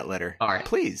read that letter. All right.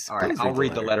 Please. All right. Please I'll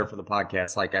read the letter for the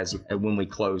podcast when we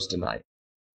close tonight.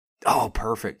 Oh,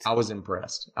 perfect. I was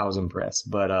impressed.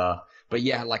 But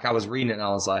yeah, like I was reading it and I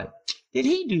was like, did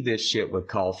he do this shit with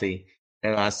coffee?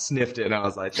 And I sniffed it and I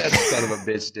was like, that son of a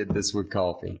bitch did this with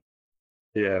coffee.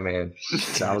 Yeah, man.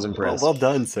 So I was impressed. Well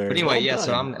done, sir. But anyway, well yeah.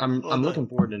 done. So I'm looking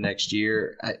forward to next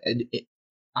year.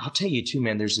 I'll tell you too,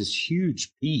 man. There's this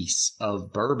huge piece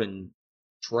of Bourbon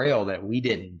Trail that we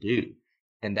didn't do,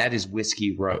 and that is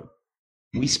Whiskey Row.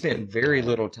 We spent very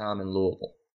little time in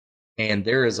Louisville, and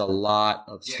there is a lot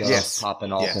of stuff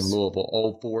popping off in Louisville.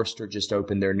 Old Forester just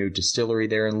opened their new distillery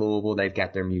there in Louisville. They've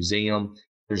got their museum.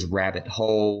 There's Rabbit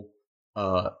Hole.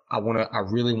 I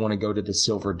really want to go to the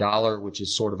Silver Dollar, which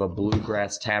is sort of a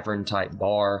bluegrass tavern type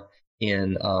bar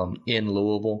in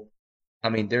Louisville. I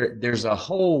mean, there's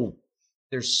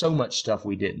so much stuff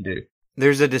we didn't do.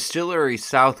 There's a distillery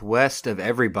southwest of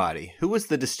everybody. Who was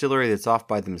the distillery that's off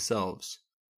by themselves?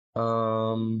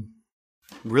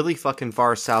 Really fucking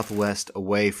far southwest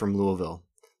away from Louisville.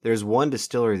 There's one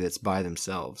distillery that's by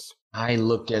themselves. I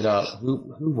looked it up.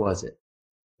 Who was it?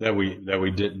 That we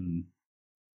didn't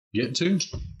get to?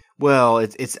 Well,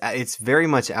 it's very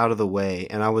much out of the way,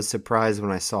 and I was surprised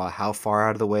when I saw how far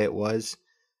out of the way it was.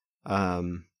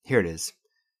 Here it is.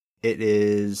 It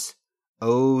is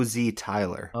O.Z.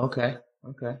 Tyler. Okay.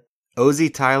 O.Z.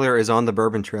 Tyler is on the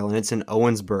Bourbon Trail, and it's in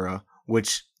Owensboro,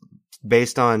 which,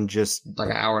 based on just like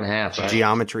an hour and a half, right?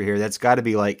 Geometry here, it's got to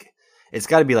be like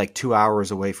 2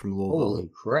 hours away from Louisville. Holy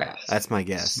crap! That's my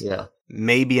guess. Yeah,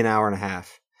 maybe an hour and a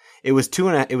half. It was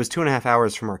 2.5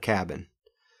 hours from our cabin.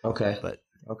 Okay,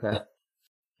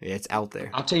 yeah, it's out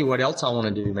there. I'll tell you what else I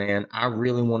want to do, man. I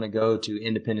really want to go to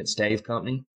Independent Stave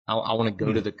Company. I want to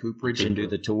go to the cooperage and do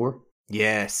the tour.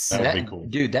 Yes, that would be cool,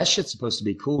 dude. That shit's supposed to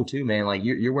be cool too, man. Like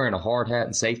you're wearing a hard hat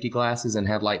and safety glasses and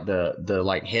have like the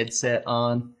like headset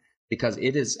on, because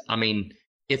it is. I mean,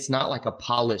 it's not like a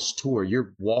polished tour.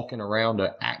 You're walking around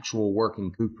an actual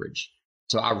working cooperage.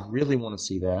 So I really want to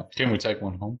see that. Can we take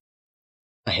one home?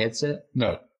 A headset?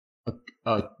 No.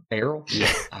 A barrel?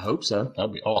 Yeah, I hope so.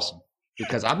 That'd be awesome.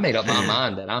 Because I've made up my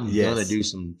mind that I'm gonna do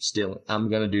some distilling. I'm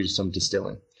gonna do some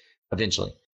distilling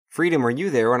eventually. Freedom, were you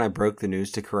there when I broke the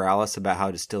news to Corrales about how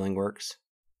distilling works?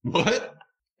 What?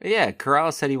 Yeah,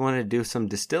 Corrales said he wanted to do some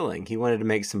distilling. He wanted to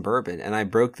make some bourbon, and I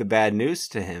broke the bad news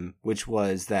to him, which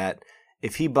was that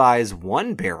if he buys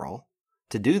one barrel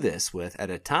to do this with at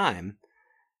a time,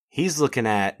 he's looking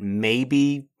at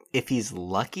maybe, if he's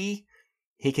lucky,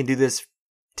 he can do this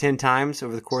 10 times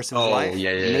over the course of his life.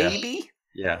 Maybe.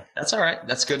 Yeah, that's all right.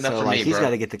 That's good enough for like, me, he's bro. got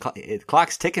to get the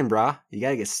clock's ticking, brah. You got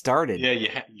to get started. Yeah,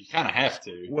 you kind of have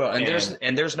to. Well,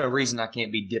 and there's no reason I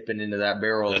can't be dipping into that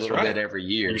barrel a little bit every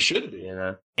year. You should be, you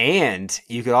know. And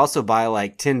you could also buy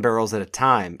like 10 barrels at a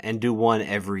time and do one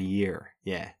every year.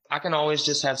 Yeah. I can always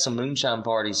just have some moonshine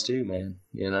parties too, man.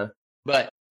 You know. But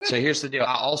so here's the deal.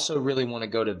 I also really want to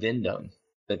go to Vendome,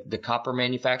 the copper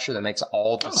manufacturer that makes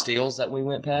all the stills that we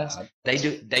went past. They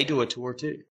do a tour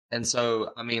too. And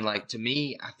so, I mean, like, to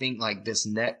me, I think like this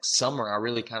next summer, I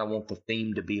really kind of want the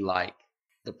theme to be like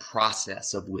the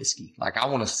process of whiskey. Like, I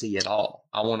want to see it all.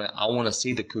 I want to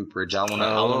see the cooperage. I want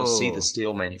to see the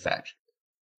still manufacture.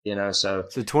 You know, so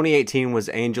 2018 was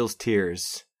Angel's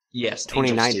Tears. Yes.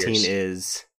 2019 Tears.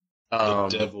 is the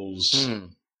Devil's.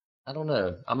 I don't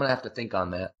know. I'm gonna have to think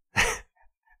on that.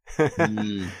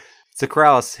 So,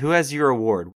 Corrales, who has your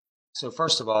award? So,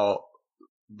 first of all,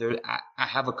 I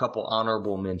have a couple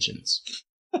honorable mentions.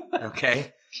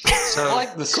 Okay, so I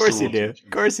like the of course you do. Of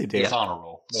course you do. It's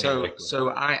honorable.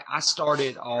 So I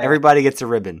started off. Everybody gets a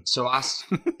ribbon. So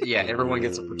everyone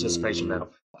gets a participation medal.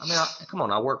 I mean, come on,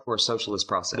 I work for a socialist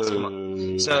process. Come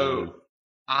on. So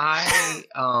I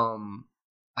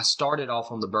started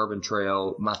off on the Bourbon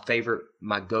Trail.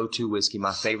 My go-to whiskey,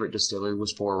 my favorite distillery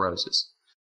was Four Roses.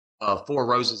 Four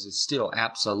Roses is still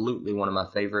absolutely one of my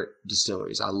favorite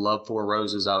distilleries. I love Four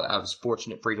Roses. I was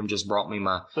fortunate. Freedom just brought me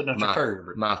my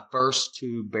first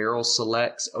 2 barrel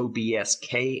selects,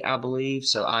 OBSK, I believe.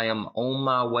 So I am on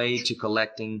my way to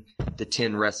collecting the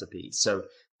 10 recipes. So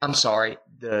I'm sorry.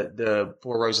 The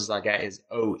Four Roses I got is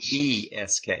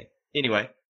OESK. Anyway,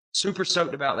 super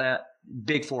stoked about that.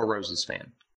 Big Four Roses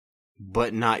fan.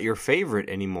 But not your favorite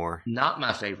anymore. Not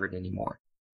my favorite anymore.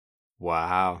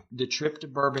 Wow. The trip to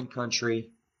Bourbon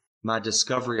Country, my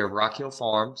discovery of Rock Hill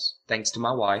Farms, thanks to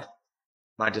my wife,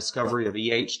 my discovery of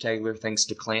E.H. Taylor, thanks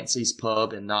to Clancy's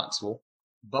Pub in Knoxville.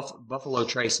 Buffalo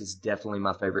Trace is definitely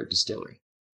my favorite distillery.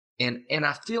 And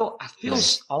I feel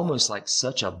almost like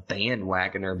such a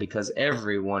bandwagoner because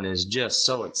everyone is just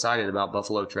so excited about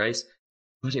Buffalo Trace,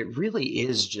 but it really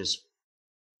is just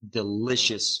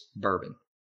delicious bourbon.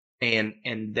 And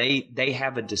they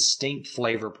have a distinct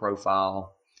flavor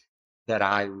profile that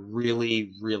I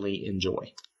really, really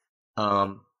enjoy.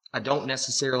 I don't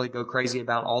necessarily go crazy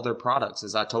about all their products.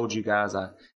 As I told you guys, I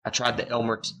tried the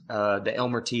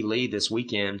Elmer T. Lee this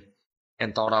weekend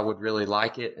and thought I would really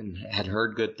like it and had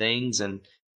heard good things. And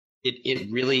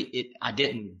I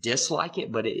didn't dislike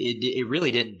it, but it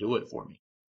really didn't do it for me.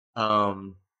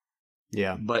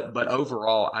 Yeah. But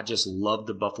overall, I just love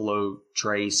the Buffalo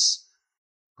Trace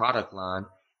product line.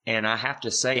 And I have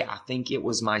to say, I think it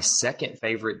was my second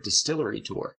favorite distillery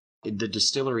tour. The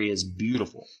distillery is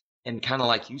beautiful. And kind of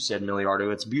like you said,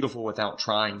 Miliardo, it's beautiful without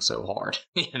trying so hard.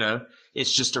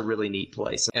 It's just a really neat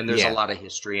place. And there's a lot of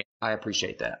history. I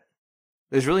appreciate that.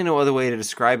 There's really no other way to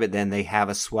describe it than they have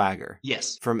a swagger.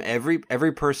 Yes. From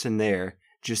every person there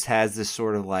just has this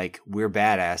sort of like, we're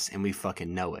badass and we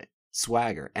fucking know it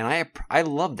swagger. And I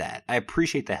love that. I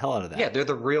appreciate the hell out of that. Yeah, they're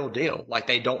the real deal. Like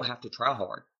they don't have to try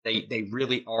hard. They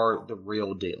really are the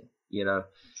real deal,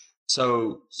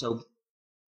 So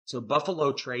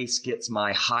Buffalo Trace gets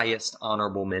my highest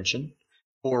honorable mention.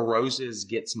 Four Roses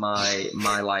gets my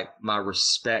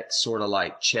respect, sort of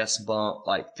like chest bump,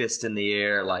 like fist in the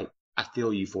air, like I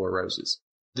feel you, Four Roses.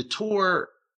 The tour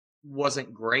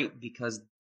wasn't great because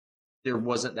there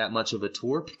wasn't that much of a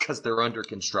tour because they're under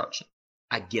construction.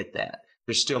 I get that.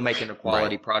 They're still making a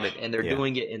quality product, and they're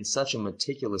doing it in such a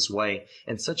meticulous way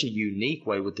and such a unique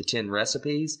way with the 10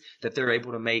 recipes that they're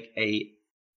able to make a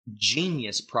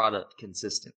genius product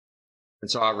consistent.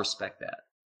 And so I respect that.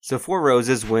 So Four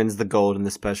Roses wins the gold in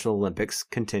the Special Olympics.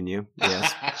 Continue.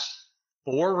 Yes.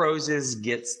 Four Roses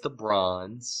gets the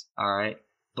bronze. All right.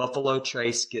 Buffalo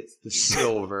Trace gets the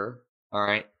silver. All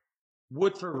right.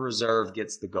 Woodford Reserve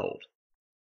gets the gold.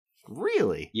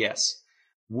 Really? Yes.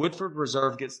 Woodford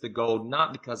Reserve gets the gold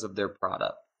not because of their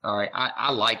product. All right.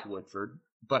 I like Woodford,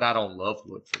 but I don't love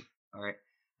Woodford. All right.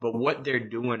 But what they're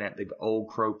doing at the Old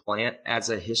Crow plant, as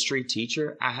a history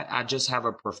teacher, I just have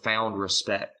a profound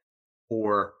respect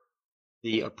for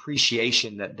the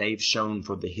appreciation that they've shown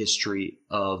for the history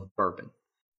of bourbon.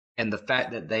 And the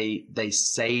fact that they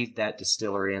saved that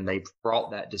distillery and they've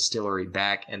brought that distillery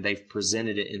back and they've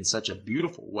presented it in such a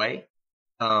beautiful way,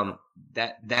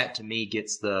 that to me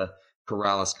gets the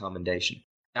Corrales commendation.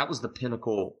 That was the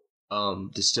pinnacle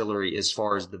distillery as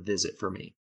far as the visit for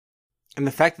me. And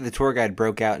the fact that the tour guide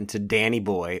broke out into Danny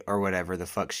Boy or whatever the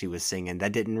fuck she was singing,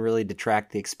 that didn't really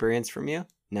detract the experience from you?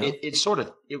 No?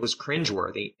 It was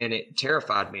cringeworthy, and it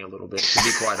terrified me a little bit, to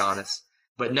be quite honest.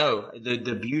 But no,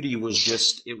 the beauty was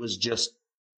it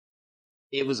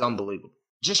was unbelievable.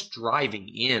 Just driving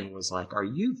in was like, are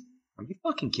you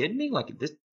fucking kidding me? Like,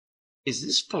 is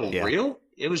this for real?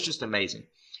 It was just amazing.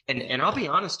 And I'll be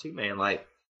honest too, man, like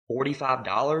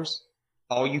 $45,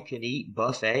 all you can eat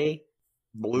buffet,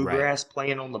 bluegrass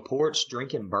playing on the porch,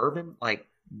 drinking bourbon, like,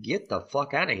 get the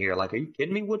fuck out of here. Like, are you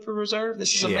kidding me, Woodford Reserve?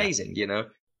 This is amazing,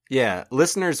 Yeah,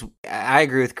 listeners, I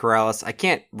agree with Corrales. I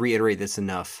can't reiterate this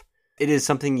enough. It is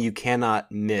something you cannot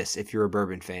miss if you're a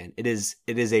bourbon fan. It is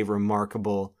a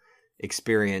remarkable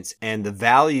experience, and the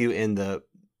value in the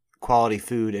quality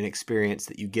food and experience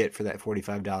that you get for that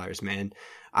 $45, man.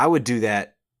 I would do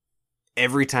that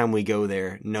every time we go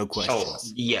there, no questions.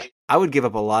 Oh, yeah. I would give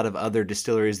up a lot of other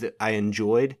distilleries that I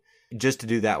enjoyed just to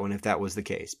do that one if that was the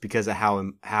case, because of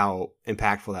how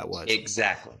impactful that was.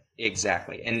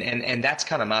 Exactly. And that's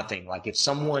kind of my thing. Like, if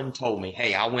someone told me,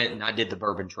 hey, I went and I did the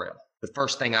Bourbon Trail, the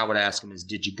first thing I would ask them is,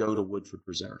 did you go to Woodford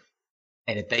Reserve?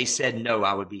 And if they said no,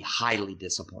 I would be highly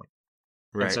disappointed.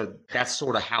 Right. And so that's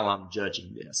sort of how I'm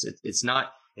judging this. It's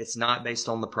not based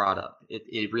on the product.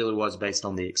 It really was based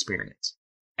on the experience.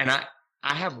 And I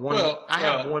have one. I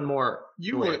have one more.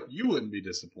 You wouldn't be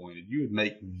disappointed. You would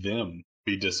make them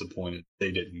be disappointed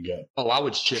they didn't go. Oh, I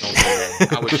would shit on their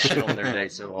day. I would shit on their day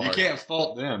so hard. You can't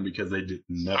fault them because they didn't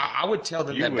know. I would tell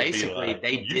them that basically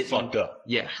they didn't. You fucked up.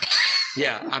 Yeah.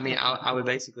 Yeah. I mean, I would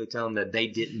basically tell them that they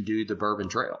didn't do the Bourbon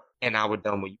Trail. And I would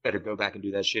tell them, well, you better go back and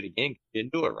do that shit again. You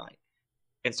didn't do it right.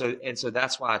 And so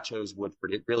that's why I chose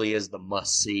Woodford. It really is the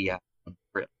must see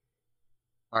trip.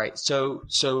 All right,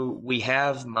 so we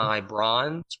have my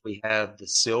bronze, we have the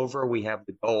silver, we have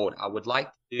the gold. I would like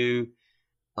to do,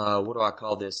 what do I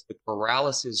call this? The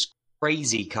Corrales'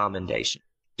 crazy commendation.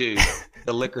 Dude,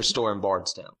 the liquor store in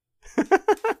Bardstown.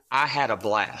 I had a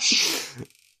blast.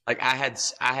 Like I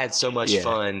had so much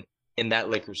fun in that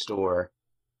liquor store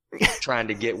trying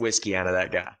to get whiskey out of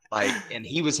that guy. Like, and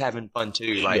he was having fun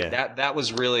too. Like that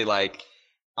was really like,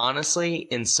 honestly,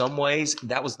 in some ways,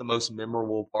 that was the most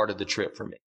memorable part of the trip for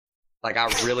me. Like I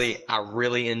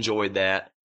really enjoyed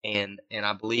that. And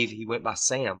I believe he went by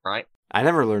Sam, right? I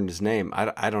never learned his name.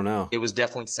 I don't know. It was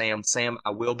definitely Sam. Sam,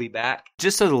 I will be back.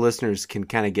 Just so the listeners can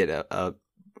kind of get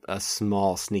a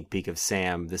small sneak peek of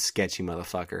Sam, this sketchy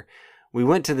motherfucker. We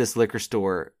went to this liquor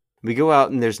store. We go out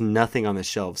and there's nothing on the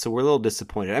shelves, so we're a little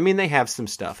disappointed. I mean, they have some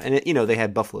stuff, and they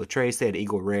had Buffalo Trace, they had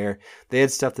Eagle Rare, they had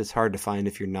stuff that's hard to find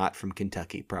if you're not from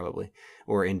Kentucky, probably,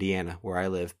 or Indiana, where I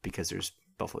live, because there's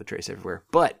Buffalo Trace everywhere.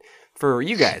 But for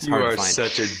you guys, hard to find. You are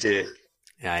such a dick.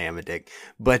 Yeah, I am a dick.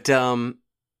 But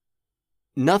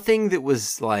nothing that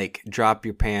was like drop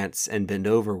your pants and bend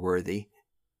over worthy,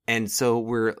 and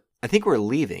so I think we're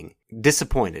leaving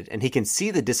disappointed, and he can see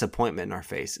the disappointment in our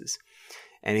faces,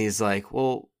 and he's like,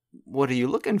 "Well, what are you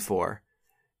looking for?"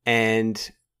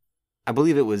 And I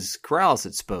believe it was Corrales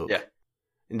that spoke. Yeah.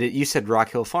 And you said Rock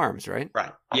Hill Farms, right?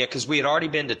 Right. Yeah, because we had already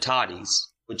been to Toddy's,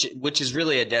 which is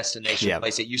really a destination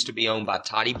place. It used to be owned by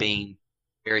Toddy Bean,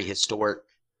 very historic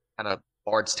kind of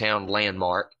Bardstown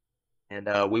landmark. And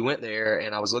we went there,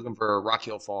 and I was looking for Rock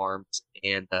Hill Farms,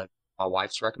 and my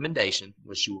wife's recommendation,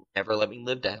 which she will never let me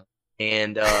live down.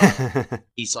 And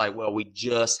he's like, well, we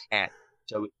just had it.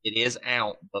 So it is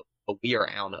out, but we are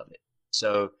out of it.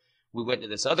 So we went to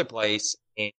this other place,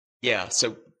 and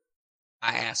so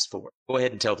I asked for it. Go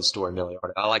ahead and tell the story,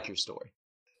 Milliard. I like your story.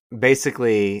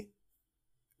 Basically,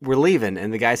 we're leaving,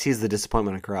 and the guy sees the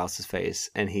disappointment on Corrales' face,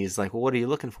 and he's like, well, what are you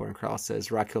looking for? And Corrales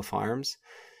says, Rock Hill Farms.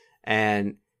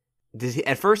 And did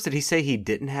he say he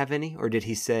didn't have any, or did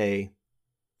he say,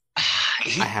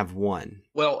 I have one?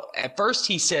 Well, at first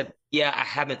he said, yeah, I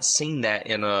haven't seen that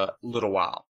in a little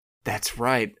while. That's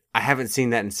right. I haven't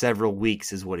seen that in several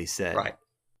weeks, is what he said. Right.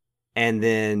 And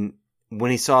then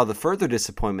when he saw the further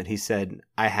disappointment, he said,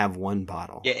 I have one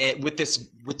bottle. Yeah, with this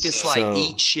like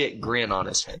eat shit grin on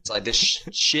his face. Like this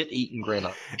shit eating grin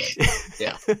on his face.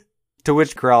 Yeah. To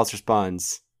which Corrales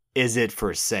responds, is it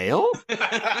for sale?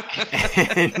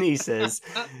 And he says,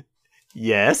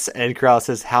 yes. And Corrales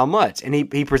says, how much? And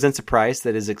he presents a price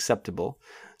that is acceptable.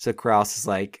 So Corrales is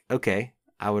like, okay,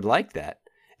 I would like that.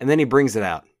 And then he brings it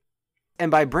out. And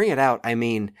by bring it out, I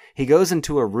mean he goes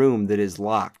into a room that is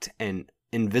locked and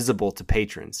invisible to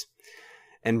patrons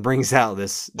and brings out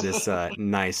this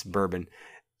nice bourbon.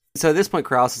 So at this point,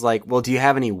 Corrales is like, well, do you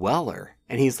have any Weller?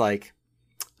 And he's like,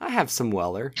 I have some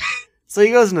Weller. So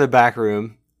he goes into the back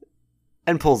room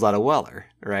and pulls out a Weller,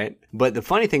 right? But the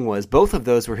funny thing was, both of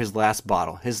those were his last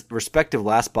bottle, his respective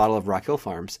last bottle of Rock Hill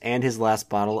Farms and his last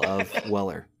bottle of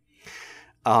Weller.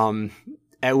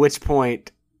 At which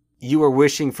point, you were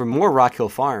wishing for more Rock Hill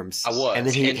Farms. I was. And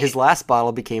then his last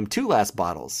bottle became two last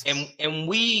bottles. And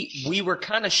we were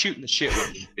kind of shooting the shit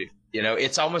with him, too.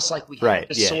 It's almost like we had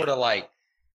to sort of like,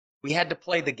 we had to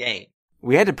play the game.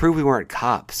 We had to prove we weren't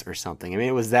cops or something. I mean,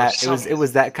 it was that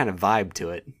kind of vibe to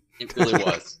it. It really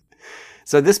was.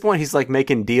 So at this point, he's like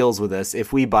making deals with us.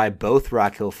 If we buy both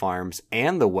Rock Hill Farms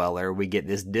and the Weller, we get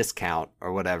this discount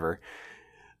or whatever.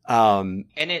 And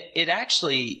it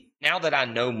actually, now that I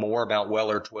know more about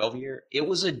Weller 12 year, it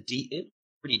was a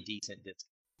pretty decent discount.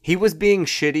 He was being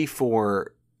shitty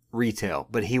for retail,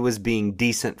 but he was being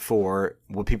decent for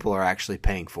what people are actually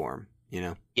paying for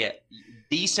him, Yeah,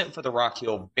 decent for the Rock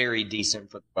Hill, very decent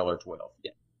for the Weller 12.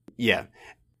 Yeah. Yeah.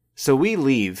 So we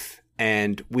leave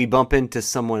and we bump into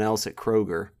someone else at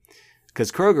Kroger,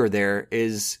 because Kroger there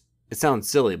is, it sounds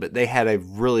silly, but they had a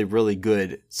really, really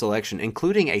good selection,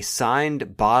 including a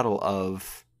signed bottle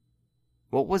of,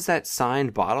 what was that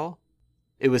signed bottle?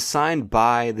 It was signed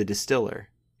by the distiller.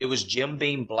 It was Jim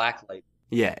Beam Black Label.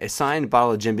 Yeah, a signed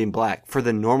bottle of Jim Beam Black for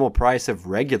the normal price of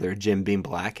regular Jim Beam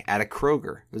Black at a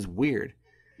Kroger. It was weird.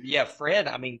 Yeah, Fred,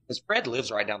 because Fred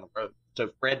lives right down the road.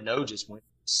 So Fred No just went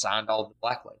and signed all the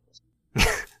Black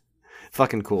Labels.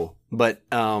 Fucking cool. But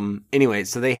anyway,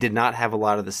 so they did not have a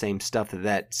lot of the same stuff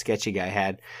that sketchy guy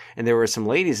had. And there were some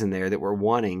ladies in there that were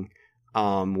wanting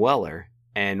Weller.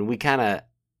 And we kind of,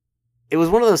 it was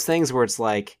one of those things where it's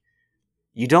like,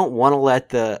 you don't want to let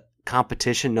the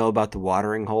competition know about the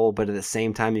watering hole, but at the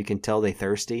same time you can tell they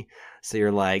thirsty. So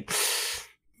you're like,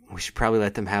 we should probably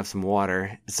let them have some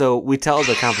water. So we tell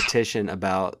the competition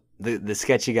about the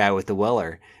sketchy guy with the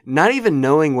Weller, not even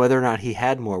knowing whether or not he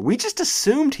had more. We just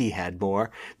assumed he had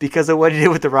more because of what he did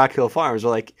with the Rock Hill Farms.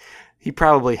 We're like, he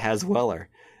probably has Weller.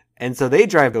 And so they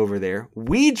drive over there.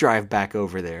 We drive back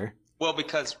over there. Well,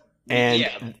 because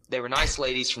they were nice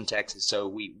ladies from Texas, so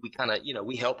we kind of,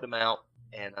 we helped them out,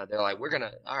 and they're like, we're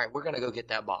gonna go get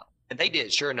that bottle, and they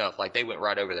did. Sure enough, like they went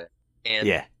right over there, and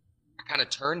I kind of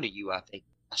turned to you. I think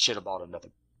I should have bought another.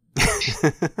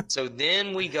 So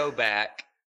then we go back,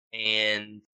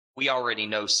 and we already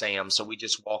know Sam, so we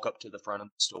just walk up to the front of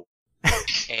the store.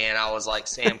 And I was like,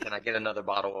 Sam, can I get another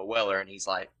bottle of Weller? And he's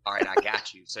like, all right, I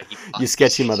got you. So you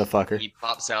sketchy motherfucker. He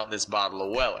pops out this bottle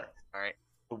of Weller. All right.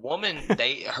 The woman,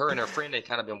 her and her friend had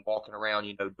kind of been walking around,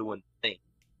 doing the thing.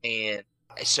 And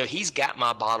so he's got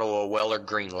my bottle of Weller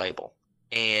Green Label.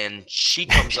 And she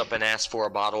comes up and asks for a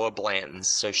bottle of Blanton's.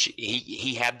 So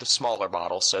he had the smaller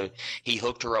bottle, so he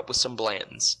hooked her up with some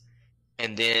Blanton's.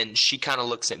 And then she kind of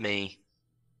looks at me,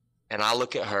 and I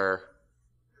look at her,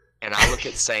 and I look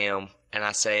at Sam, and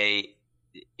I say,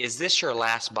 is this your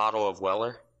last bottle of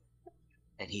Weller?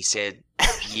 And he said,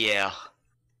 yeah.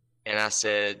 And I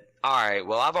said, all right,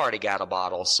 well, I've already got a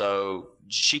bottle, so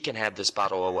she can have this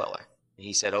bottle of Weller. And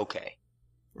he said, okay.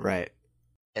 Right.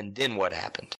 And then what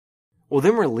happened? Well,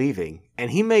 then we're leaving,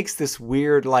 and he makes this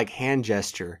weird, hand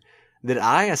gesture that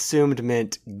I assumed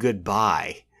meant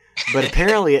goodbye. But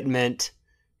apparently it meant,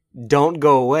 don't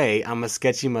go away, I'm a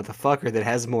sketchy motherfucker that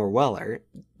has more Weller.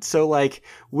 So,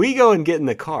 we go and get in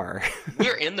the car.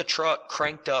 We're in the truck,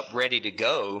 cranked up, ready to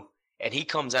go, and he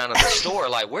comes out of the store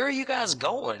like, where are you guys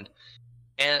going?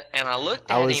 And I looked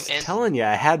at him. I was telling you,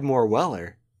 I had more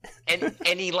Weller.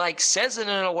 And he says it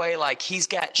in a way like he's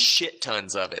got shit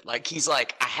tons of it. Like he's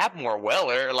like, I have more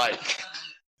Weller. Like,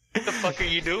 what the fuck are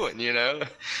you doing,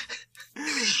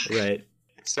 Right.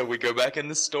 So we go back in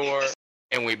the store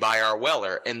and we buy our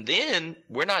Weller. And then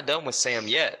we're not done with Sam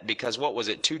yet, because what was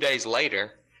it, 2 days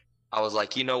later, I was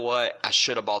like, you know what? I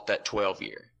should have bought that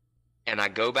 12-year. And I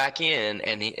go back in,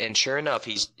 and sure enough,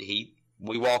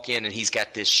 we walk in, and he's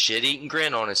got this shit-eating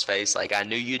grin on his face, like, I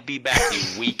knew you'd be back,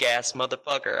 you weak-ass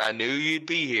motherfucker. I knew you'd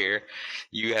be here.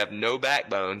 You have no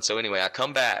backbone. So anyway, I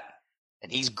come back,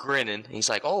 and he's grinning. He's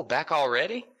like, oh, back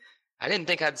already? I didn't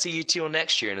think I'd see you till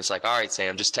next year. And it's like, all right,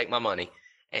 Sam, just take my money.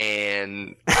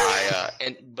 And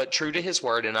but true to his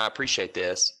word, and I appreciate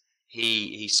this,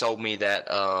 he sold me that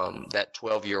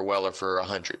 12-year Weller for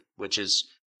 $100, which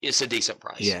it's a decent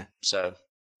price. Yeah. So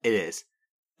it is.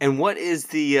 And what is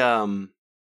the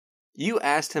you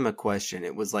asked him a question.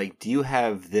 It was like, do you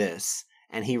have this?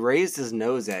 And he raised his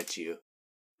nose at you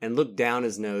and looked down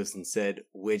his nose and said,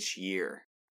 which year?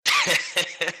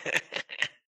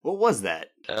 What was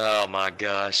that? Oh my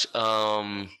gosh.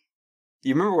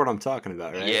 You remember what I'm talking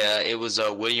about, right? Yeah, it was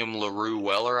a William LaRue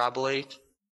Weller, I believe.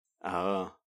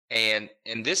 Oh. And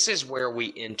this is where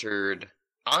we entered.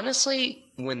 Honestly,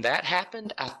 when that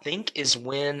happened, I think is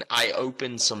when I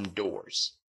opened some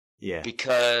doors. Yeah.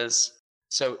 Because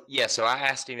so I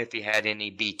asked him if he had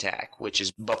any BTAC, which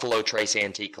is Buffalo Trace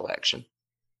Antique Collection.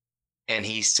 And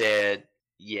he said,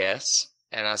 yes.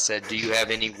 And I said, do you have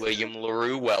any William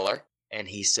LaRue Weller? And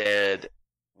he said,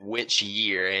 which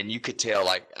year? And you could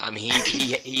tell,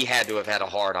 he had to have had a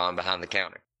hard on behind the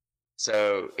counter.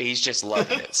 So he's just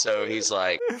loving it. So he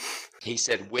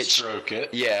said, which? Stroke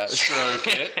it. Yeah. Stroke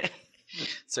it.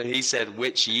 So he said,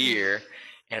 which year?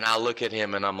 And I look at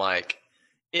him and I'm like,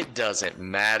 it doesn't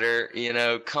matter,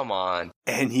 come on.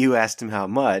 And you asked him how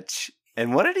much.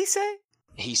 And what did he say?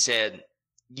 He said,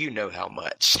 you know how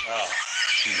much. Oh,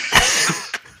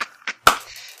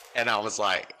 and I was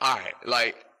like, all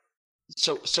right,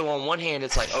 so on one hand,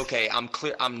 it's like, okay, I'm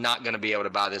clear, I'm not going to be able to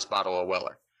buy this bottle of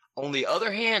Weller. On the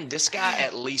other hand, this guy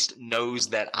at least knows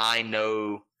that I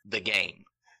know the game.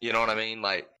 You know what I mean?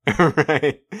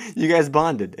 Right. You guys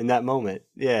bonded in that moment.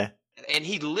 Yeah. And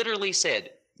he literally said,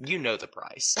 you know the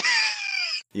price.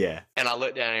 Yeah. And I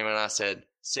looked at him and I said,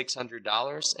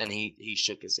 $600. And he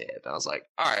shook his head. I was like,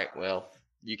 all right, well,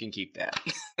 you can keep that.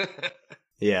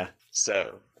 Yeah.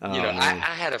 So, I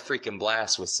had a freaking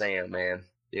blast with Sam, man,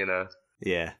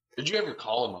 Yeah. did you ever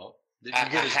call him up? Did you I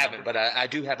get his haven't, number? but I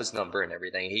do have his number and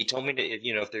everything. He told me to,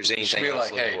 if there's anything be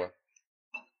else like, hey, for.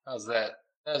 How's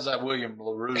that William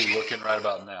LaRue looking right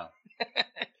about now?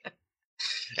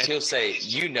 And he'll say,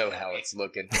 you know how it's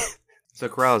looking. So,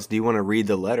 Krause, do you want to read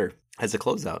the letter as a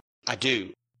closeout? I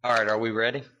do. All right, are we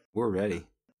ready? We're ready.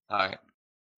 All right.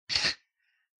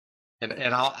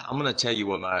 And I'm gonna tell you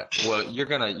you're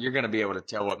gonna be able to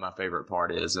tell what my favorite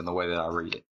part is in the way that I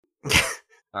read it.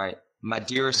 All right, my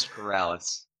dearest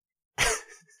Corrales,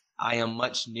 I am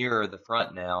much nearer the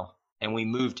front now, and we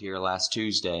moved here last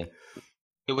Tuesday.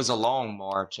 It was a long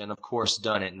march, and of course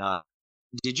done at night.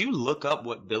 Did you look up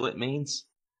what billet means?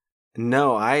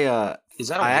 No, Is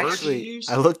that a I word actually you use?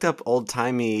 I looked up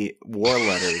old-timey war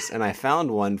letters and I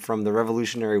found one from the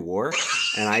Revolutionary War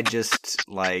and I just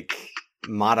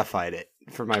modified it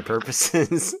for my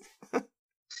purposes.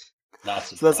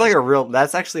 So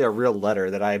that's actually a real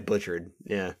letter that I butchered.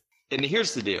 Yeah. And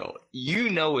here's the deal. You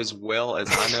know as well as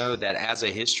I know that as a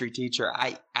history teacher,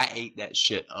 I ate that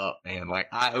shit up, man. Like,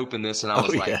 I opened this and I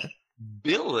was like,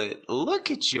 billet,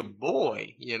 look at your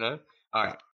boy, you know? All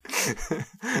right.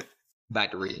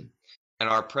 Back to reading. And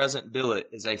our present billet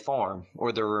is a farm,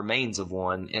 or the remains of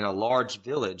one, in a large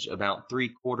village about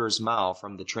 3/4 mile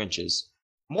from the trenches,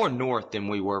 more north than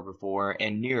we were before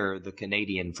and nearer the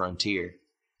Canadian frontier.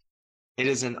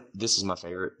 This is my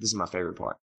favorite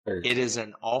part. It is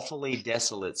an awfully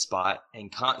desolate spot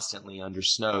and constantly under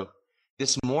snow.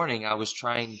 This morning I was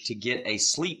trying to get a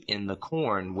sleep in the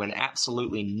corn when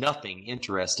absolutely nothing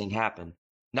interesting happened,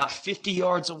 not 50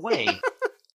 yards away,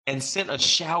 and sent a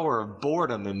shower of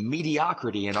boredom and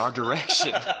mediocrity in our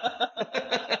direction.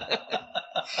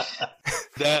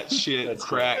 That shit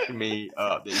cracked me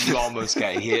up. That you almost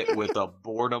got hit with a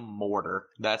boredom mortar.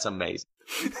 That's amazing.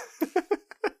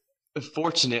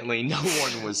 Fortunately, no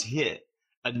one was hit.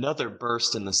 Another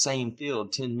burst in the same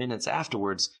field 10 minutes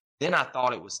afterwards. Then I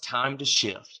thought it was time to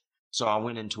shift, so I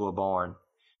went into a barn.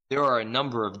 There are a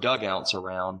number of dugouts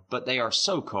around, but they are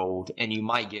so cold, and you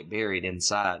might get buried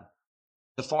inside.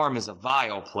 The farm is a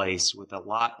vile place with a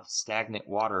lot of stagnant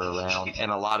water around, and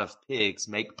a lot of pigs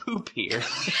make poop here.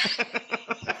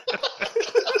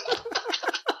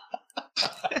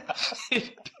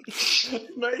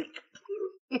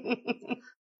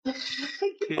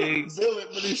 Pigs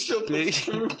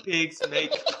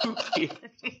make poop here.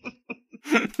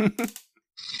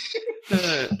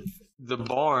 The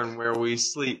barn where we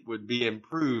sleep would be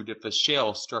improved if a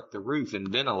shell struck the roof and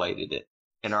ventilated it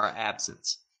in our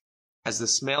absence. As the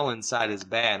smell inside is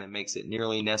bad, it makes it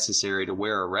nearly necessary to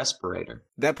wear a respirator.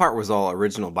 That part was all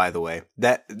original, by the way.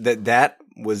 That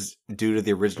was due to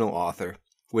the original author,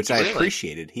 which I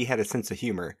appreciated. He had a sense of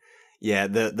humor. Yeah,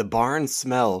 the barn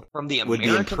smell from the would be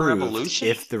American improved Revolution?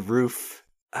 if the roof.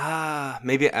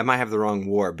 Maybe I might have the wrong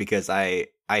war because I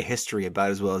history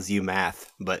about as well as you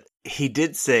math. But he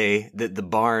did say that the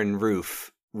barn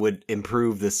roof would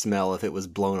improve the smell if it was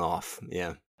blown off.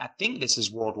 Yeah, I think this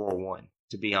is World War I,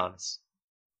 to be honest.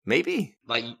 Maybe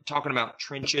Like talking about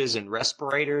trenches and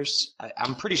respirators.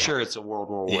 I'm pretty sure it's a World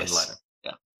War I letter.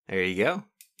 Yeah, there you go.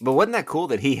 But wasn't that cool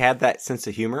that he had that sense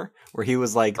of humor where he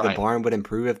was like, the barn would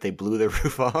improve if they blew the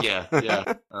roof off? Yeah.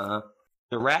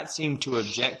 The rats seem to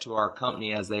object to our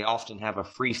company as they often have a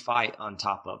free fight on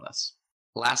top of us.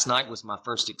 Last night was my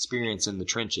first experience in the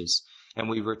trenches, and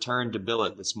we returned to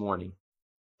billet this morning.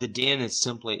 The din is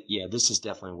simply, this is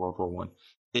definitely World War I.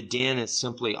 The din is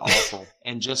simply awful,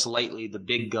 and just lately the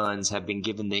big guns have been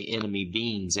giving the enemy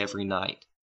beans every night.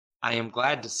 I am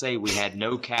glad to say we had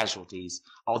no casualties,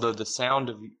 although the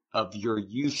sound of your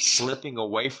youth slipping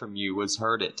away from you was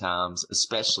heard at times,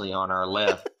 especially on our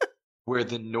left, where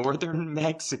the northern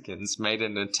Mexicans made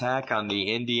an attack on the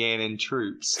Indianan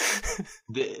troops.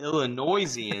 The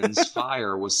Illinoisians'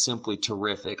 fire was simply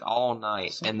terrific all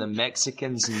night, and the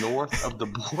Mexicans north of the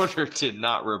border did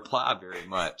not reply very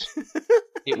much.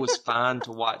 It was fine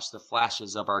to watch the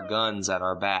flashes of our guns at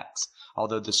our backs,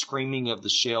 although the screaming of the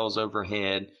shells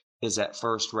overhead is at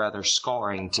first rather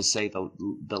scarring, to say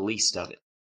the least of it.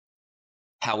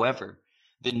 However,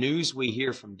 the news we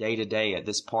hear from day to day at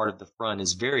this part of the front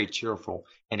is very cheerful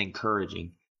and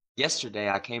encouraging.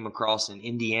 Yesterday I came across an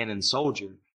Indianan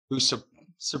soldier who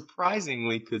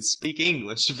surprisingly could speak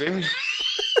English very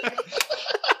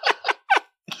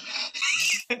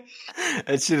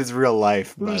That shit is real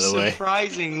life, by the way.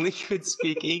 Surprisingly could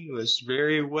speak English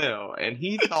very well, and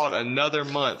he thought another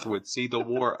month would see the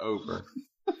war over.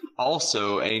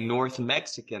 Also, a North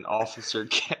Mexican officer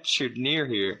captured near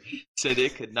here said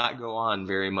it could not go on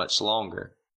very much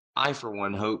longer. I, for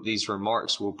one, hope these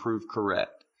remarks will prove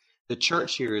correct. The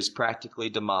church here is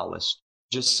practically demolished,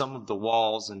 just some of the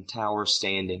walls and towers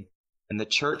standing, and the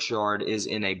churchyard is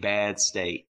in a bad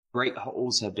state. Great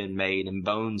holes have been made and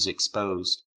bones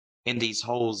exposed. In these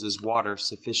holes is water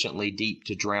sufficiently deep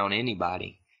to drown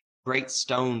anybody. Great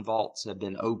stone vaults have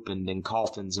been opened and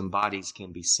coffins and bodies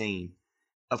can be seen.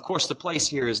 Of course, the place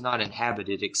here is not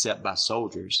inhabited except by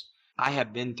soldiers. I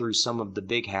have been through some of the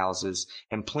big houses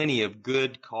and plenty of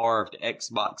good carved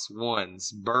Xbox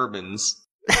Ones, bourbons,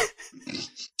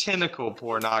 tentacle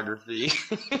pornography,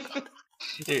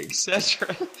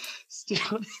 etc.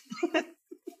 Still,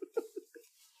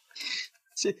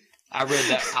 I read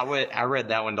that. I read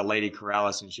that one to Lady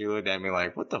Corrales, and she looked at me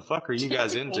like, "What the fuck are you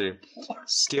guys into?"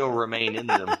 Still remain in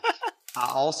them. I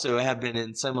also have been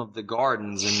in some of the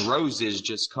gardens, and roses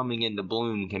just coming into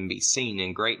bloom can be seen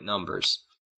in great numbers.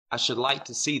 I should like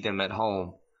to see them at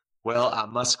home. Well, I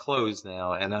must close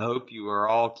now, and I hope you are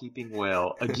all keeping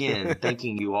well. Again,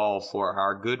 thanking you all for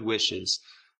our good wishes.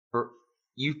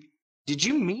 Did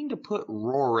you mean to put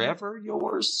Rorever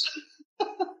yours?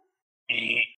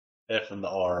 F and the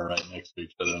R right next to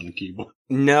each other on the keyboard.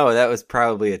 No, that was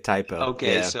probably a typo.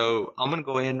 Okay, Yeah. so I'm going to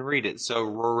go ahead and read it. So,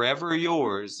 Rorever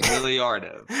yours,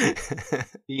 Miliardo.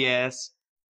 P.S.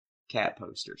 Cat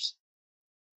posters.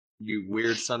 You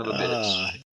weird son of a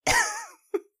bitch.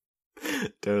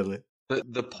 Totally.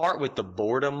 The part with the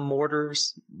boredom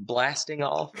mortars blasting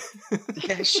off,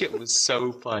 that shit was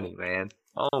so funny, man.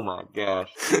 Oh my gosh.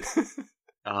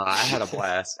 I had a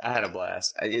blast.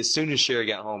 As soon as Sherry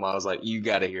got home, I was like, "You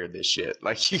got to hear this shit!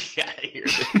 Like, you got to hear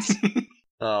this."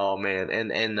 Oh man,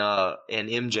 and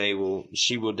MJ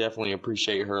will definitely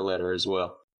appreciate her letter as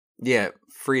well. Yeah,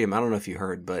 Freedom. I don't know if you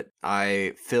heard, but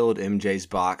I filled MJ's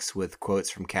box with quotes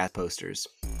from cat posters.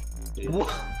 Dude,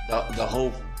 the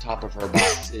whole top of her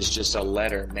box is just a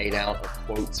letter made out of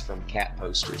quotes from cat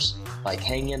posters. Like,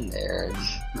 hang in there,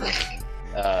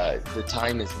 and the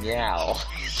time is meow.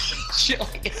 Shit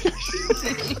like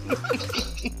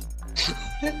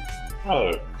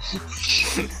Oh.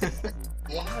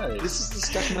 Why? This is the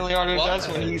stuff Miliardo does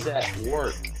when he's at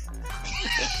work.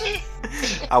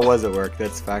 I was at work,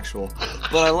 that's factual.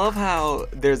 But I love how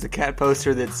there's a cat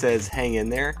poster that says hang in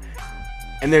there,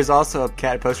 and there's also a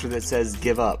cat poster that says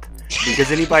give up.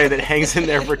 Because anybody that hangs in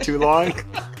there for too long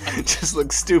just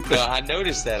looks stupid. No, I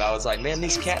noticed that. I was like, man,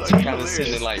 these cats are kind of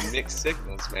sending like mixed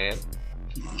signals, man.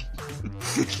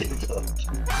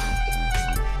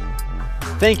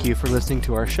 Thank you for listening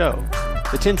to our show.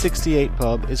 The 1068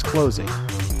 Pub is closing.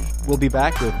 We'll be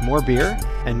back with more beer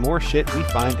and more shit we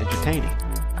find entertaining.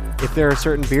 If there are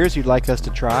certain beers you'd like us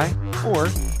to try, or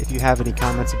if you have any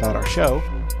comments about our show,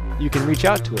 you can reach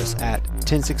out to us at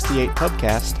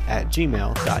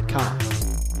 1068pubcast@gmail.com.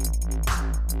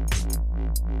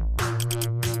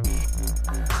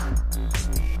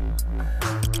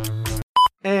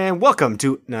 And welcome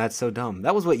to... No, that's so dumb.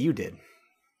 That was what you did.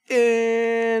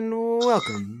 And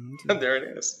welcome to... There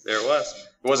it is. There it was.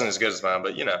 It wasn't as good as mine,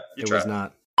 but you tried. It was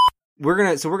not. We're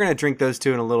gonna drink those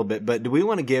two in a little bit, but do we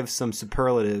want to give some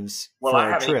superlatives for I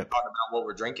our haven't even trip? talked about what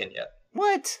we're drinking yet.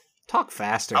 What? Talk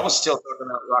faster. I was still talking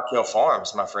about Rock Hill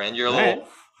Farms, my friend. You're a little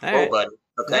buddy.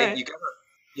 Okay, Right.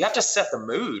 You have to set the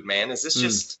mood, man. Is this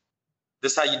just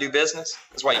this how you do business?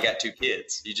 That's why you got two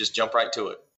kids. You just jump right to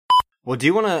it. Well, do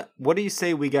you want to? What do you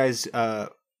say we guys?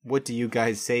 What do you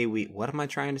guys say we? What am I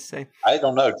trying to say? I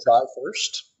don't know. Try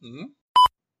first. Mm-hmm.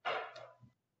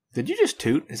 Did you just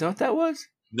toot? Is that what that was?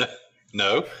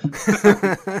 No.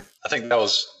 I think that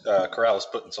was Corrales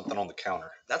putting something on the counter.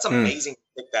 That's amazing to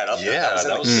pick that up. Yeah,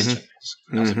 that was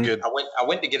a good. I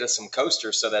went to get us some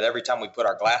coasters so that every time we put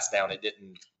our glass down, it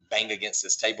didn't bang against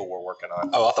this table we're working on.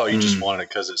 Oh, I thought you just wanted it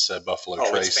because it said Buffalo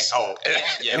Trace.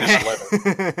 Yeah, it was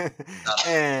leather.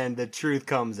 And the truth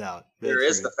comes out. There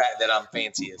is the fact that I'm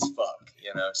fancy as fuck,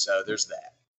 so there's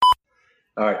that.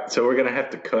 All right, so we're going to have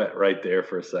to cut right there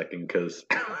for a second because...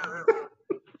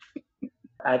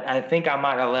 I think I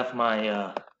might have left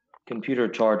my computer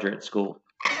charger at school.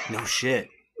 No shit.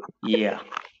 Yeah.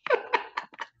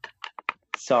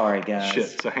 Sorry, guys.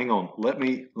 Shit, so hang on. Let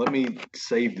me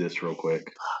save this real quick.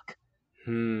 Fuck.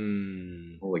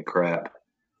 Holy crap.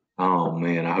 Oh,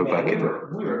 man, I hope I can... We were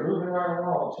moving right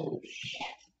along, too.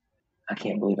 I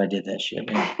can't believe I did that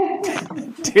shit,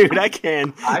 man. Dude, I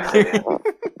can.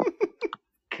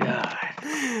 God.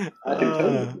 I can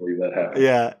totally believe that happened.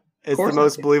 Yeah. It's the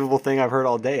most believable thing I've heard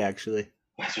all day, actually.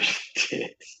 That's what you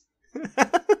did.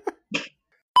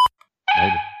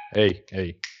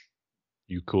 Hey,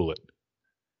 you cool it.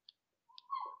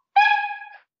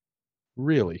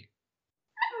 Really?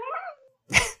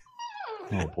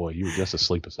 Oh boy, you were just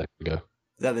asleep a second ago. Is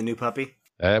that the new puppy?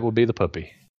 That would be the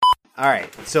puppy. All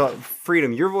right. So,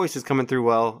 Freedom, your voice is coming through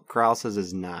well. Corrales'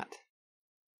 is not.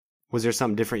 Was there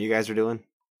something different you guys are doing?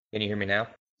 Can you hear me now?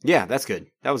 Yeah, that's good.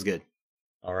 That was good.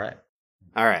 All right.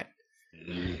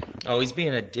 Oh, he's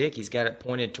being a dick. He's got it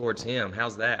pointed towards him.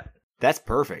 How's that? That's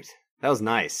perfect. That was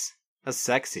nice. That's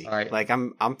sexy. All right. Like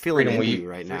I'm feeling Freedom, into you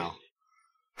right now.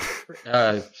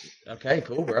 Okay,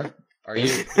 cool, bro. Are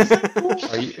you?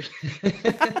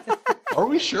 Are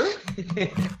we sure?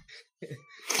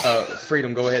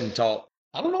 Freedom, go ahead and talk.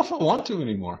 I don't know if I want to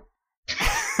anymore.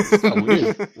 It's kind of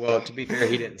weird. Well, to be fair,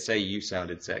 he didn't say you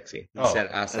sounded sexy. He said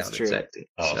I sounded true. sexy.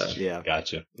 Oh, So. Yeah.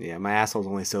 Gotcha. Yeah, my asshole's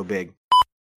only so big.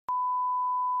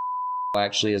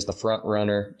 actually is the front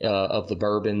runner of the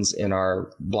bourbons in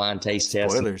our blind taste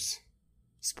test.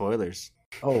 Spoilers.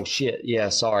 Oh shit! Yeah,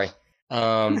 sorry.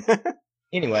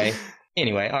 Anyway,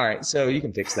 all right. So you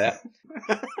can fix that.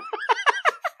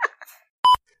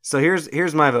 So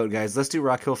here's my vote, guys. Let's do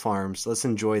Rock Hill Farms. Let's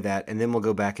enjoy that, and then we'll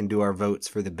go back and do our votes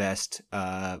for the best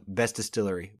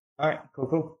distillery. All right,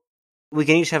 cool. We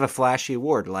can each have a flashy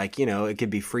award, like, you know, it could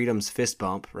be Freedom's Fist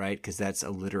Bump, right? Because that's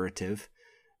alliterative.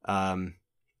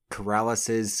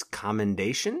 Corralis's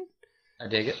Commendation. I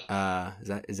dig it.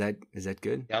 Is that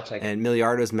good? Yeah, I'll take it. And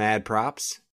Miliardo's Mad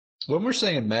Props. When we're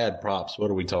saying mad props,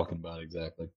 what are we talking about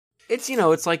exactly? It's, you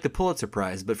know, it's like the Pulitzer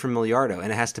Prize, but from Miliardo,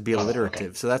 and it has to be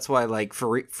alliterative. Okay. So that's why, like,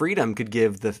 Freedom could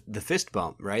give the fist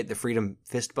bump, right? The Freedom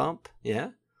Fist Bump, yeah?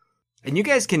 And you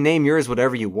guys can name yours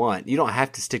whatever you want. You don't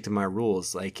have to stick to my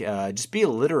rules. Like, just be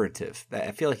alliterative.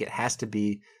 I feel like it has to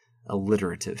be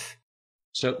alliterative.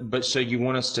 So you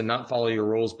want us to not follow your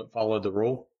rules, but follow the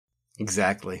rule?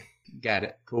 Exactly. Got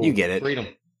it. Cool. You get it. Freedom.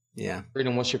 Yeah.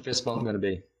 Freedom, what's your fist bump going to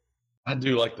be? I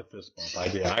do like the fist bump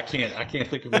idea. I can't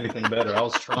think of anything better. I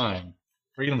was trying.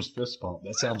 Freedom's Fist Bump.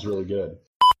 That sounds really good.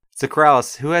 So,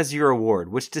 Corralis, who has your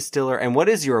award? Which distiller? And what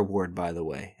is your award, by the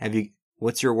way?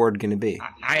 What's your award going to be?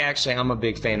 I'm a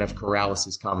big fan of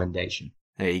Corralis's Commendation.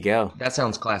 There you go. That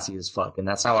sounds classy as fuck, and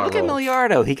that's how I roll. Look at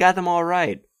Miliardo. He got them all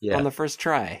right on the first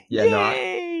try. Yeah,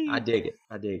 Yay! No, I dig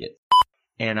it.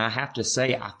 And I have to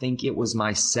say, I think it was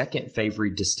my second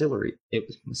favorite distillery. It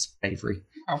was favorite.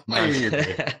 My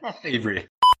favorite.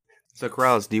 So,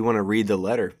 Corralis, do you want to read the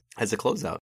letter as a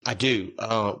closeout? I do.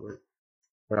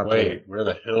 Where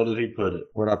the hell did he put it?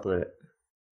 Where'd I put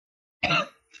it?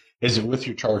 Is it with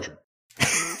your charger?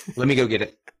 Let me go get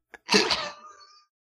it.